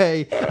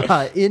 Anyway,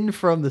 in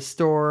from the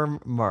storm,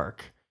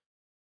 Mark.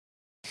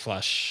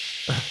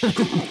 Flush.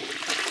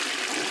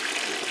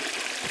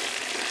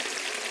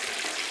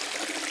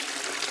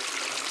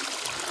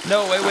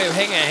 No, wait,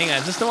 hang on.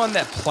 Is this the one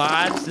that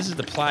plods? This is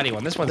the plotty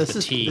one. This one's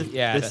the T.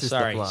 this is the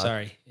sorry. plot.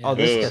 Yeah. Oh,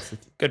 this Ugh. gets the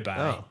Goodbye.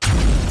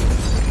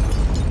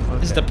 Oh.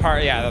 This is the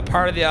part, the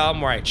part of the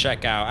album where I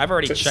check out. I've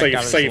already checked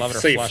out. So you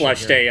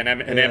flushed A and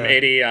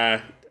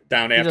M80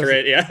 down after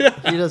it. Yeah.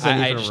 He doesn't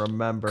I even just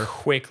remember.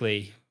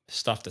 quickly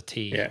stuffed the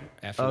T. Yeah.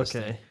 After this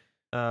Okay. thing.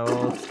 Well,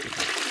 let's see.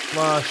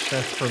 Flush.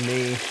 That's for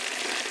me.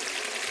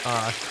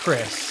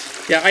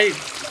 Chris. Yeah,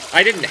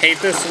 I didn't hate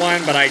this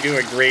one, but I do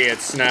agree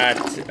it's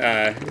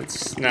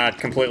not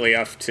completely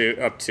up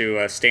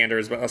to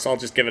standards. But so I'll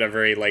just give it a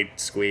very light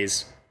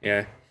squeeze.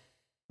 Yeah.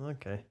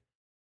 Okay.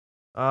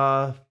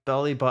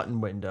 Belly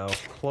Button Window.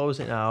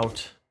 Closing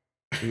out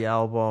the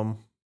album,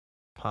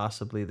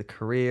 possibly the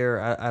career.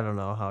 I don't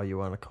know how you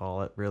want to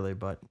call it, really,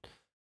 but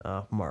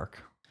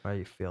Mark, how are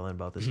you feeling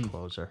about this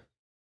closer?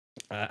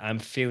 I'm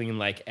feeling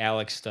like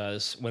Alex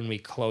does when we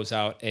close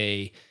out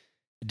a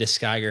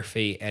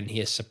discography and he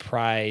is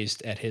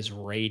surprised at his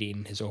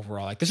rating, his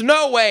overall. Like, there's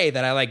no way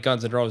that I like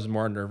Guns N' Roses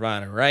more than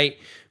Nirvana, right?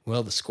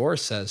 Well, the score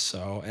says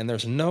so. And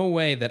there's no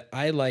way that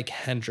I like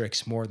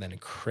Hendrix more than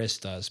Chris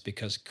does,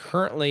 because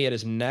currently it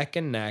is neck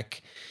and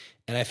neck.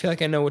 And I feel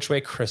like I know which way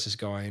Chris is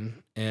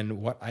going.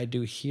 And what I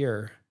do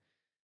here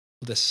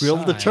will decide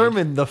We'll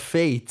determine the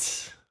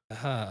fate.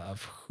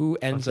 of who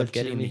ends Of up the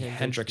getting the Jimi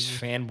Hendrix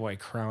Hendrix fanboy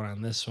crown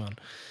on this one.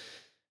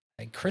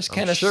 And Chris I'm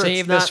kind of sure it's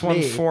saved this not one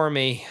me. for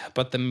me,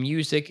 but the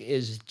music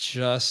is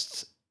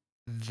just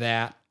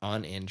that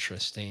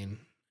uninteresting.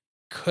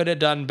 Could have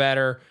done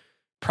better,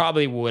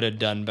 probably would have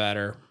done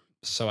better.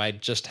 So I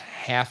just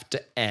have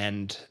to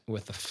end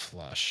with a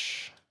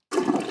flush.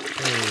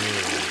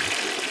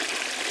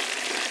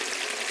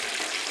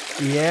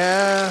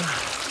 Yeah.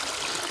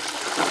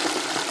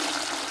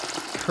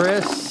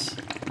 Chris,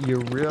 you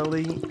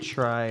really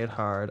tried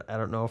hard. I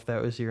don't know if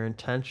that was your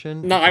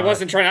intention. No, I but-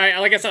 wasn't trying.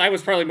 Like I said, I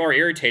was probably more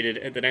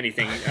irritated than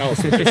anything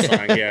else with this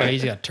song. But Yeah.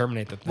 he's got to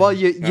terminate the thing. Well,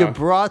 you Oh.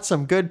 brought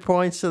some good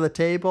points to the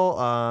table.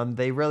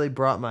 They really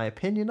brought my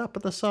opinion up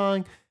with the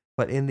song,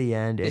 but in the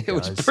end, it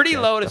was does pretty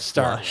get low to the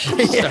start.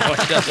 flush. So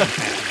it doesn't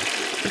matter.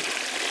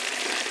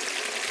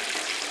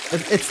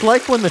 It's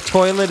like when the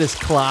toilet is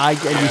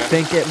clogged and you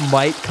think it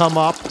might come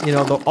up. You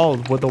know,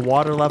 with the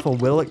water level,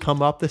 will it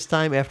come up this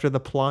time after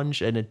the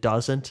plunge? And it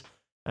doesn't.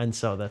 And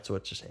so that's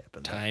what just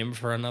happened. Time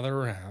for another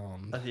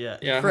round. Yeah,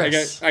 Yeah.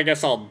 Chris. I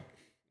guess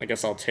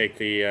I'll take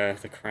the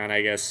crown.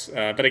 I guess.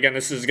 But again,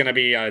 this is gonna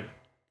be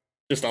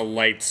just a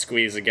light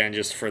squeeze again,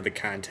 just for the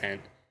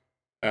content.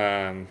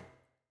 Yeah,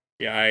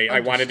 I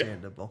wanted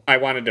Understandable.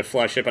 to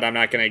flush it, but I'm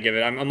not gonna give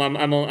it.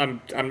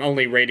 I'm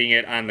only rating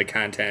it on the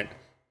content.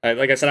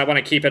 Like I said, I want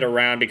to keep it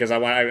around because I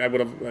would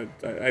have.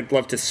 I'd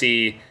love to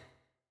see.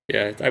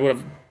 Yeah, I would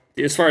have.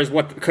 As far as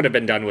what could have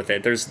been done with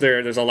it, there's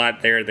a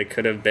lot there that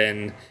could have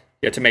been.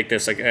 Yeah, to make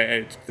this like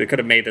they could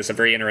have made this a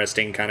very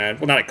interesting kind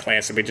of, well, not a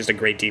classic, but just a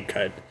great deep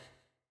cut.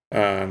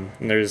 And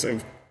there's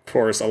of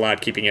course a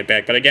lot keeping it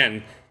back, but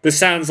again, this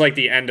sounds like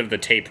the end of the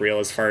tape reel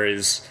as far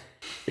as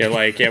There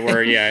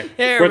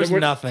was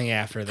nothing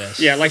after this.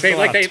 Yeah, like Just a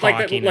lot of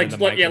talking into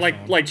the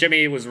like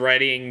Jimmy was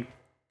writing,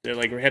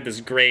 like we had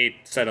this great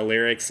set of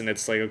lyrics, and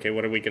it's like, okay,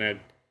 what are we gonna?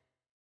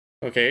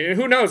 Okay,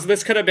 who knows?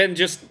 This could have been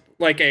just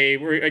like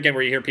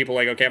where you hear people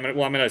like, okay, I'm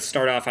gonna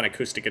start off on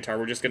acoustic guitar.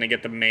 We're just gonna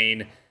get the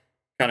main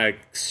kind of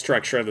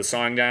structure of the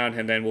song down,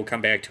 and then we'll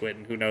come back to it.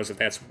 And who knows if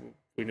that's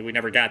we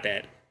never got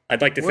that.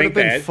 I'd like to think Would have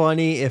been that.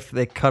 funny if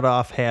they cut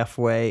off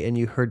halfway and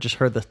you just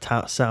heard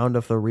the sound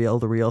of the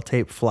reel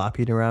tape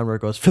flopping around where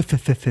it goes. Yeah,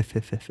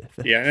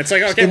 and it's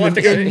like, okay, we'll have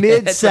to go. In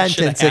mid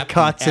sentence, it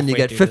cuts and you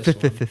get.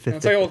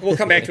 It's like, we'll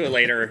come back to it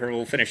later, or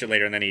we'll finish it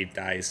later, and then he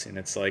dies, and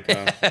it's like,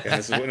 okay,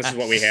 this is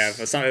what we have.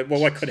 A song,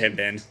 well, what could have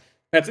been?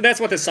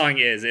 That's what this song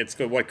is. It's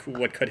what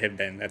could have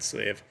been. That's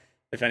if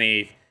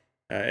any.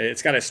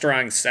 It's got a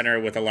strong center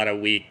with a lot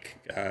of weak.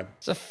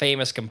 It's a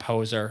famous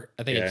composer.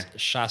 I think it's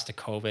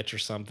Shostakovich or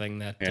something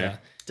that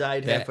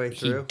Died halfway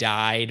through. He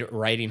died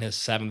writing his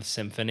 7th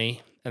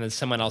symphony, and then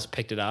someone else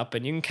picked it up,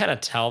 and you can kind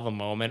of tell the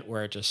moment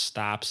where it just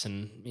stops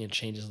and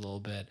changes a little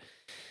bit.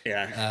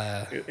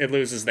 Yeah, it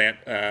loses that.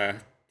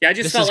 I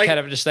just this felt is like kind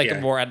of just like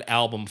more an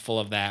album full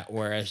of that,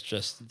 whereas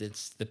just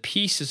the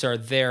pieces are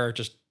there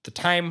just the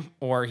time,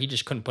 or he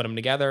just couldn't put them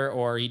together,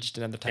 or he just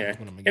didn't have the time to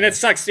put them together. And it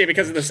sucks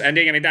because of this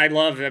ending. I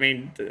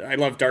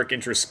love dark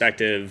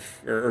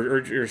introspective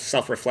or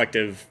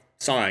self-reflective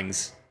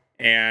songs,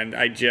 and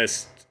I'd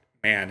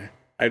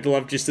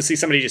love just to see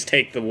somebody just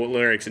take the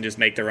lyrics and just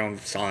make their own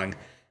song.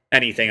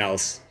 Anything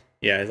else,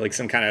 like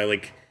some kind of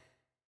like,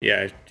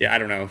 I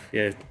don't know,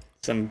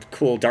 some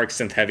cool dark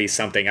synth heavy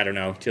something. I don't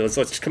know.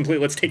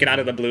 Let's take it out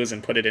of the blues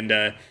and put it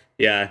into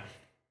the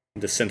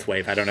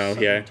synthwave. I don't know.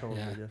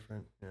 Totally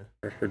different. Yeah.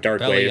 Or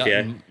dark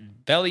wave.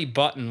 Belly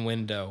button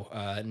window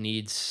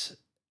needs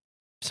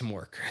some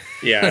work.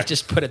 Yeah.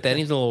 Just put it there.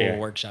 Needs a little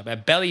workshop. A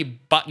belly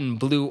button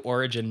blue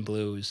origin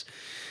blues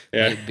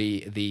would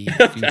be the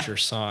future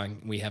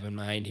song we have in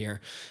mind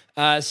here.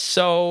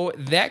 So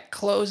that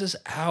closes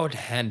out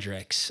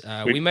Hendrix.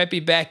 We might be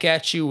back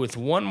at you with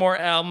one more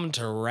album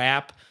to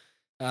wrap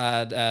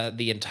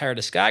the entire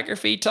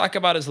discography, talk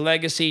about his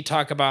legacy,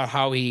 talk about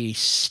how he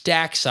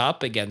stacks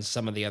up against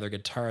some of the other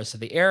guitarists of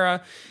the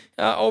era.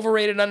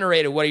 Overrated,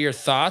 underrated, what are your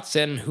thoughts?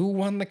 And who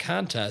won the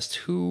contest?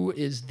 Who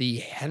is the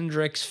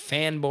Hendrix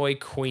fanboy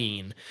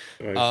queen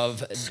of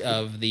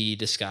the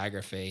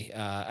discography?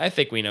 I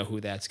think we know who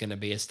that's going to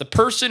be. It's the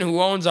person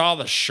who owns all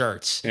the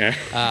shirts. Yeah.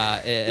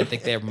 I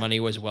think their money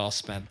was well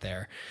spent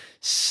there.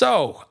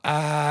 So,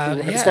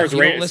 as far as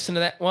don't listen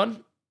to that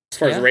one. As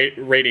far as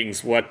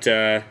ratings, what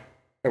are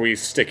we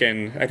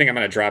sticking? I think I'm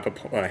going to drop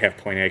a half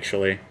point,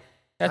 actually.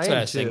 That's what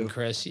I was thinking,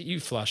 Chris. You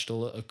flushed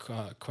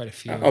quite a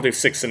few. I'll do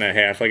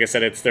 6.5. Like I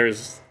said,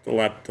 there's a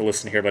lot to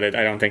listen here, but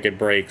I don't think it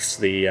breaks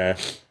the.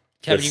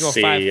 Kevin, you go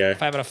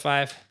 5 out of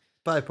 5?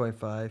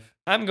 5.5.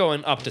 I'm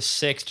going up to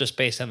 6 just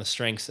based on the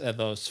strengths of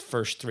those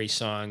first 3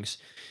 songs,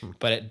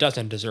 but it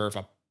doesn't deserve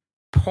a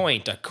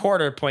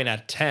quarter point,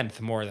 a tenth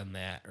more than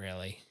that,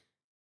 really.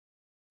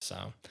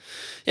 So,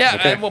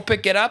 we'll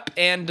pick it up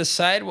and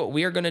decide what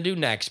we are going to do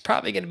next.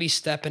 Probably going to be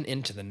stepping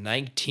into the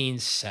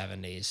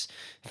 1970s.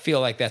 I feel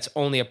like that's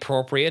only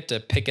appropriate to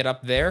pick it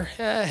up there.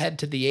 Head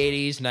to the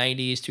 80s,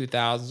 90s,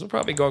 2000s. We'll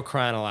probably go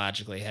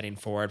chronologically heading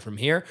forward from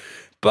here.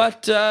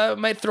 But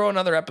might throw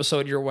another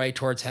episode your way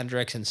towards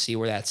Hendrix and see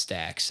where that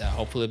stacks.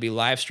 Hopefully it'll be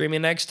live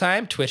streaming next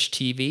time, Twitch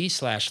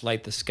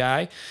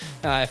TV/LightTheSky,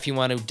 if you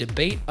want to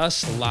debate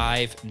us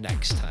live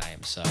next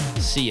time. So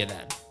see you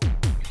then.